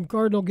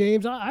Cardinal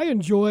games. I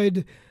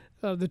enjoyed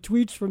the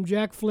tweets from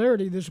Jack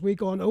Flaherty this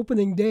week on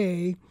opening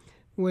day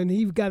when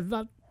he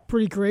got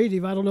pretty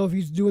creative. I don't know if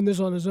he's doing this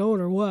on his own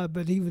or what,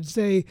 but he would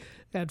say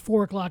at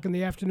 4 o'clock in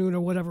the afternoon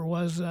or whatever it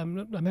was,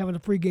 I'm having a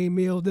pregame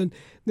meal. Then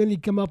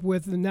he'd come up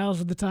with, and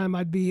now's the time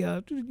I'd be,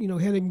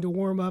 heading to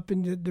warm up,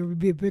 and there would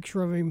be a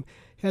picture of him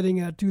heading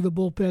to the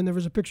bullpen. There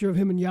was a picture of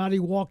him and Yachty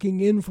walking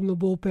in from the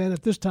bullpen.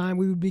 At this time,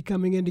 we would be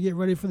coming in to get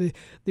ready for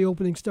the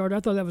opening start. I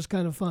thought that was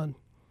kind of fun.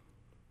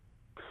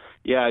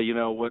 Yeah,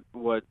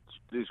 what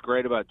is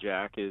great about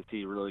Jack is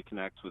he really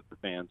connects with the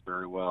fans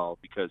very well,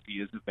 because he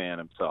is a fan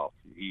himself.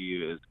 He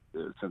is,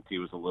 since he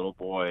was a little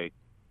boy,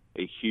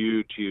 a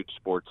huge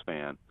sports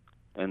fan.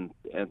 And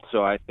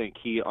so I think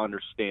he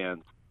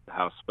understands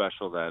how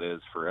special that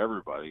is for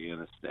everybody.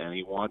 And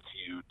he wants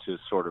you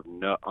to sort of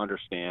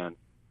understand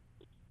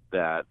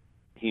that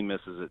he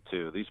misses it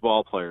too. These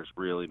ball players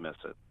really miss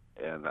it.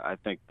 And I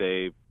think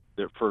they're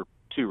for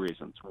 2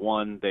 reasons.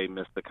 One, they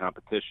miss the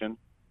competition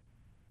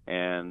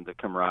and the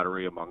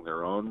camaraderie among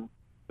their own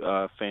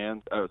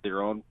fans,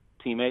 their own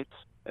teammates,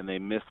 and they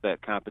miss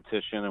that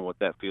competition and what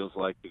that feels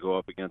like to go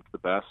up against the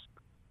best.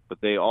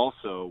 But they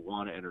also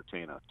want to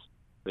entertain us.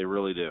 They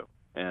really do.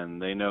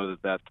 And they know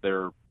that that's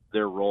their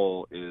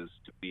role is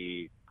to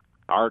be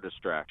our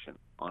distraction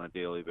on a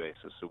daily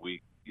basis. So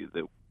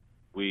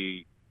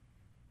we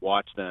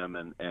watch them,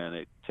 and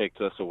it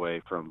takes us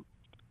away from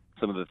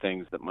some of the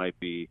things that might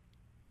be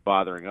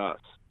bothering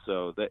us.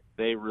 So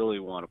they really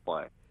want to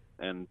play.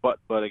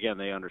 But again,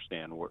 they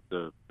understand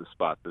the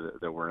spot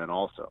that we're in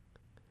also.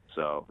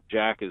 So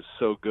Jack is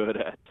so good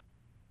at,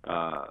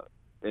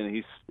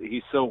 and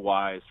he's so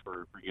wise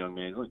for a young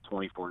man. He's only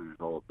 24 years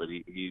old, but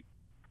he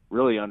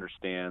really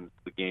understands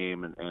the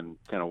game and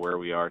kind of where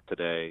we are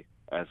today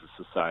as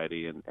a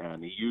society,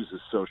 and he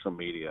uses social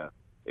media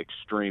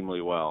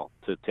extremely well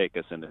to take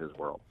us into his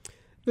world.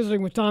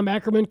 Visiting with Tom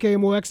Ackerman,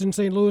 KMOX in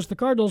St. Louis. The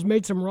Cardinals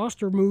made some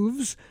roster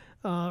moves,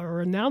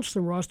 or announced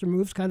some roster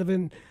moves, kind of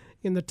in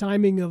the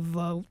timing of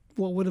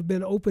what would have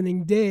been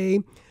opening day.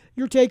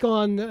 Your take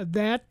on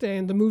that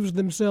and the moves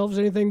themselves,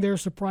 anything there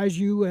surprise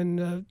you?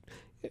 And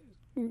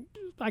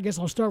I guess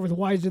I'll start with,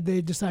 why did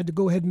they decide to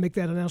go ahead and make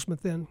that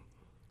announcement then?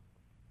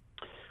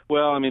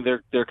 Well, I mean,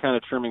 they're kind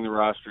of trimming the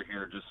roster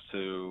here just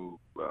to,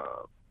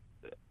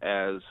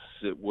 as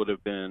it would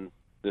have been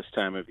this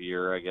time of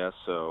year, I guess.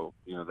 So,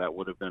 that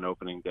would have been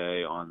opening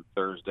day on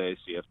Thursday,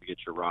 so you have to get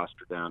your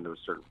roster down to a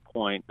certain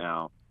point.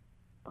 Now,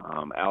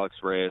 Alex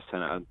Reyes,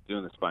 and I'm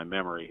doing this by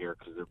memory here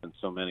because there have been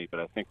so many, but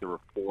I think there were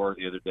 4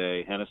 the other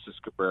day: Genesis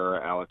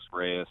Cabrera, Alex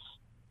Reyes,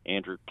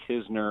 Andrew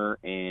Kisner,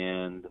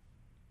 and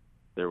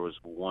there was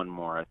one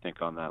more, I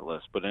think, on that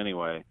list. But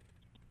anyway,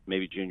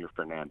 maybe Junior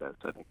Fernandez,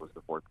 I think, was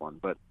the 4th one.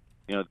 But,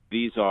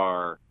 these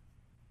are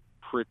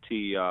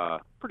pretty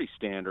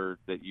standard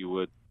that you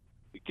would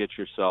get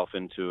yourself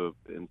into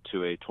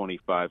a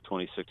 25,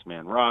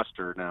 26-man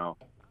roster. Now,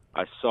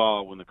 I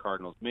saw when the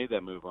Cardinals made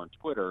that move on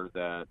Twitter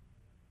that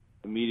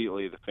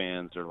immediately the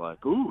fans are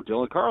like, ooh,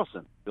 Dylan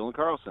Carlson.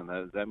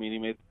 Does that mean he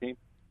made the team?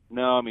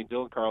 No, I mean,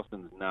 Dylan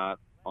Carlson's not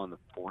on the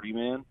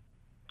 40-man.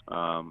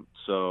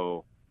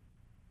 So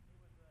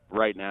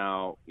right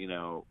now,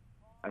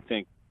 I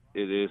think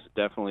it is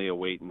definitely a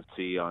wait and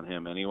see on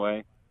him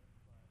anyway.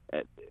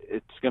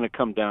 It's going to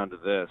come down to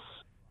this.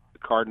 The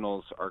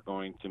Cardinals are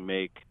going to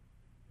make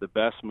the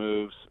best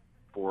moves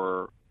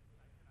for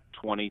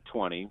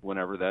 2020,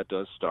 whenever that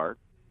does start,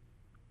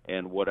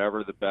 and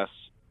whatever the best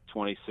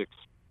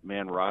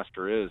 26-man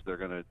roster is, they're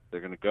going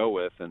to go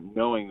with, and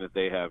knowing that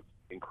they have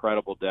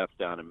incredible depth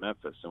down in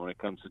Memphis. And when it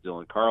comes to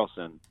Dylan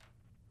Carlson,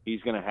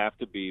 he's going to have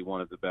to be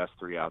one of the best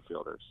 3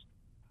 outfielders.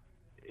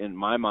 In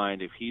my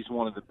mind, if he's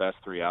one of the best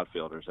 3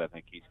 outfielders, I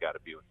think he's got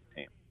to be with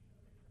the team,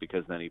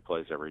 because then he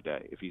plays every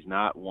day. If he's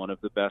not one of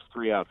the best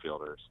 3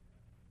 outfielders,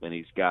 then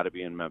he's got to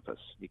be in Memphis.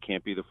 He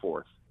can't be the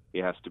 4th. He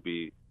has to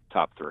be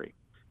top 3,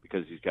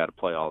 because he's got to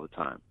play all the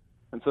time.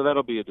 And so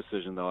that'll be a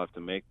decision they'll have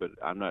to make, but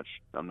I'm not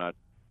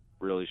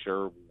really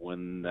sure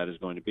when that is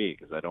going to be,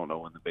 because I don't know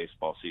when the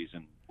baseball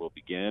season will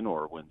begin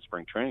or when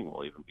spring training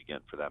will even begin,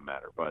 for that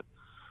matter. But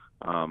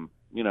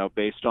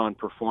based on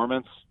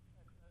performance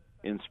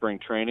in spring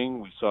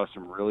training, we saw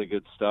some really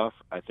good stuff.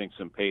 I think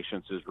some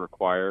patience is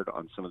required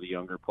on some of the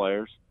younger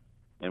players.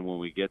 And when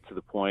we get to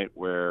the point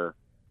where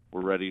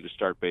we're ready to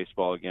start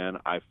baseball again,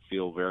 I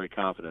feel very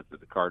confident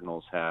that the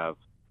Cardinals have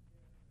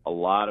a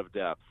lot of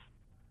depth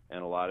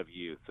and a lot of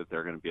youth that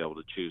they're going to be able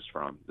to choose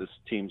from. This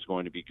team's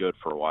going to be good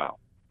for a while.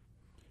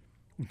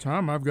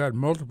 Tom, I've got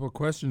multiple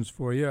questions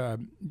for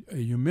you.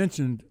 You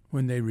mentioned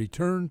when they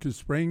return to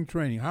spring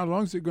training, how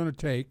long is it going to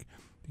take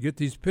to get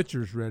these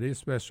pitchers ready,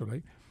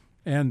 especially?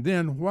 And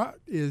then what,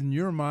 in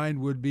your mind,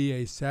 would be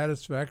a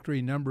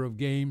satisfactory number of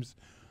games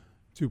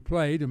to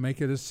play to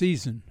make it a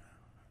season?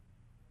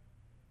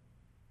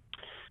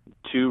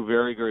 2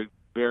 very,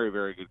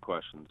 very good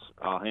questions.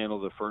 I'll handle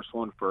the first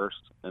one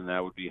first, and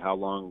that would be, how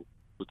long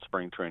would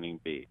spring training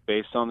be?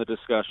 Based on the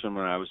discussion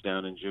when I was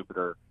down in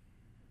Jupiter,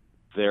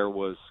 there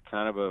was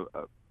kind of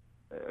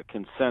a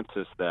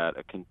consensus that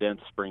a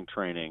condensed spring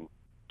training,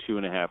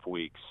 2.5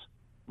 weeks,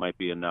 might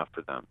be enough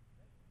for them.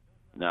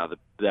 Now,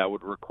 that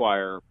would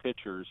require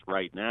pitchers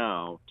right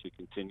now to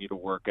continue to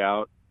work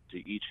out, to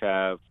each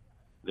have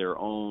their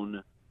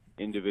own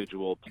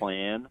individual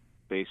plan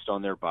based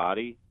on their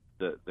body,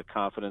 the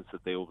confidence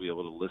that they will be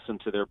able to listen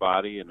to their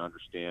body and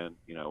understand,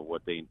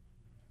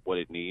 what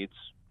it needs,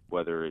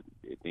 whether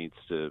it needs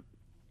to,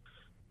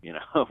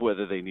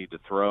 whether they need to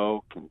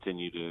throw,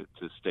 continue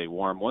to stay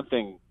warm. One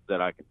thing that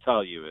I can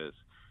tell you is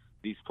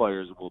these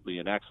players will be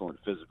in excellent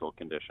physical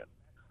condition.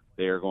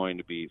 They are going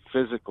to be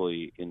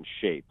physically in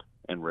shape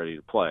and ready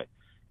to play.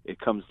 It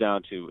comes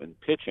down to, in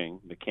pitching,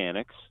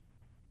 mechanics,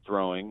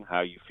 throwing,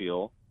 how you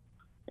feel,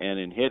 and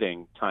in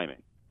hitting,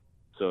 timing.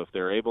 So if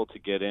they're able to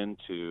get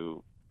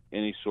into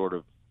any sort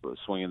of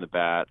swing in the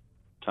bat,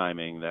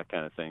 timing, that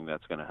kind of thing,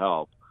 that's going to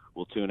help.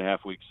 Will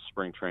 2.5 weeks of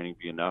spring training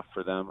be enough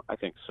for them? I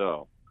think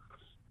so.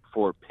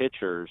 For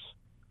pitchers,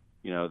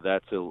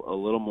 that's a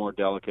little more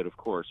delicate, of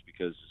course,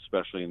 because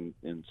especially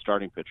in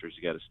starting pitchers,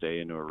 you got to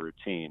stay into a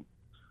routine.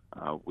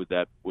 Would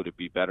it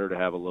be better to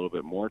have a little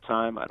bit more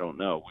time? I don't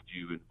know. Would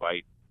you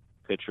invite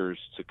pitchers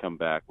to come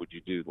back? Would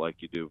you do like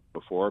you do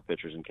before?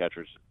 Pitchers and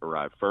catchers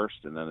arrive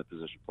first, and then the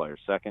position players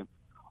second.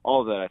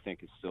 All of that, I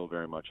think, is still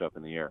very much up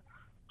in the air.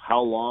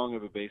 How long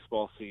of a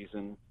baseball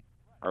season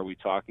are we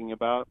talking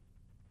about?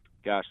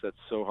 Gosh, that's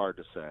so hard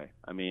to say.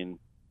 I mean,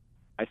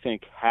 I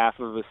think half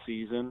of a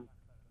season,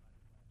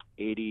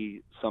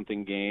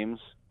 80-something games,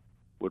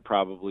 would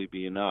probably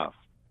be enough.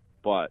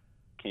 But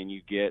can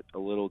you get a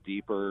little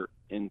deeper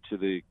into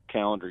the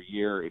calendar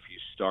year if you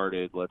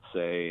started, let's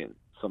say,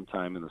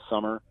 sometime in the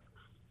summer?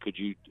 Could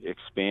you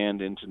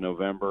expand into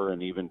November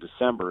and even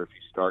December if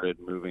you started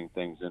moving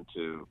things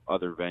into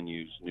other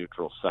venues,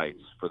 neutral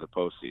sites for the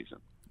postseason?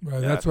 Well,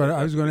 that's what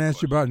I was going to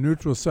ask you about,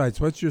 neutral sites.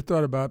 What's your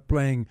thought about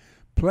playing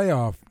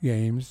playoff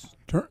games,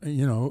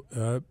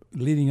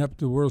 leading up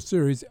to the World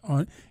Series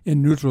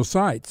in neutral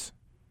sites?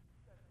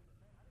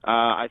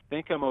 I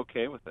think I'm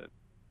okay with it.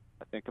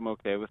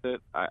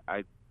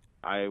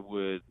 I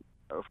would,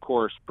 of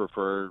course,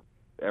 prefer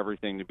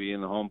everything to be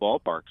in the home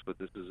ballparks, but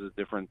this is a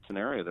different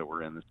scenario that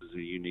we're in. This is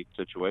a unique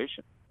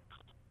situation.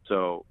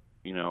 So,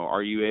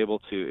 are you able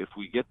to, if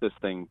we get this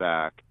thing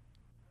back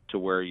to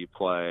where you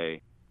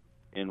play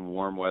in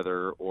warm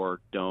weather or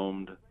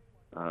domed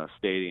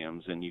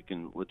stadiums, and you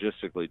can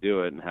logistically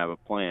do it and have a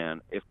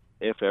plan.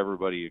 If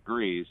everybody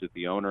agrees, if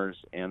the owners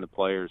and the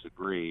players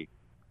agree,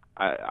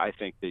 I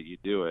think that you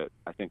do it.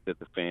 I think that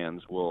the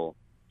fans will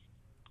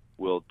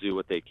do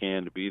what they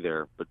can to be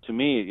there. But to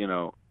me,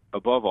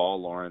 above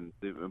all, Loren,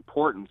 the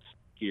importance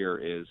here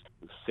is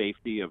the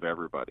safety of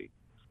everybody.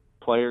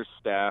 Players,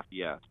 staff,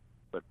 yes,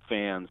 but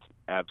fans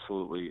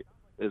absolutely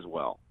as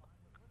well.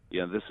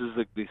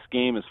 This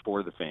game is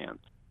for the fans.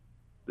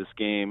 This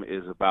game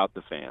is about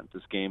the fans.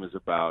 This game is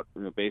about,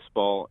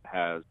 baseball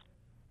has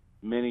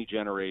many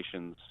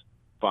generations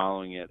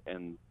following it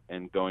and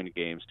going to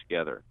games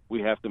together.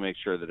 We have to make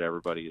sure that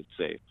everybody is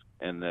safe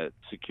and that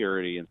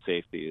security and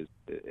safety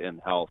and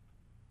health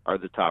are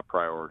the top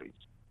priorities.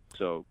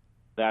 So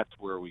that's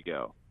where we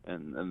go,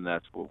 and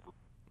that's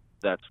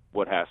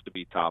what has to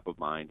be top of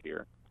mind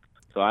here.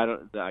 So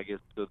I guess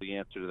the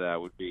answer to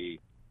that would be,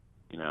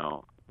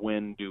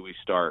 when do we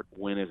start?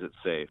 When is it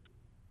safe?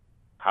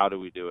 How do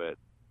we do it?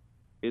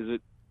 Is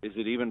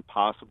it even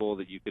possible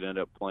that you could end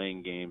up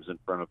playing games in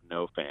front of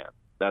no fans?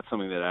 That's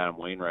something that Adam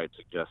Wainwright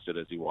suggested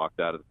as he walked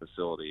out of the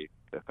facility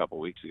a couple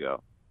weeks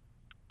ago.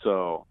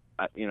 So,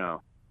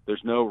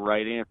 there's no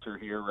right answer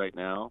here right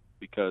now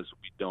because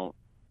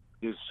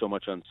there's so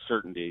much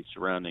uncertainty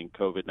surrounding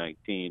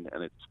COVID-19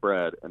 and its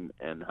spread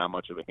and how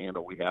much of a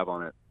handle we have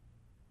on it.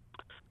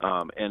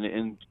 And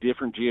in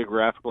different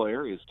geographical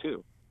areas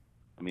too.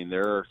 I mean,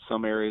 there are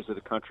some areas of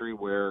the country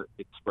where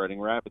it's spreading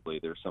rapidly.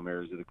 There are some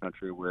areas of the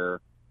country where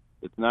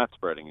it's not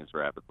spreading as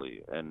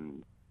rapidly.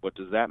 And what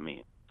does that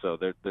mean? So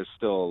there's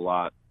still a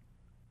lot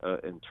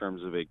in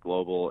terms of a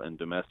global and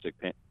domestic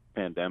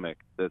pandemic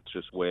that's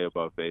just way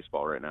above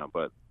baseball right now.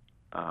 But,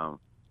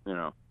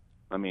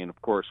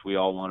 of course, we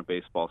all want a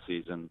baseball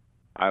season.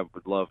 I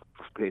would love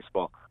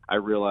baseball. I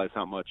realize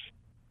how much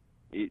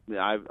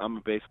I'm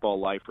a baseball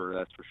lifer,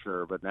 that's for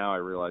sure. But now I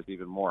realize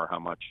even more how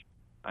much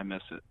I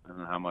miss it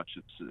and how much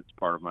it's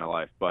part of my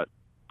life. But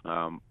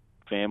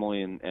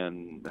family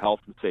and health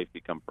and safety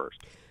come first.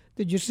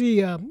 Did you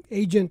see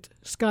Agent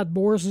Scott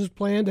Boris's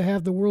plan to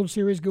have the World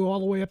Series go all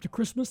the way up to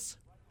Christmas?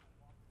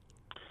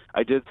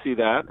 I did see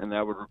that, and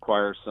that would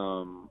require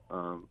some,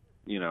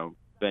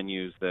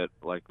 venues that,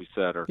 like we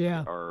said,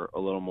 are a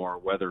little more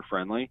weather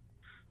friendly.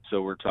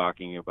 So we're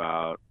talking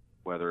about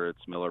whether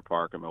it's Miller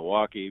Park in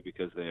Milwaukee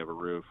because they have a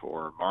roof,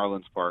 or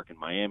Marlins Park in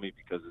Miami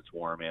because it's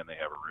warm and they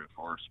have a roof,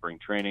 or spring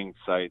training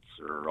sites,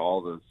 or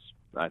all those.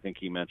 I think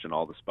he mentioned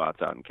all the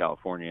spots out in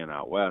California and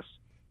out west.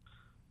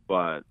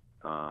 But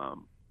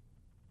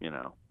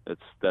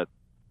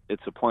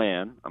it's a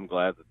plan. I'm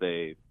glad that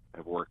they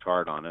have worked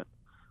hard on it,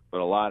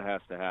 but a lot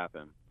has to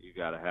happen. You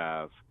got to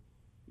have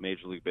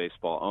Major League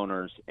Baseball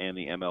owners and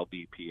the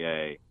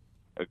MLBPA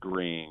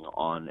agreeing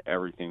on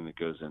everything that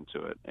goes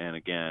into it. And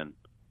again,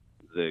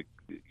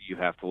 you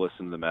have to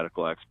listen to the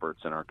medical experts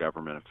and our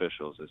government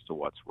officials as to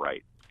what's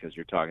right, because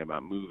you're talking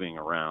about moving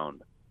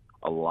around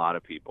a lot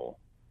of people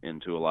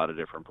into a lot of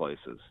different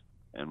places,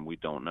 and we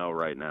don't know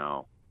right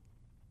now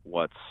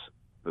what's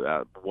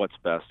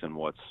best and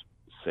what's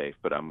safe.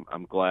 But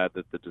I'm glad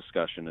that the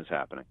discussion is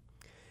happening.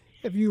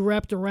 Have you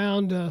wrapped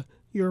around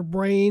your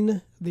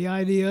brain the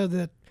idea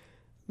that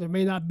there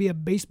may not be a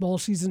baseball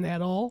season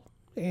at all,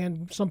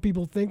 and some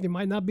people think there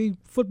might not be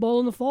football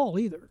in the fall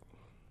either?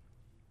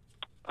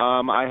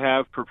 I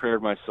have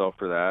prepared myself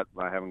for that.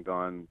 I haven't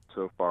gone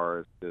so far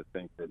as to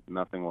think that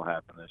nothing will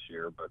happen this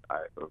year,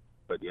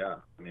 but yeah,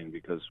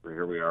 because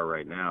here we are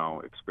right now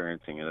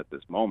experiencing it at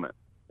this moment,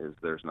 is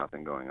there's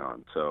nothing going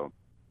on. So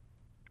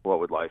what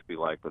would life be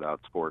like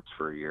without sports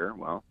for a year?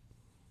 Well,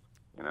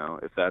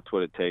 if that's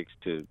what it takes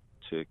to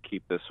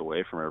keep this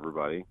away from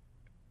everybody,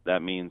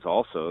 that means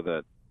also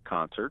that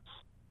concerts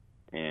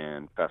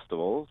and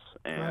festivals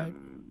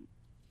and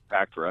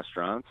packed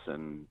restaurants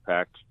and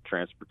packed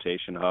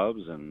transportation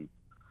hubs and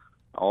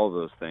all of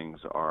those things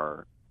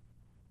are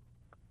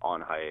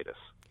on hiatus.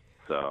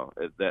 So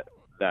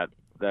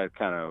that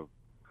kind of,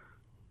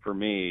 for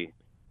me,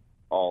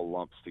 all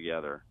lumps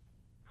together.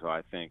 So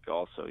I think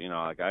also,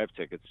 I have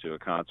tickets to a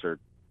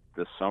concert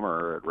this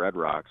summer at Red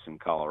Rocks in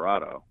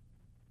Colorado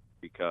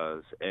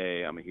because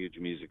A, I'm a huge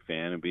music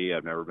fan, and B,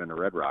 I've never been to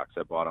Red Rocks.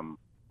 I bought them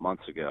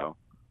months ago.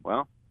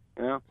 Well,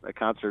 that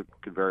concert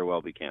could very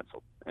well be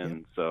canceled.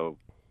 And so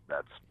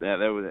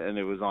and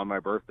it was on my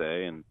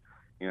birthday, and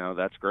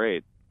that's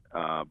great.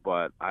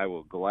 But I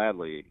will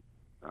gladly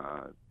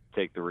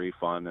take the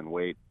refund and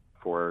wait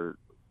for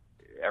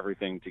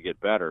everything to get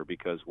better,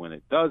 because when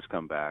it does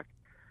come back,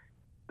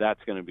 that's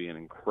going to be an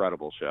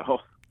incredible show.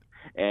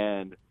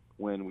 And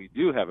when we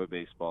do have a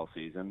baseball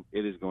season,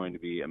 it is going to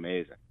be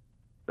amazing.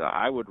 So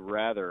I would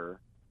rather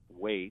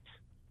wait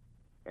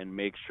and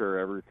make sure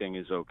everything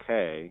is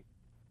okay,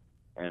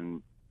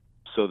 and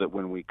so that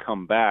when we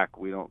come back,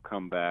 we don't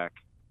come back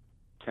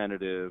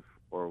tentative,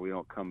 or we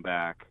don't come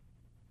back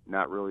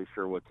not really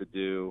sure what to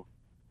do.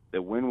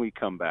 That when we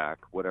come back,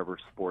 whatever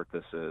sport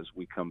this is,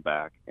 we come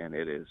back and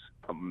it is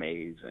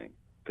amazing,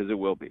 because it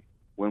will be.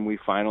 When we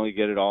finally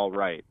get it all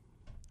right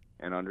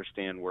and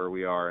understand where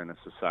we are in a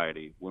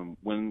society.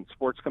 When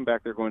sports come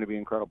back, they're going to be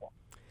incredible.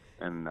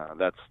 And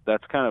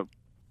that's kind of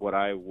what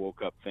I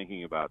woke up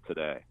thinking about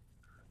today.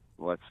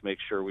 Let's make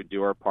sure we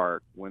do our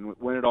part. When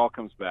it all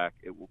comes back,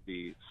 it will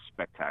be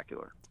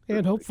spectacular.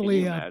 And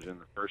hopefully, can you imagine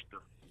the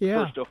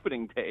first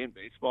opening day in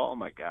baseball? Oh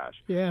my gosh!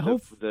 Yeah,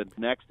 the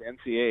next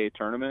NCAA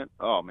tournament.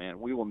 Oh man,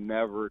 we will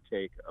never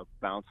take a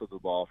bounce of the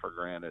ball for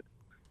granted.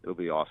 It'll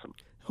be awesome.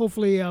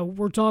 Hopefully,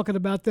 we're talking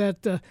about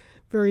that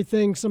very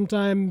thing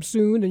sometime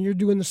soon, and you're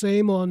doing the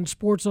same on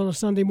Sports on a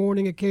Sunday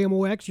morning at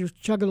KMOX. You're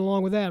chugging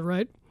along with that,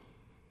 right?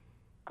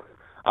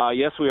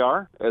 Yes, we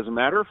are. As a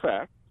matter of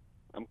fact,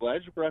 I'm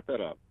glad you brought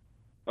that up.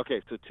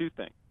 Okay, so two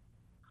things.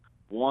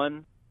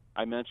 One,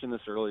 I mentioned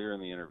this earlier in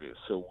the interview.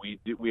 So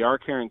we are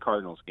carrying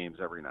Cardinals games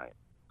every night.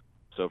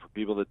 So for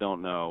people that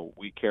don't know,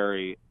 we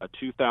carry a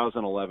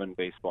 2011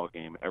 baseball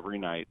game every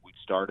night. We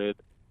started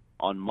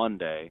on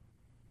Monday,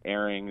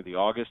 airing the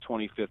August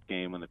 25th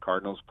game when the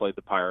Cardinals played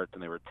the Pirates,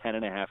 and they were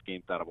 10.5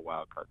 games out of a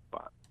wild card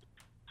spot.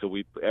 So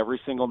every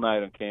single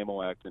night on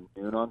KMOX and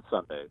noon on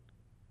Sundays,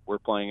 we're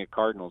playing a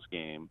Cardinals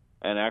game,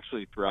 and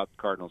actually throughout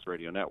the Cardinals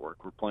radio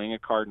network, we're playing a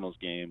Cardinals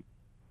game,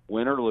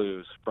 win or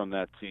lose from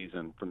that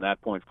season, from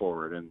that point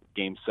forward. And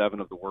Game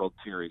 7 of the World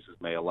Series is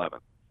May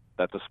 11th.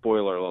 That's a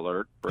spoiler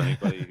alert for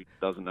anybody who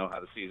doesn't know how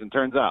the season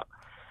turns out.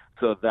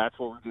 So that's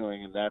what we're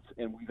doing,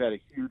 and we've had a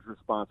huge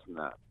response from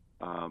that.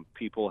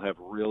 People have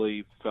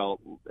really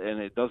felt, and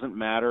it doesn't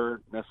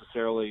matter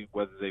necessarily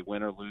whether they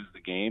win or lose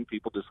the game.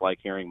 People just like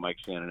hearing Mike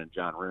Shannon and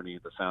John Rooney,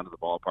 the sound of the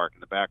ballpark in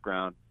the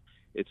background.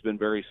 It's been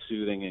very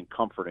soothing and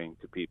comforting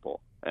to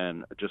people,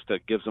 and just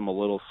gives them a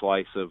little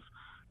slice of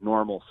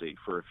normalcy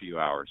for a few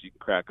hours. You can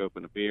crack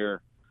open a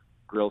beer,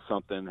 grill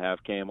something,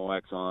 have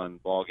KMOX on,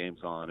 ball games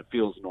on. It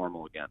feels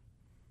normal again.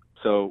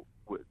 So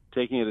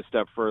taking it a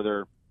step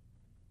further,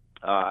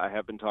 I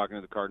have been talking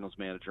to the Cardinals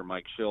manager,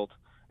 Mike Schilt,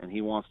 and he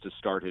wants to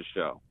start his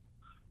show.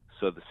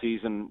 So the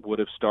season would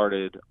have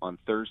started on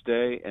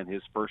Thursday, and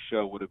his first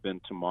show would have been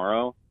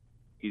tomorrow.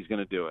 He's going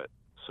to do it.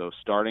 So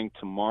starting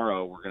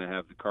tomorrow, we're going to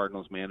have the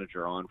Cardinals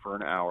manager on for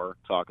an hour,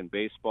 talking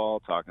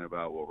baseball, talking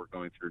about what we're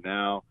going through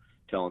now,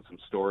 telling some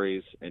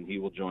stories, and he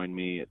will join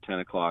me at 10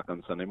 o'clock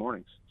on Sunday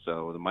mornings.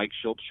 So the Mike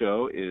Schilt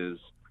Show is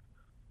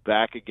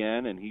back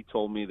again, and he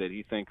told me that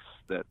he thinks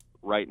that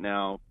right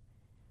now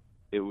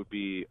it would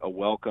be a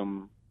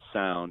welcome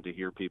sound to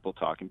hear people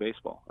talking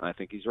baseball. And I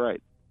think he's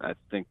right. I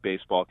think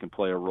baseball can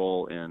play a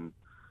role in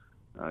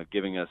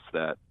giving us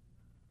that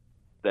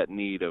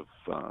need of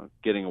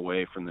getting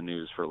away from the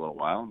news for a little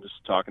while and just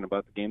talking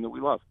about the game that we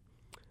love.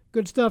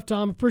 Good stuff,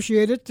 Tom.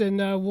 Appreciate it, and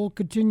we'll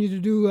continue to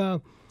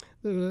do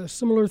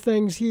similar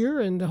things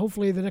here, and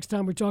hopefully the next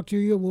time we talk to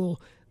you,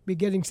 we'll be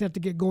getting set to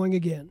get going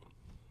again.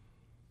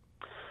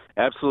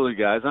 Absolutely,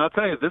 guys. And I'll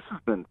tell you, this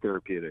has been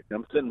therapeutic.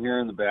 I'm sitting here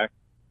in the back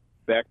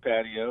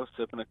patio,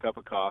 sipping a cup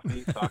of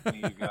coffee, talking to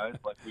you guys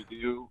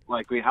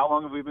how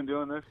long have we been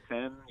doing this?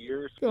 10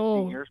 years,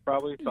 15 years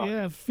probably?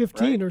 Yeah,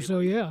 15 right? Or so,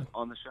 yeah.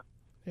 On the show.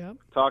 Yeah.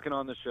 Talking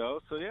on the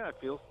show. So, yeah, it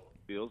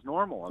feels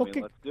normal. I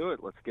mean, let's do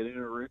it. Let's get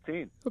into a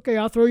routine. Okay,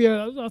 I'll throw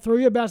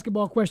you a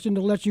basketball question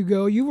to let you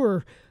go. You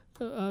were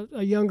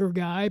a younger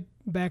guy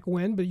back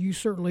when, but you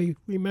certainly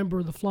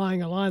remember the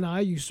Flying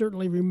Illini. You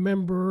certainly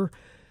remember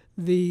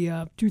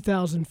the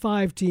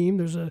 2005 team.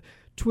 There's a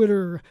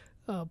Twitter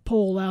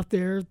poll out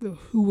there,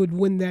 who would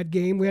win that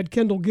game. We had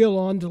Kendall Gill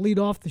on to lead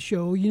off the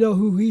show. You know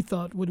who he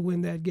thought would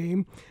win that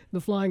game, the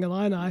Flying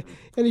Illini.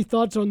 Any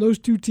thoughts on those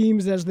two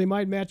teams as they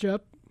might match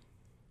up?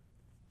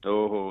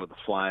 Oh, the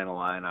Flying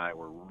Illini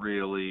were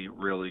really,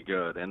 really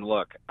good. And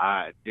look,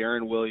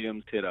 Darren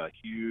Williams hit a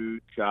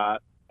huge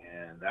shot,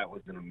 and that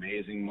was an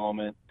amazing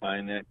moment,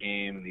 tying that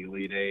game in the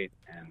Elite Eight.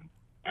 And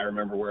I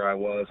remember where I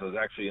was. I was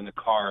actually in the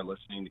car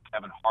listening to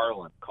Kevin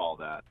Harlan call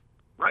that,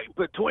 right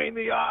between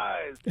the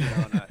eyes. You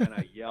know, and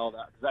I yelled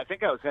out, because I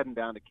think I was heading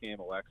down to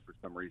KMOX for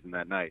some reason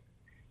that night.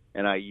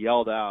 And I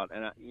yelled out,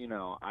 and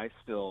I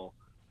still,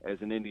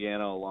 as an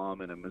Indiana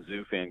alum and a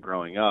Mizzou fan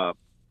growing up,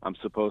 I'm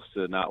supposed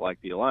to not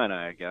like the Illini,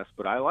 I guess,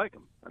 but I like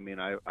them. I mean,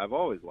 I've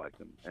always liked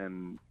them,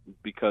 and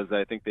because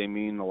I think they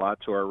mean a lot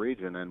to our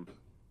region. And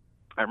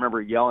I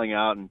remember yelling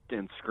out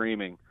and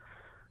screaming,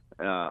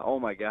 "Oh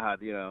my God!"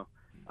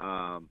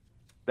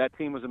 That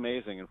team was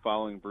amazing, and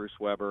following Bruce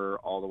Weber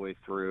all the way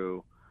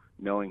through,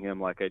 knowing him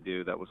like I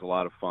do, that was a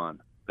lot of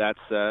fun. That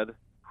said,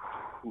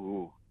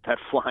 that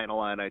Flying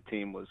Illini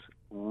team was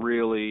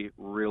really,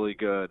 really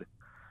good.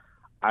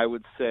 I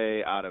would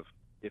say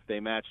if they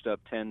matched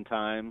up 10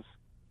 times,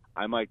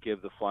 I might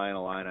give the Flying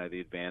Illini the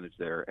advantage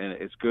there. And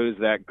as good as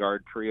that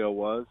guard trio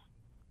was,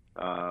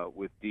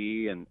 with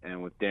Dee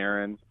and with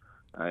Darren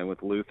and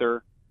with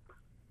Luther,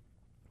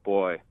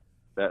 boy,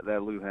 that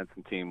Lou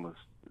Henson team was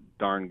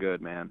darn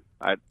good, man.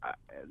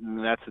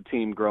 That's a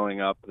team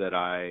growing up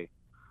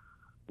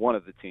one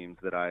of the teams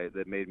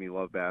that made me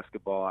love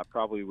basketball. I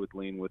probably would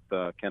lean with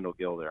Kendall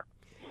Gill there.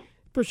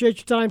 Appreciate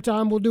your time,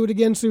 Tom. We'll do it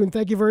again soon.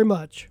 Thank you very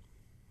much.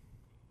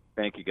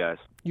 Thank you, guys.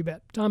 You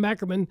bet. Tom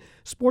Ackerman,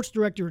 sports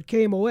director at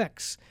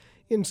KMOX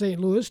in St.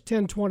 Louis.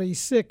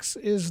 10:26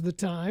 is the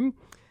time.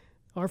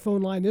 Our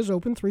phone line is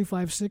open,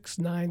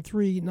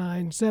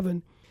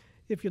 356-9397,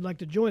 if you'd like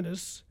to join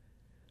us.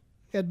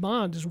 Ed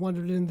Bond has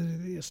wandered into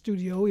the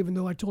studio, even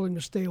though I told him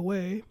to stay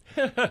away.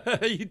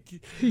 He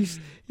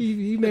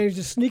managed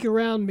to sneak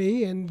around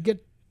me and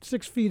get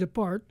 6 feet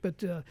apart,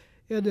 but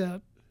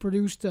Ed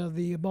produced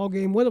the ball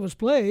game when it was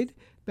played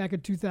back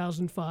in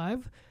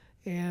 2005,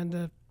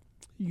 and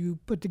you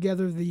put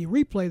together the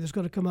replay that's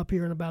going to come up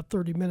here in about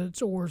 30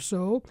 minutes or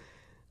so.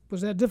 Was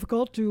that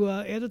difficult to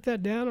edit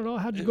that down at all?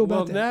 How'd you go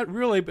about that? Well, not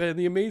really, but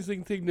the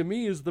amazing thing to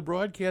me is the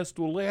broadcast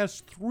will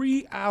last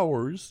 3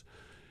 hours,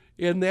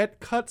 and that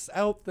cuts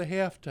out the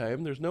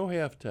halftime. There's no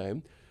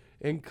halftime,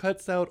 and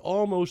cuts out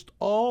almost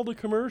all the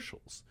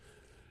commercials.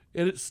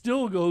 And it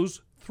still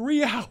goes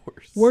 3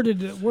 hours. Where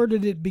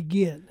did it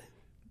begin?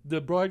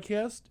 The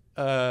broadcast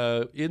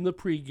in the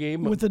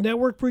pregame. With the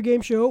network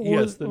pregame show?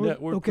 Yes, the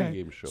network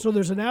pregame show. So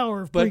there's an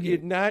hour of pregame.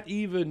 But not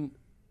even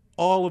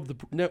all of the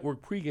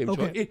network pregame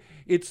show.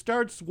 It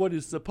starts what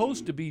is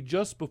supposed to be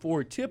just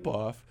before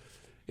tip-off,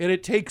 and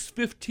it takes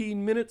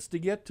 15 minutes to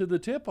get to the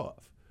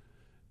tip-off.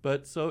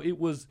 But so it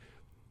was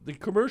the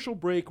commercial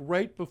break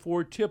right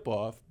before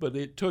tip-off, but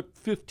it took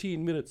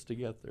 15 minutes to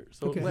get there.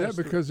 So is that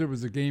because there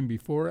was a game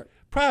before it?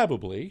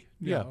 Probably,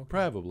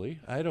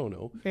 probably. I don't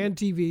know. And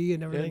TV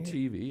and everything.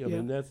 And TV. I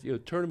mean, that's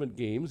tournament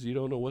games. You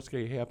don't know what's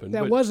going to happen.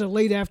 That was a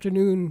late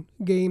afternoon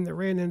game that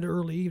ran into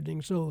early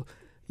evening. So,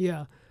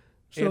 yeah.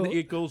 So, and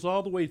it goes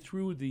all the way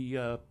through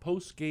the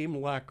post-game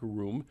locker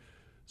room.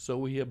 So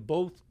we have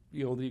both,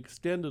 the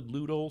extended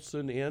Lute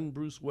Olson and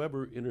Bruce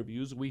Weber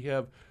interviews. We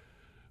have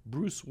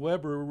Bruce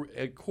Weber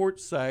at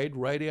courtside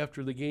right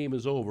after the game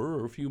is over,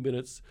 or a few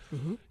minutes,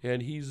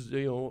 and he's,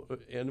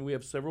 and we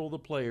have several of the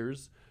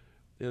players.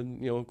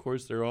 And, of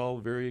course, they're all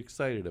very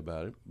excited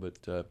about it. But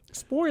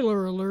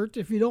spoiler alert,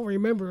 if you don't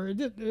remember,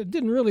 it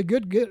didn't really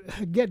get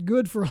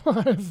good for a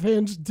lot of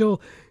fans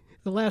until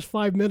the last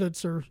 5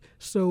 minutes or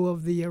so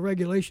of the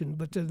regulation.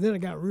 But then it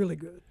got really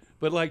good.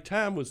 But like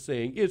Tom was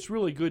saying, it's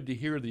really good to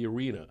hear the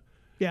arena.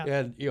 Yeah.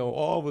 And,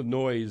 all the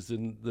noise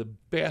and the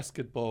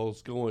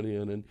basketballs going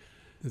in. And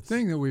the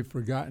thing that we've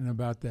forgotten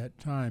about that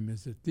time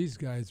is that these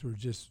guys were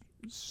just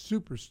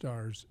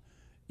superstars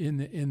in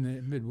the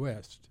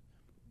Midwest.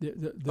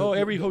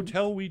 Every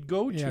hotel we'd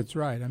go to. Yeah, that's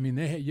right. I mean,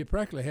 you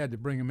practically had to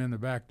bring them in the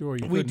back door.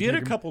 We did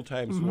a couple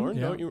times, Loren,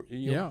 don't you?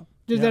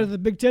 Did that at the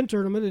Big Ten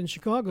tournament in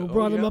Chicago.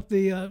 Brought them up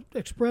the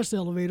express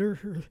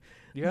elevator,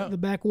 the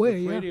back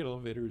way. The freight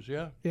elevators,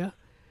 Yeah.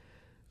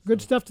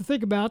 Good stuff to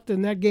think about.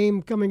 And that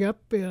game coming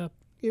up, it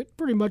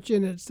pretty much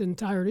in its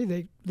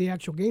entirety, the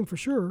actual game for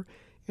sure,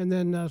 and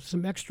then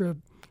some extra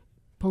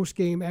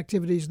post-game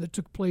activities that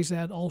took place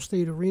at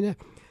Allstate Arena.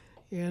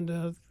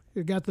 And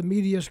it got the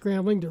media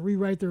scrambling to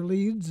rewrite their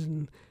leads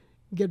and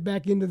get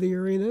back into the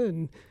arena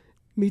and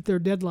meet their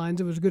deadlines.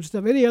 It was good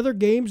stuff. Any other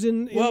games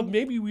in Well,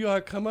 maybe we ought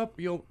to come up,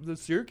 the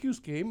Syracuse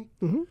game.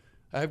 Mm-hmm.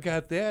 I've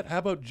got that. How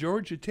about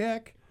Georgia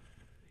Tech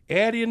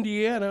at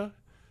Indiana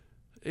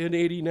in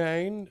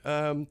 '89?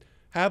 How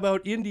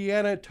about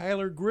Indiana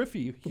Tyler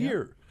Griffey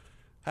here?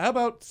 How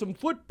about some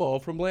football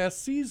from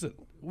last season?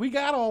 We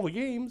got all the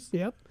games.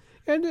 Yep.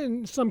 And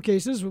in some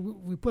cases,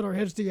 we put our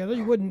heads together.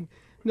 You wouldn't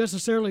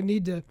necessarily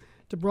need to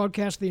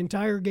broadcast the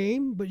entire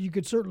game, but you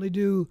could certainly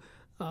do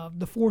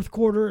the fourth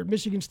quarter at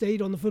Michigan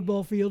State on the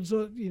football field,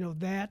 so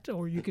that,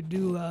 or you could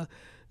do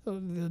the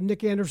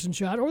Nick Anderson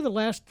shot, or the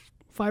last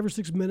 5 or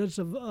 6 minutes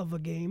of a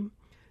game,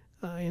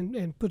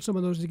 and put some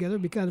of those together.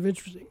 It'd be kind of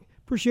interesting.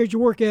 Appreciate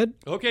your work, Ed.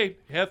 Okay,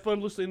 have fun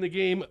listening to the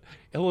game.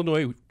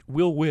 Illinois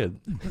will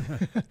win.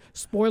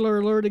 Spoiler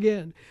alert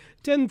again.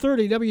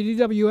 10:30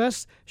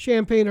 WDWS,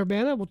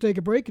 Champaign-Urbana. We'll take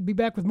a break and be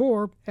back with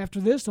more after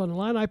this on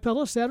Illini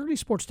Pella Saturday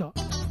Sports Talk.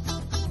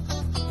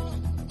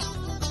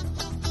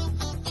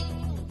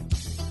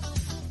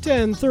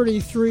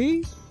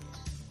 10:33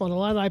 on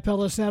Illini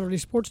Pella Saturday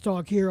Sports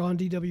Talk here on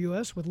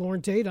DWS with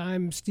Loren Tate.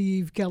 I'm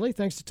Steve Kelly.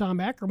 Thanks to Tom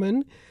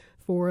Ackerman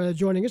for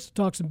joining us to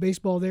talk some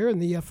baseball there in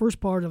the first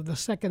part of the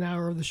second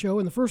hour of the show.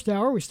 In the first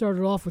hour, we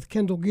started off with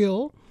Kendall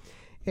Gill,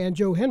 and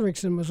Joe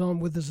Henricksen was on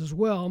with us as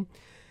well.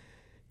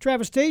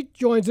 Travis Tate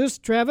joins us.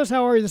 Travis,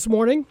 how are you this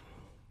morning?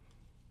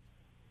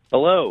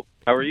 Hello.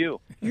 How are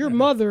you? Your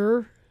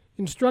mother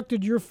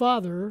instructed your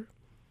father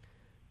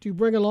to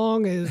bring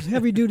along his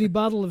heavy-duty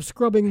bottle of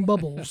scrubbing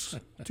bubbles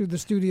to the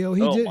studio.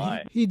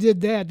 He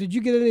did that. Did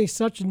you get any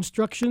such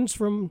instructions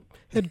from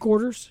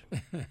headquarters?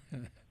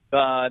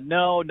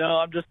 No.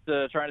 I'm just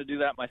trying to do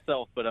that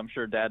myself, but I'm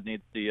sure Dad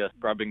needs the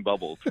scrubbing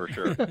bubbles for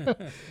sure.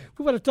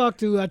 We want to talk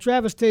to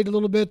Travis Tate a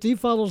little bit. He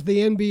follows the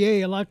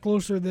NBA a lot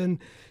closer than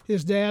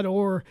his dad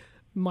or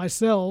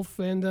myself.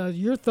 And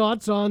your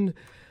thoughts on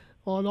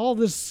all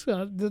this,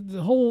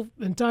 the whole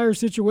entire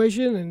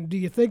situation, and do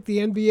you think the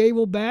NBA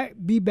will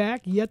be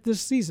back yet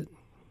this season?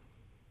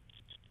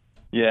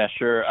 Yeah,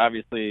 sure.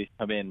 Obviously,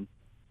 I mean,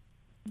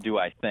 do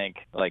I think?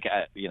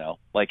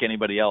 Like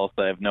anybody else,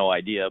 I have no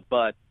idea.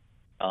 But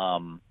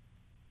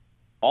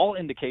all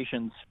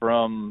indications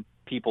from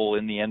people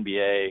in the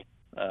NBA,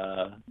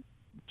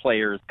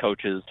 players,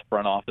 coaches,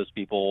 front office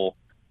people,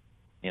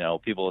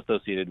 people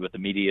associated with the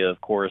media,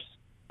 of course,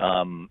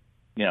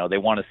 They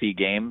want to see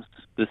games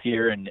this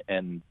year,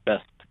 and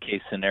best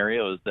case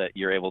scenario is that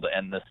you're able to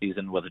end this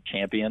season with a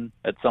champion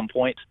at some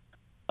point.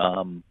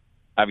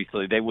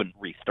 Obviously, they wouldn't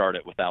restart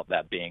it without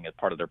that being a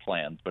part of their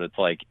plans. But it's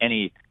like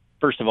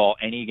first of all,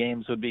 any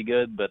games would be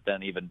good, but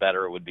then even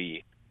better would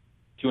be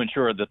to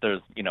ensure that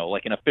there's,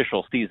 like an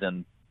official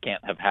season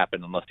can't have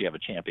happened unless you have a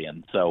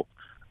champion. So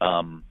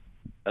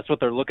that's what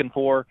they're looking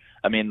for.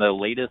 I mean, the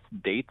latest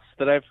dates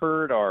that I've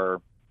heard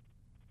are,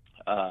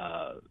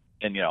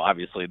 and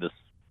obviously this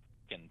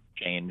can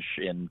change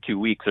in 2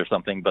 weeks or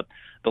something, but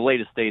the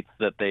latest dates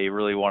that they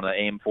really want to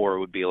aim for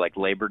would be like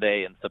Labor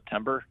Day in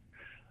September.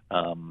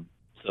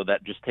 So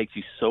that just takes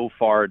you so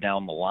far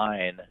down the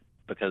line,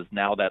 because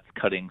now that's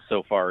cutting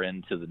so far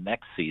into the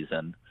next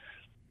season.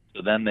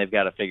 So then they've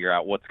got to figure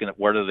out what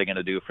are they going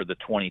to do for the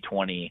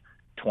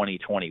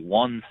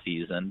 2020-2021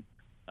 season.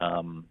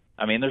 I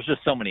mean, there's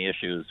just so many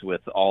issues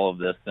with all of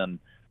this, and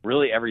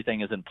really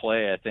everything is in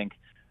play. I think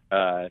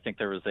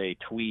there was a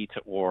tweet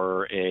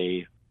or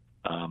a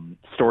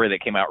story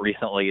that came out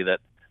recently that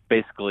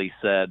basically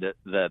said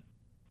that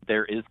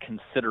there is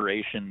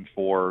consideration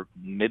for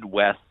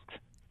Midwest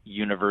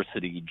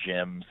university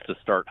gyms to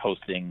start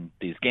hosting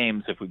these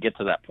games if we get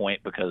to that point,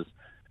 because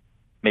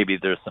maybe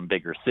there's some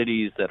bigger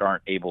cities that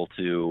aren't able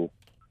to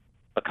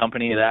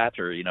accompany that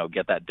or,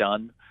 get that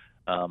done.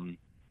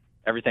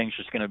 Everything's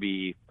just going to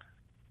be,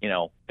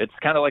 it's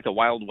kind of like the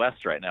Wild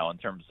West right now in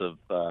terms of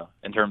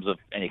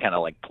any kind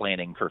of like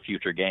planning for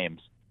future games.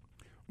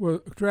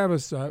 Well,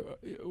 Travis,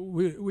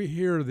 we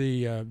hear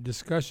the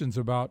discussions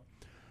about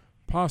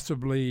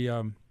possibly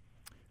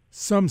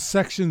some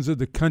sections of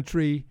the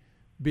country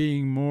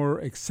being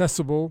more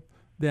accessible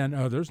than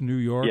others. New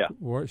York,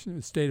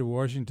 Washington, state of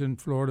Washington,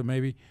 Florida,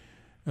 maybe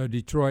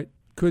Detroit.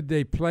 Could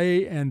they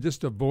play and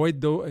just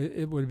avoid those?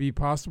 It would be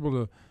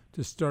possible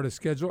to start a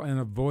schedule and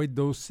avoid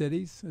those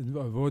cities,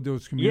 avoid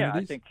those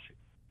communities?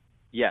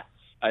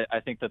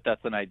 I think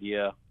that's an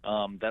idea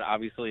that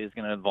obviously is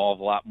going to involve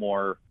a lot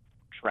more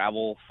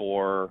travel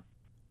for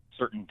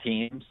certain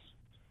teams.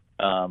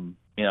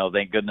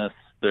 Thank goodness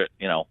that,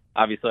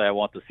 obviously I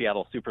want the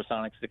Seattle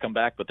Supersonics to come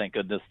back, but thank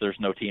goodness there's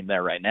no team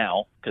there right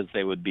now, because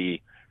they would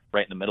be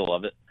right in the middle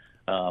of it.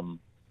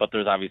 But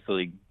there's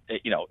obviously,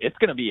 it's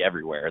going to be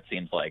everywhere, it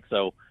seems like.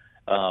 So,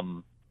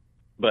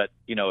 but,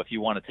 if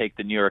you want to take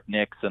the New York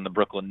Knicks and the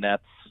Brooklyn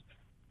Nets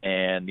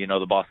and,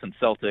 the Boston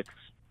Celtics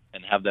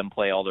and have them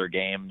play all their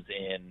games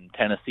in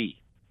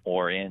Tennessee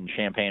or in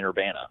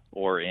Champaign-Urbana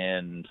or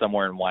in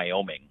somewhere in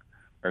Wyoming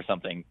or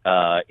something,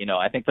 I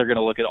think they're going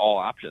to look at all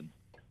options.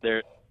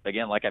 There,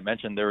 again, like I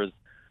mentioned, there was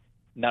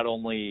not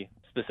only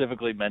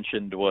specifically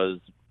mentioned was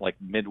like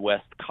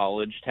Midwest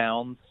college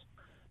towns,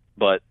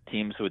 but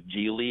teams with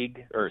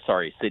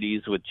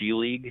cities with G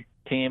League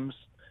teams.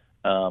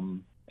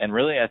 And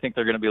really, I think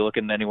they're going to be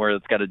looking anywhere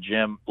that's got a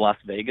gym. Las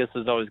Vegas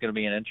is always going to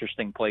be an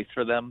interesting place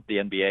for them. The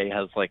NBA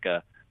has like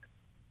a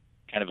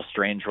kind of a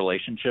strange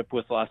relationship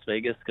with Las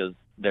Vegas, because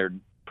they're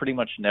pretty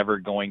much never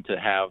going to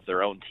have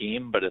their own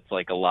team, but it's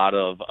like a lot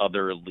of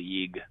other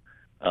league-wide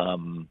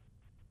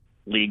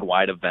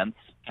events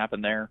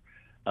happen there.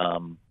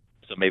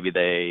 So maybe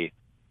they,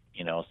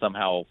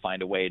 somehow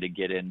find a way to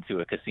get into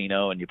a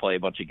casino and you play a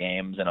bunch of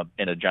games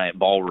in a giant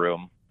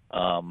ballroom.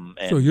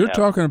 So you're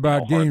talking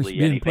about games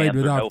being played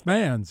without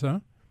fans, huh?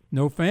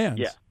 No fans.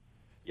 Yeah.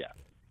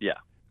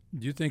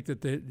 Do you think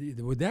that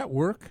would that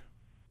work?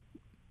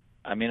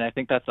 I mean, I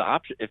think that's the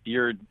option.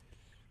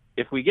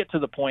 If we get to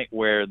the point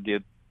where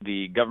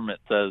the government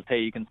says, hey,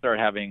 you can start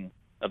having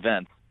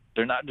events,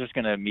 they're not just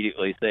going to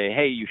immediately say,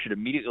 hey, you should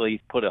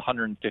immediately put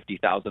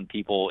 150,000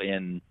 people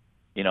in,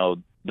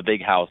 the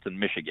big house in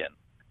Michigan.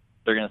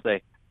 They're going to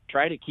say,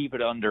 try to keep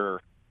it under,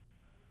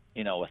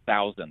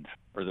 1,000,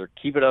 or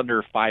keep it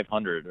under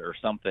 500 or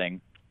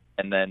something,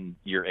 and then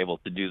you're able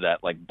to do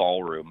that like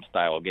ballroom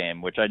style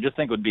game, which I just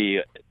think would be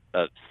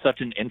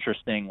such an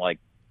interesting like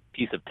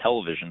piece of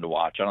television to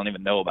watch. I don't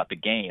even know about the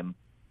game,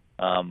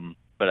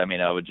 but I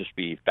mean, it would just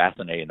be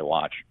fascinating to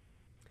watch.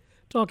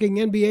 Talking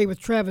NBA with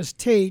Travis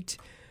Tate,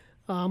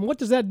 what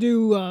does that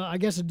do? I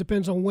guess it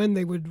depends on when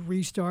they would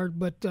restart,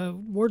 but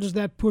where does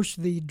that push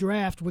the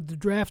draft? Would the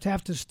draft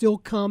have to still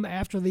come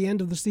after the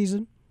end of the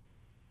season?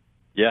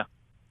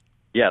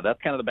 Yeah,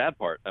 that's kind of the bad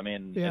part. I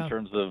mean, in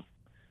terms of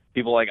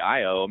people like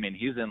Io, I mean,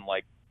 he's in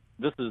like,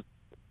 this is,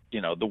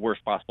 the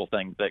worst possible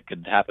thing that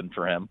could happen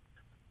for him.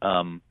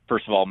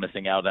 First of all,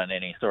 missing out on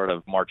any sort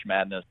of March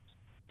Madness,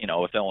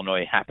 if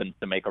Illinois happens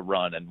to make a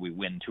run and we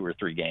win 2 or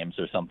 3 games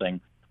or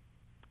something,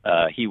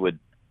 he would,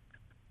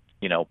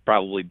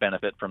 probably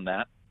benefit from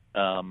that.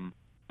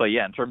 But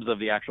yeah, in terms of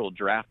the actual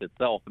draft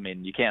itself, I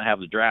mean, you can't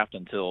have the draft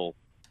until,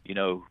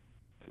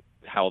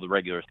 how the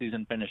regular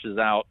season finishes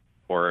out,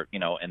 or,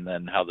 and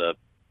then how the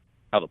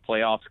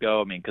playoffs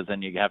go. I mean, because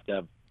then you have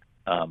to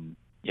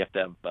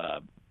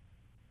have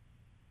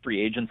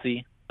free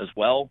agency as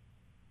well.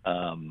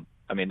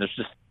 I mean, there's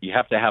just, you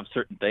have to have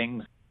certain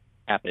things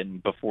happen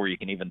before you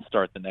can even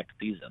start the next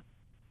season.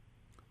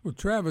 Well,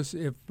 Travis,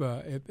 if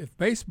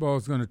baseball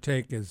is going to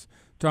take, as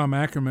Tom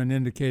Ackerman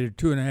indicated,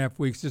 2.5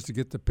 weeks just to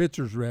get the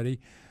pitchers ready,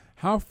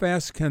 how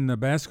fast can the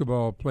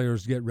basketball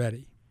players get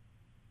ready?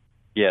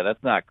 Yeah,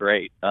 that's not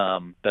great.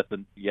 That's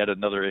yet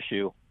another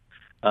issue.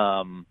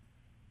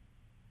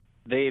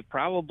 They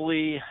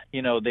probably,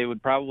 they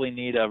would probably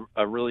need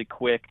a really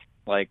quick,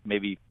 like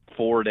maybe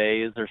 4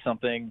 days or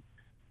something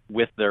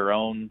with their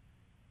own,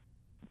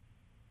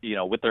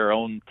 with their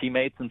own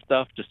teammates and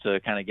stuff, just to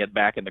kind of get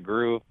back in the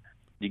groove.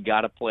 You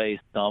got to play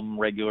some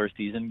regular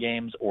season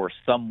games or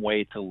some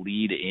way to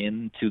lead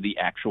into the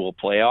actual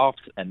playoffs,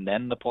 and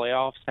then the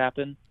playoffs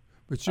happen.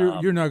 But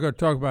you're not going to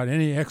talk about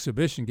any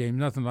exhibition game,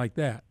 nothing like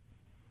that.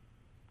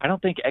 I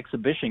don't think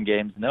exhibition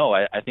games, no.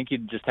 I think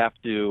you'd just have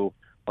to,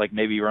 like,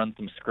 maybe run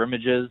some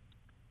scrimmages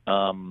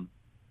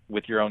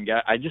with your own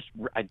guy. I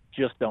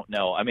just don't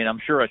know. I mean, I'm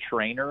sure a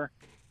trainer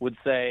would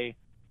say,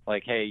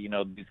 like, hey,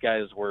 these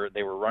guys were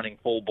running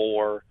full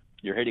bore.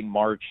 You're hitting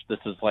March. This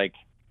is like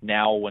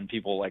now when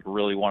people like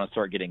really want to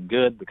start getting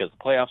good because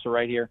the playoffs are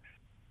right here.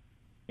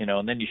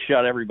 And then you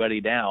shut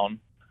everybody down,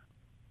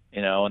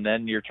 and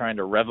then you're trying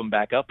to rev them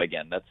back up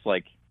again. That's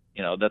like,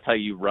 that's how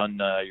you run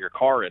your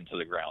car into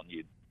the ground.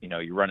 You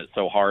run it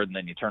so hard and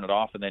then you turn it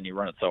off and then you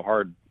run it so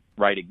hard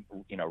right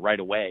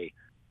away.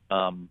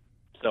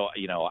 So,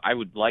 I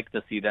would like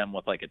to see them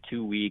with like a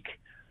 2-week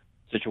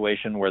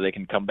situation where they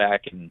can come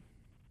back and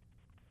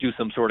do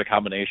some sort of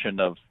combination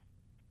of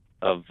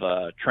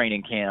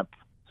training camp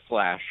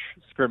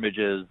 /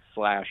 scrimmages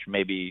 /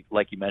 maybe,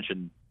 like you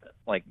mentioned,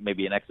 like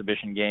maybe an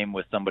exhibition game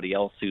with somebody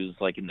else who's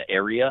like in the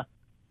area.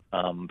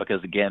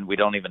 Because again, we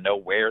don't even know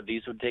where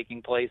these are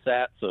taking place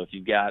at. So if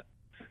you've got,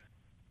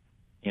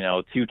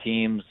 2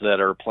 teams that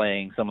are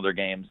playing some of their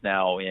games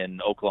now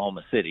in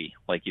Oklahoma City,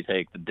 like you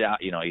take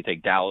you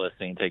take Dallas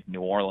and you take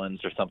New Orleans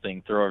or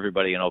something, throw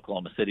everybody in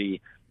Oklahoma City,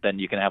 then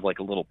you can have like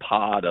a little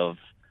pod of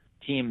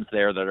teams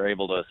there that are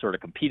able to sort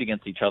of compete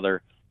against each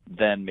other.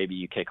 Then maybe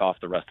you kick off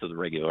the rest of the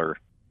regular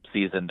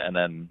season and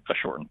then a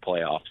shortened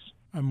playoffs.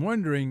 I'm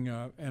wondering,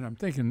 and I'm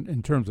thinking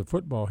in terms of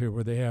football here,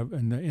 where they have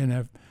in the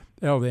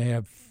NFL, they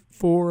have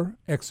 4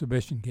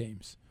 exhibition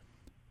games.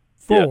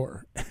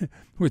 4, yeah.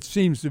 Which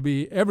seems to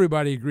be,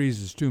 everybody agrees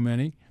is too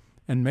many,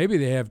 and maybe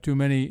they have too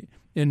many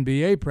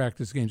NBA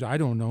practice games. I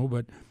don't know,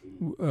 but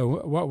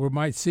what we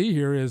might see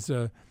here is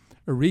after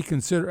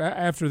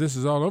this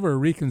is all over, a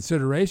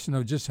reconsideration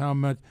of just how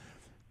much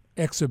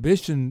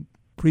exhibition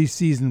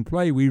preseason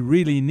play we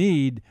really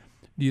need.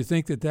 Do you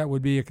think that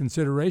would be a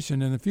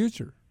consideration in the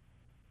future?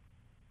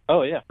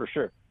 Oh, yeah, for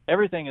sure.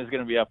 Everything is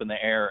going to be up in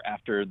the air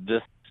after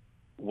this,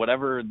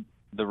 whatever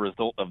the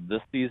result of this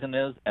season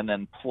is, and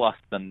then plus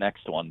the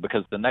next one,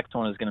 because the next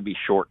one is going to be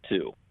short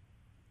too,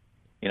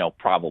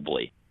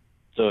 probably.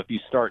 So if you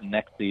start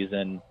next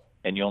season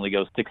and you only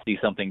go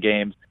 60-something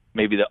games,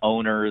 maybe the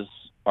owners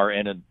are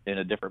in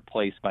a different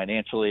place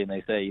financially, and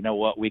they say, you know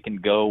what, we can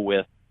go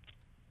with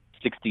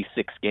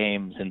 66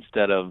 games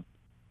instead of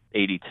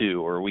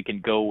 82, or we can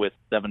go with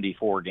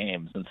 74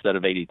 games instead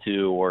of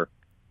 82, or,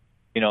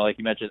 like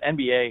you mentioned,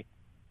 NBA.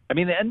 I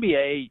mean, the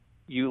NBA,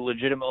 you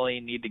legitimately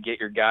need to get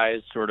your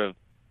guys sort of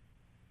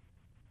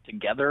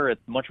together.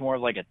 It's much more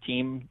like a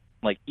team,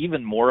 like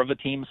even more of a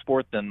team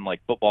sport than like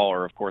football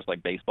or, of course,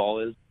 like baseball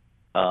is.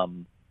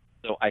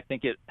 So I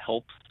think it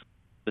helps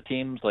the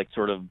teams like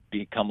sort of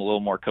become a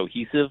little more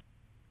cohesive.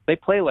 They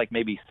play like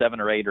maybe 7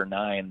 or 8 or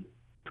 9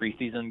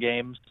 preseason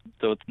games,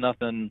 so it's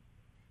nothing.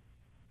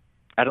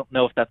 I don't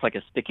know if that's like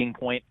a sticking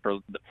point for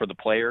the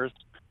players,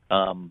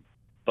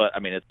 but I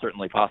mean it's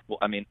certainly possible.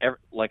 I mean,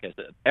 like I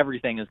said,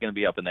 everything is going to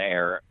be up in the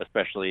air,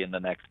 especially in the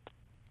next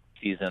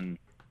season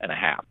and a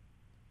half.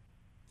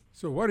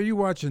 So what are you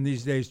watching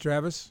these days,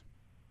 Travis?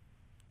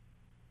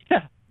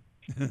 Yeah,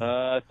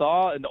 I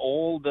saw an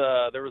old.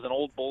 There was an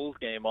old Bulls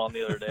game on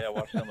the other day. I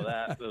watched some of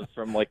that. It was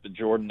from like the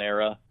Jordan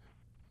era.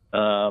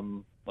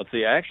 Let's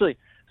see.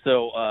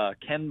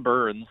 Ken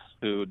Burns,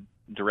 who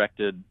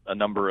directed a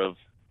number of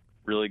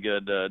really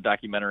good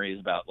documentaries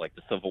about like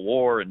the Civil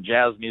War and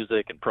jazz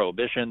music and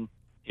Prohibition.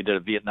 He did a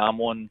Vietnam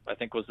one, I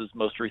think was his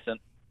most recent.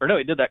 Or no,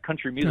 he did that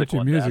country music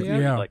one.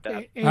 Yeah. Like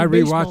that. I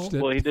rewatched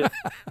it. Well, he did.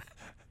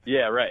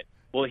 Yeah, right.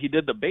 Well, he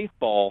did the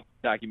baseball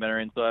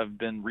documentary, and so I've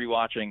been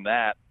rewatching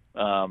that.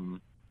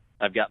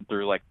 I've gotten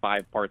through like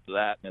 5 parts of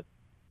that, and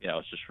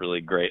it's just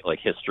really great, like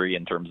history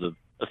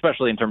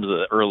especially in terms of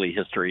the early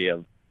history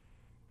of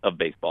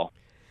baseball.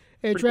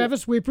 Hey, Pretty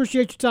Travis, cool. We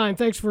appreciate your time.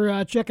 Thanks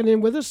for checking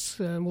in with us,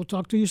 and we'll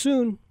talk to you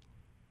soon.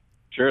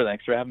 Sure,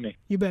 thanks for having me.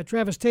 You bet.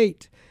 Travis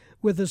Tate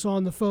with us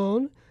on the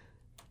phone.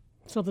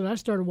 Something I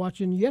started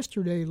watching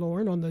yesterday,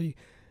 Loren, on the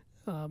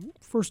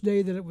first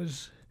day that it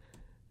was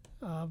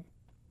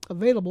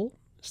available,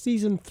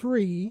 season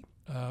 3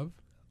 of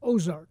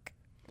Ozark.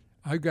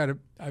 I've got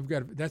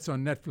that's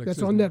on Netflix.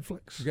 That's on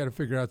Netflix. I've got to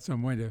figure out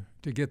some way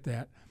to get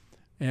that.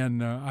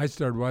 And I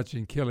started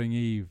watching Killing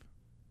Eve,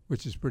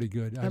 which is pretty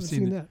good. I've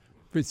seen that.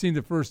 I've seen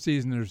the first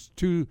season. There's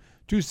two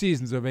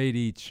seasons of 8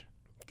 each.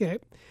 Okay.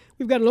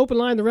 We've got an open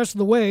line the rest of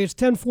the way. It's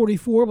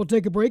 10:44. We'll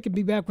take a break and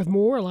be back with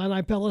more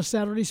Illini Pella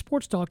Saturday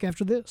Sports Talk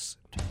after this.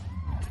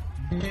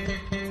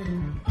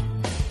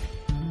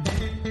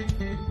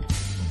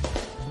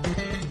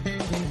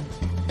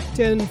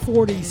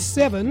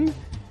 .47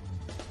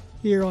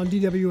 here on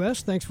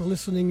DWS. Thanks for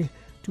listening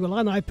to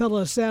Illini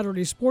Pella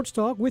Saturday Sports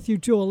Talk with you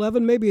till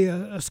 11, maybe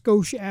a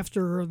skosh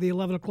after the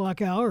 11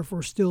 o'clock hour if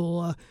we're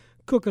still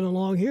cooking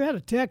along here. I had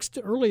a text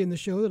early in the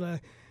show that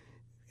I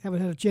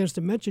haven't had a chance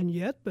to mention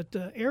yet, but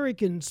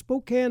Eric in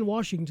Spokane,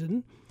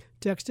 Washington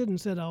texted and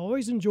said, I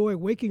always enjoy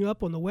waking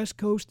up on the West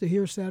Coast to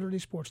hear Saturday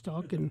Sports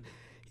Talk, and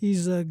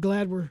he's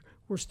glad we're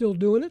still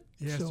doing it.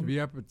 He has to be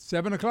up at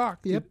 7 o'clock.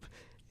 Yep.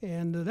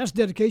 And that's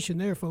dedication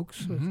there,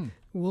 folks. Mm-hmm.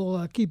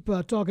 We'll keep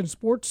talking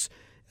sports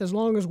as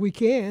long as we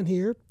can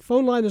here.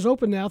 Phone line is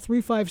open now,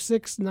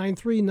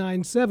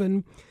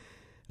 356-9397.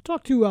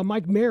 Talked to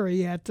Mike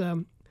Mary at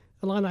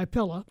Illini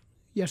Pella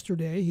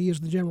yesterday. He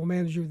is the general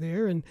manager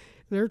there, and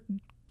they're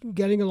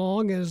getting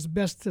along as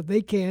best that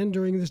they can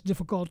during this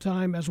difficult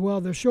time as well.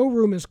 Their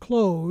showroom is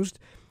closed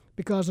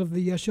because of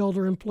the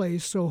shelter in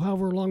place, so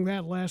however long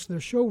that lasts, their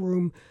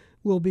showroom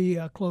will be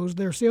closed.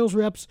 Their sales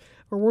reps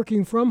are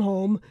working from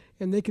home,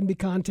 and they can be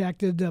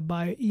contacted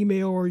by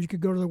email, or you could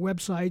go to their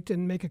website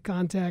and make a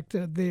contact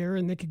there,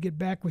 and they could get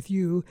back with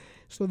you.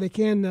 So they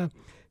can,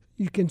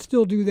 you can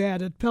still do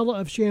that at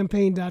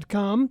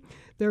pellaofchampaign.com.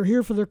 They're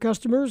here for their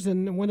customers,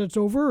 and when it's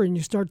over and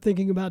you start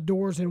thinking about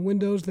doors and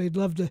windows, they'd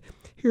love to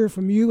hear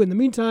from you. In the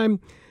meantime,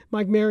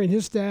 Mike Mary and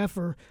his staff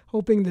are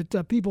hoping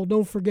that people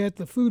don't forget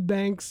the food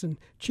banks and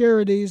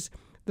charities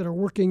that are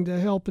working to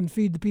help and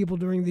feed the people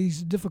during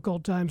these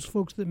difficult times,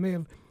 folks that may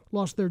have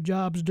lost their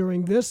jobs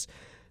during this.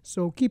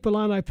 So keep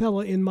Illini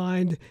Pella in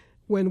mind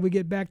when we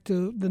get back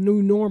to the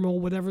new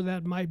normal, whatever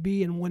that might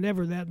be and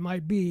whenever that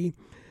might be.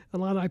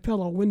 Illini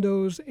Pella,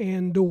 windows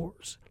and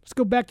doors. Let's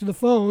go back to the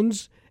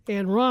phones.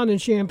 And Ron in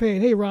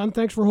Champaign. Hey, Ron,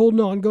 thanks for holding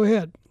on. Go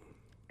ahead.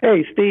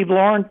 Hey, Steve,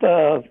 Loren,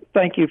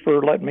 thank you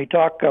for letting me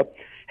talk.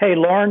 Hey,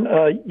 Loren,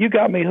 you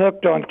got me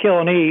hooked on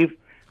Killing Eve.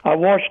 I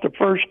watched the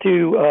first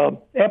two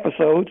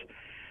episodes.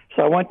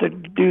 So I went to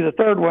do the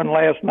third one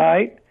last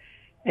night,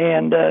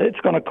 and it's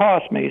going to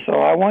cost me. So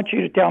I want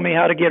you to tell me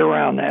how to get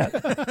around that.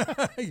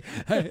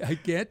 I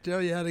can't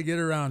tell you how to get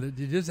around it.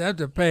 You just have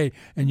to pay,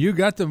 and you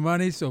got the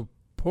money, so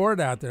pour it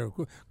out there.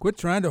 Quit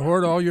trying to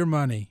hoard all your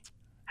money.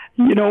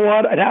 You know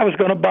what? And I was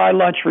going to buy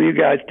lunch for you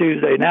guys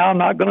Tuesday. Now I'm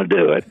not going to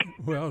do it.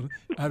 Well,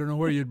 I don't know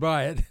where you'd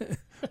buy it.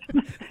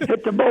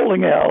 At the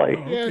bowling alley.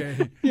 Oh,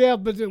 okay. Yeah,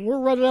 but we're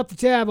running up the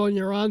tab on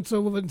you, Ron.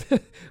 So when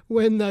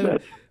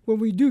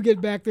we do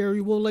get back there, we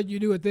will let you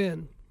do it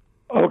then.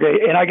 Okay,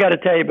 and I got to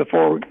tell you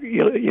before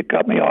you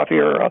cut me off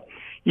here,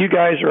 you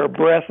guys are a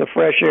breath of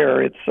fresh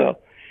air. It's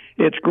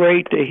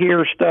great to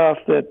hear stuff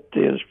that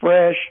is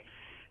fresh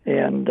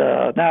and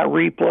not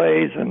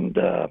replays and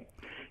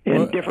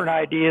different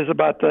ideas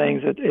about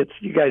things. It's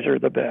you guys are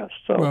the best.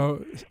 So well,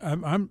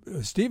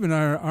 Steve and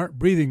I aren't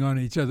breathing on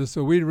each other,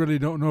 so we really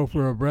don't know if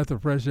we're a breath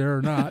of fresh air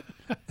or not.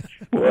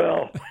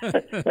 Well,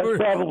 that's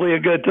probably a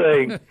good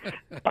thing.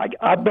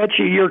 I bet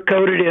you're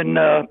coated in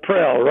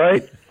Prel,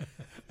 right?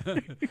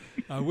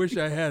 I wish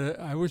I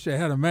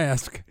had a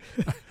mask.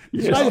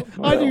 Yeah.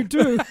 I do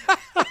too.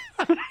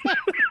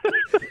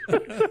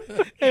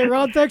 Hey,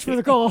 Ron, thanks for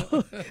the call.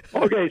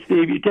 Okay,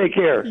 Steve, you take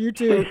care. You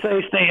too. Stay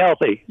safe, stay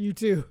healthy. You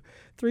too.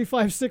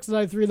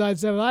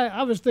 356-9397.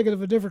 I was thinking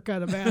of a different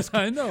kind of mask.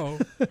 I know.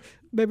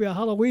 Maybe a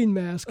Halloween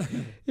mask.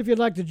 If you'd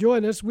like to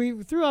join us,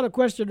 we threw out a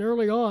question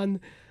early on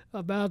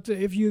about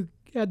if you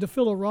had to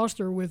fill a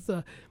roster with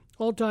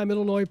all-time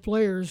Illinois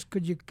players,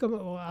 could you come?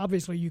 Well,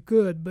 obviously you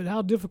could, but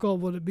how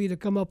difficult would it be to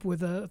come up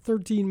with a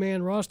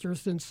 13-man roster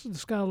since the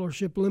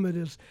scholarship limit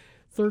is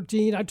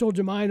 13? I told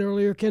you mine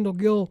earlier. Kendall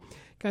Gill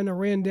kind of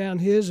ran down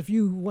his. If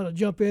you want to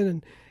jump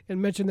in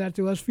and mention that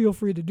to us, feel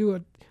free to do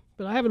it.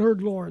 But I haven't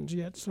heard Loren's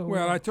yet. So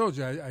well, I told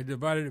you I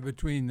divided it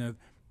between the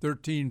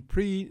 13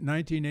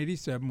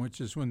 pre-1987,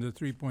 which is when the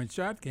three-point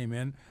shot came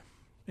in,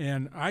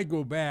 and I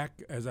go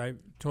back, as I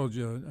told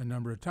you a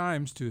number of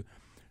times, to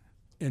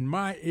in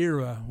my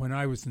era when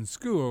I was in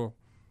school,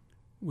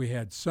 we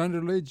had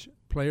Sunderledge,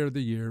 Player of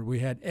the Year. We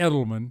had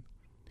Edelman,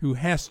 who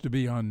has to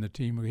be on the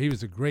team. He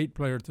was a great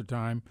player at the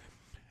time.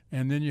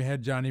 And then you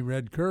had Johnny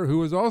Red Kerr, who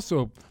was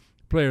also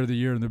Player of the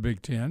Year in the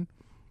Big Ten.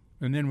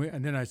 And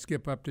then I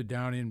skip up to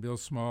Downey and Bill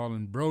Small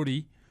and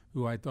Brody,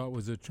 who I thought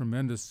was a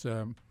tremendous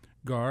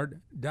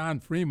guard. Don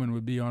Freeman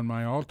would be on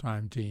my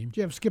all-time team. Did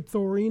you have Skip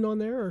Thoreen on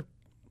there? Or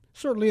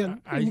certainly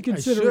in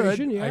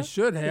consideration. I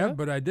should have,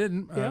 but I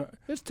didn't. Yeah,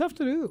 it's tough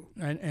to do.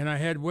 And I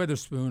had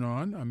Weatherspoon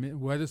on. I mean,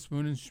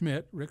 Weatherspoon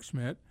and Rick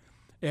Schmidt,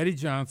 Eddie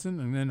Johnson,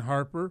 and then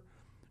Harper,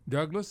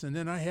 Douglas, and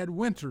then I had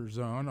Winters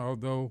on,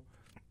 although,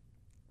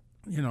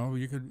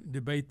 you could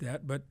debate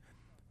that. But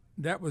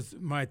that was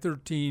my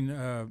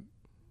 13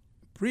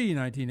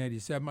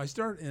 pre-1987. I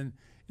start in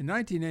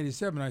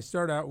 1987. I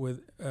start out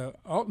with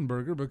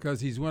Altenberger because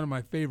he's one of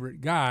my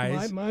favorite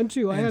guys. Mine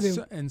too. I had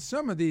him. And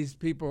some of these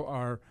people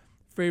are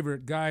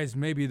favorite guys.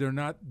 Maybe they're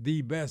not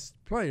the best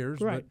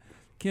players, right.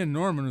 But Ken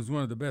Norman was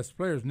one of the best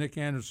players. Nick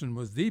Anderson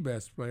was the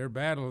best player.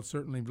 Battle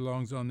certainly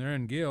belongs on there,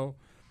 and Gill.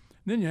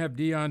 And then you have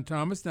Deion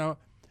Thomas. Now,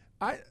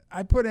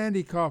 I put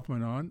Andy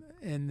Kaufman on,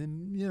 and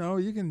then,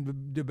 you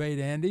can debate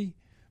Andy,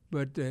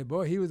 but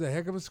boy, he was a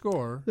heck of a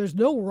scorer. There's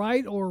no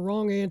right or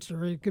wrong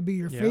answer. It could be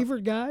your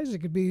favorite guys. It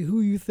could be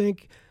who you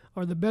think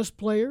are the best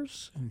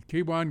players. And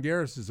Kevon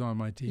Garris is on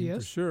my team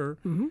for sure.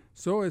 Mm-hmm.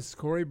 So is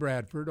Corey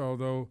Bradford,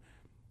 although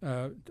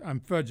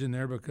I'm fudging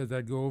there because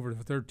I'd go over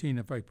to 13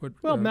 if I put.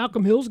 Well,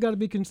 Malcolm Hill's got to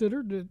be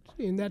considered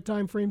in that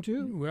time frame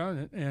too.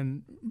 Well,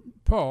 and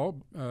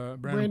Paul,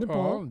 Brandon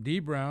Paul, D.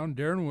 Brown,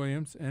 Darren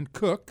Williams, and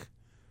Cook,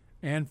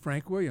 and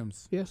Frank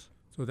Williams. Yes.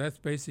 So that's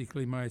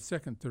basically my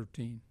second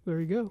 13. There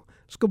you go.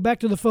 Let's go back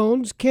to the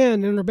phones.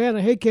 Ken in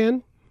Urbana. Hey,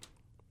 Ken.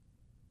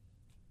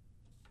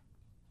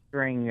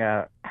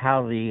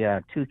 How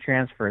the two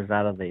transfers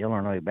out of the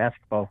Illinois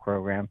basketball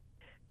program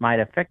might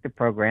affect the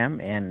program,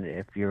 and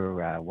if you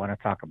want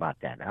to talk about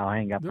that, I'll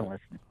hang up and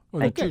listen.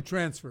 Well, the two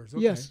transfers.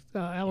 Okay. Yes,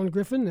 Alan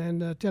Griffin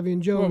and Tevian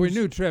Jones. Well, we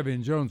knew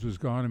Tevian Jones was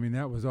gone. I mean,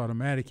 that was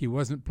automatic. He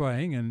wasn't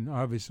playing, and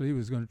obviously he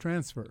was going to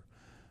transfer.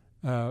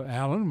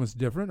 Alan was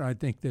different. I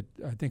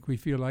think we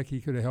feel like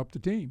he could have helped the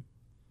team.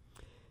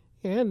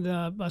 And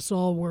I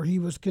saw where he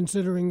was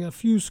considering a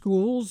few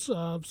schools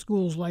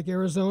like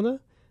Arizona,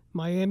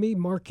 Miami,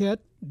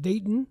 Marquette,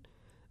 Dayton,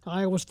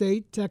 Iowa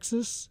State,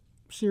 Texas,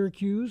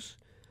 Syracuse,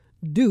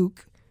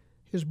 Duke.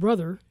 His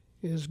brother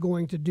is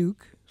going to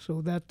Duke,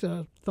 so that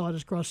thought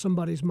has crossed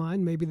somebody's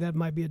mind. Maybe that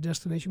might be a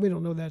destination. We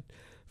don't know that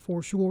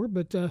for sure.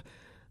 But,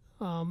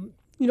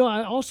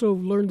 I also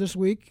learned this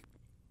week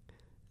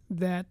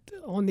that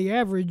on the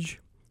average,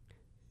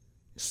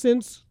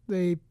 since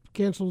they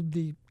canceled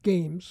the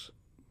games,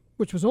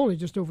 which was only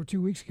just over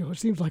 2 weeks ago, it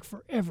seems like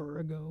forever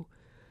ago,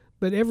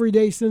 but every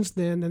day since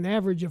then, an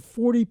average of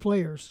 40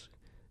 players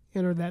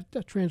enter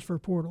that transfer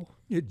portal.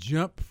 It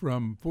jumped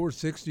from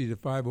 460 to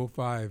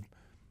 505,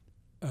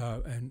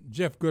 and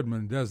Jeff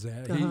Goodman does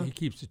that. He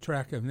keeps a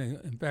track of them.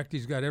 In fact,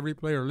 he's got every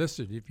player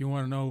listed. If you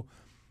want to know,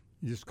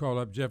 you just call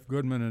up Jeff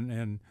Goodman,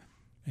 and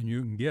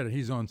you can get it.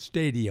 He's on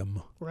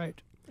Stadium.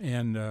 Right.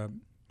 And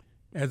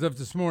as of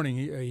this morning,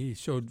 he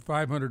showed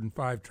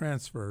 505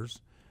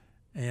 transfers,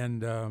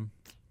 and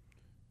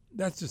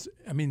that's just,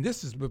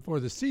 this is before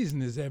the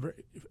season is ever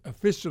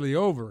officially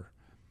over.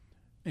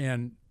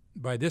 And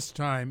by this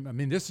time,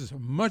 this is a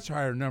much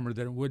higher number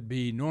than it would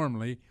be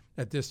normally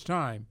at this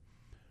time.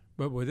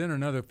 But within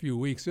another few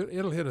weeks,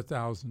 it'll hit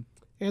 1,000.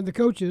 And the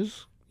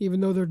coaches,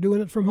 even though they're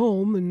doing it from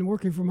home and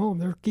working from home,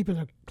 they're keeping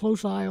a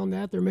close eye on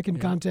that. They're making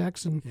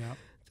contacts and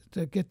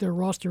to get their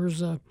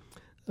rosters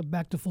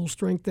back to full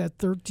strength at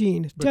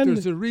 13. But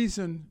there's a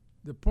reason.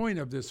 The point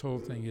of this whole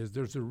thing is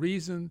there's a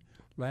reason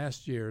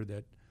last year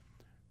that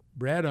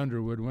Brad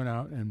Underwood went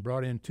out and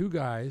brought in two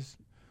guys,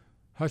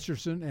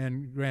 Hutcherson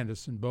and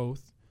Grandison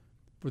both,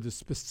 for the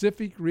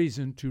specific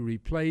reason to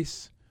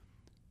replace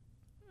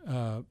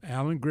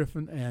Alan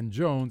Griffin and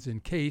Jones in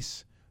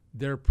case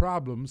their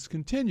problems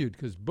continued,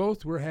 because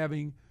both were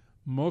having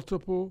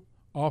multiple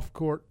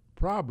off-court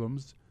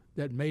problems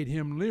that made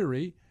him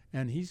leery,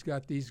 and he's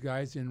got these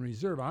guys in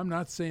reserve. I'm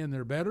not saying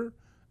they're better.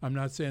 I'm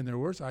not saying they're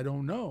worse. I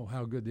don't know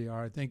how good they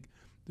are. I think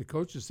the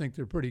coaches think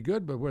they're pretty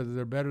good, but whether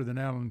they're better than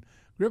Alan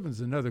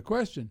Griffin's another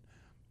question.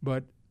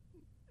 But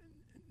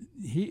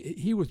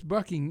he was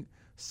bucking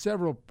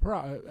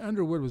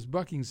Underwood was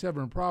bucking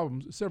several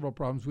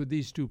problems with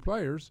these two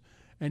players,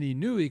 and he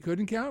knew he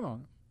couldn't count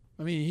on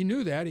them. He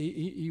knew that.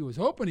 He was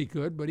hoping he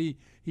could, but he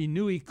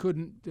knew he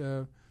couldn't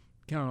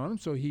count on them,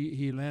 so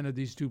he landed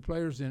these two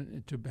players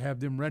in to have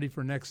them ready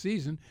for next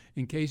season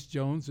in case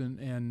Jones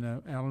and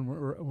Allen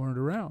weren't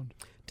around.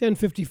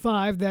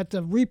 10:55, that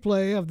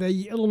replay of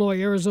the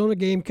Illinois-Arizona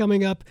game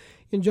coming up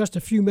in just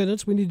a few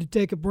minutes. We need to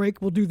take a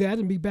break. We'll do that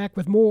and be back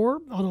with more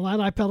on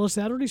Illini Pella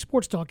Saturday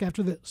Sports Talk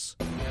after this.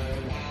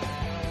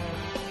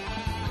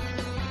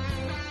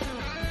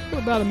 We're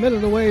about a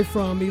minute away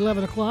from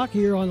 11 o'clock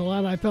here on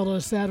Illini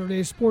Pella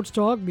Saturday Sports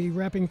Talk. Be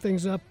wrapping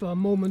things up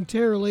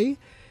momentarily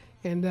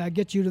and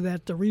get you to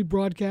that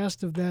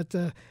rebroadcast of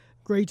that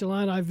great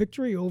Illini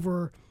victory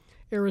over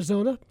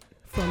Arizona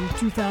from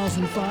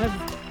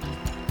 2005.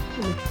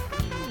 Let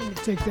me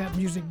take that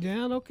music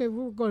down. Okay,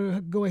 we're going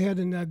to go ahead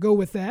and go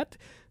with that.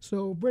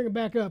 So bring it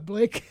back up,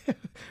 Blake.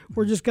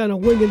 We're just kind of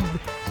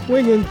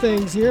winging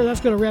things here.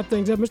 That's going to wrap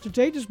things up. Mr.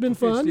 Tate, it's been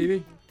fun.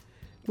 Stevie.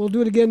 We'll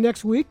do it again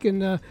next week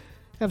and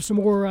have some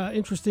more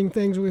interesting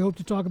things we hope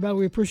to talk about.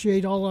 We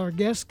appreciate all our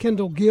guests,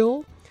 Kendall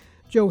Gill,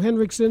 Joe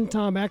Henricksen,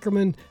 Tom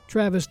Ackerman,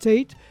 Travis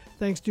Tate.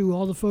 Thanks to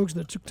all the folks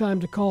that took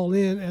time to call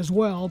in as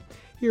well.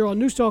 Here on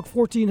News Talk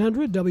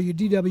 1400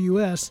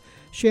 WDWS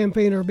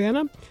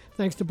Champaign-Urbana.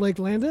 Thanks to Blake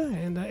Landa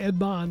and Ed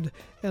Bond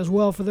as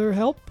well for their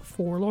help.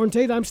 For Loren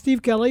Tate, I'm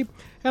Steve Kelly.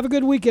 Have a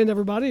good weekend,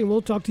 everybody, and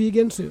we'll talk to you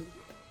again soon.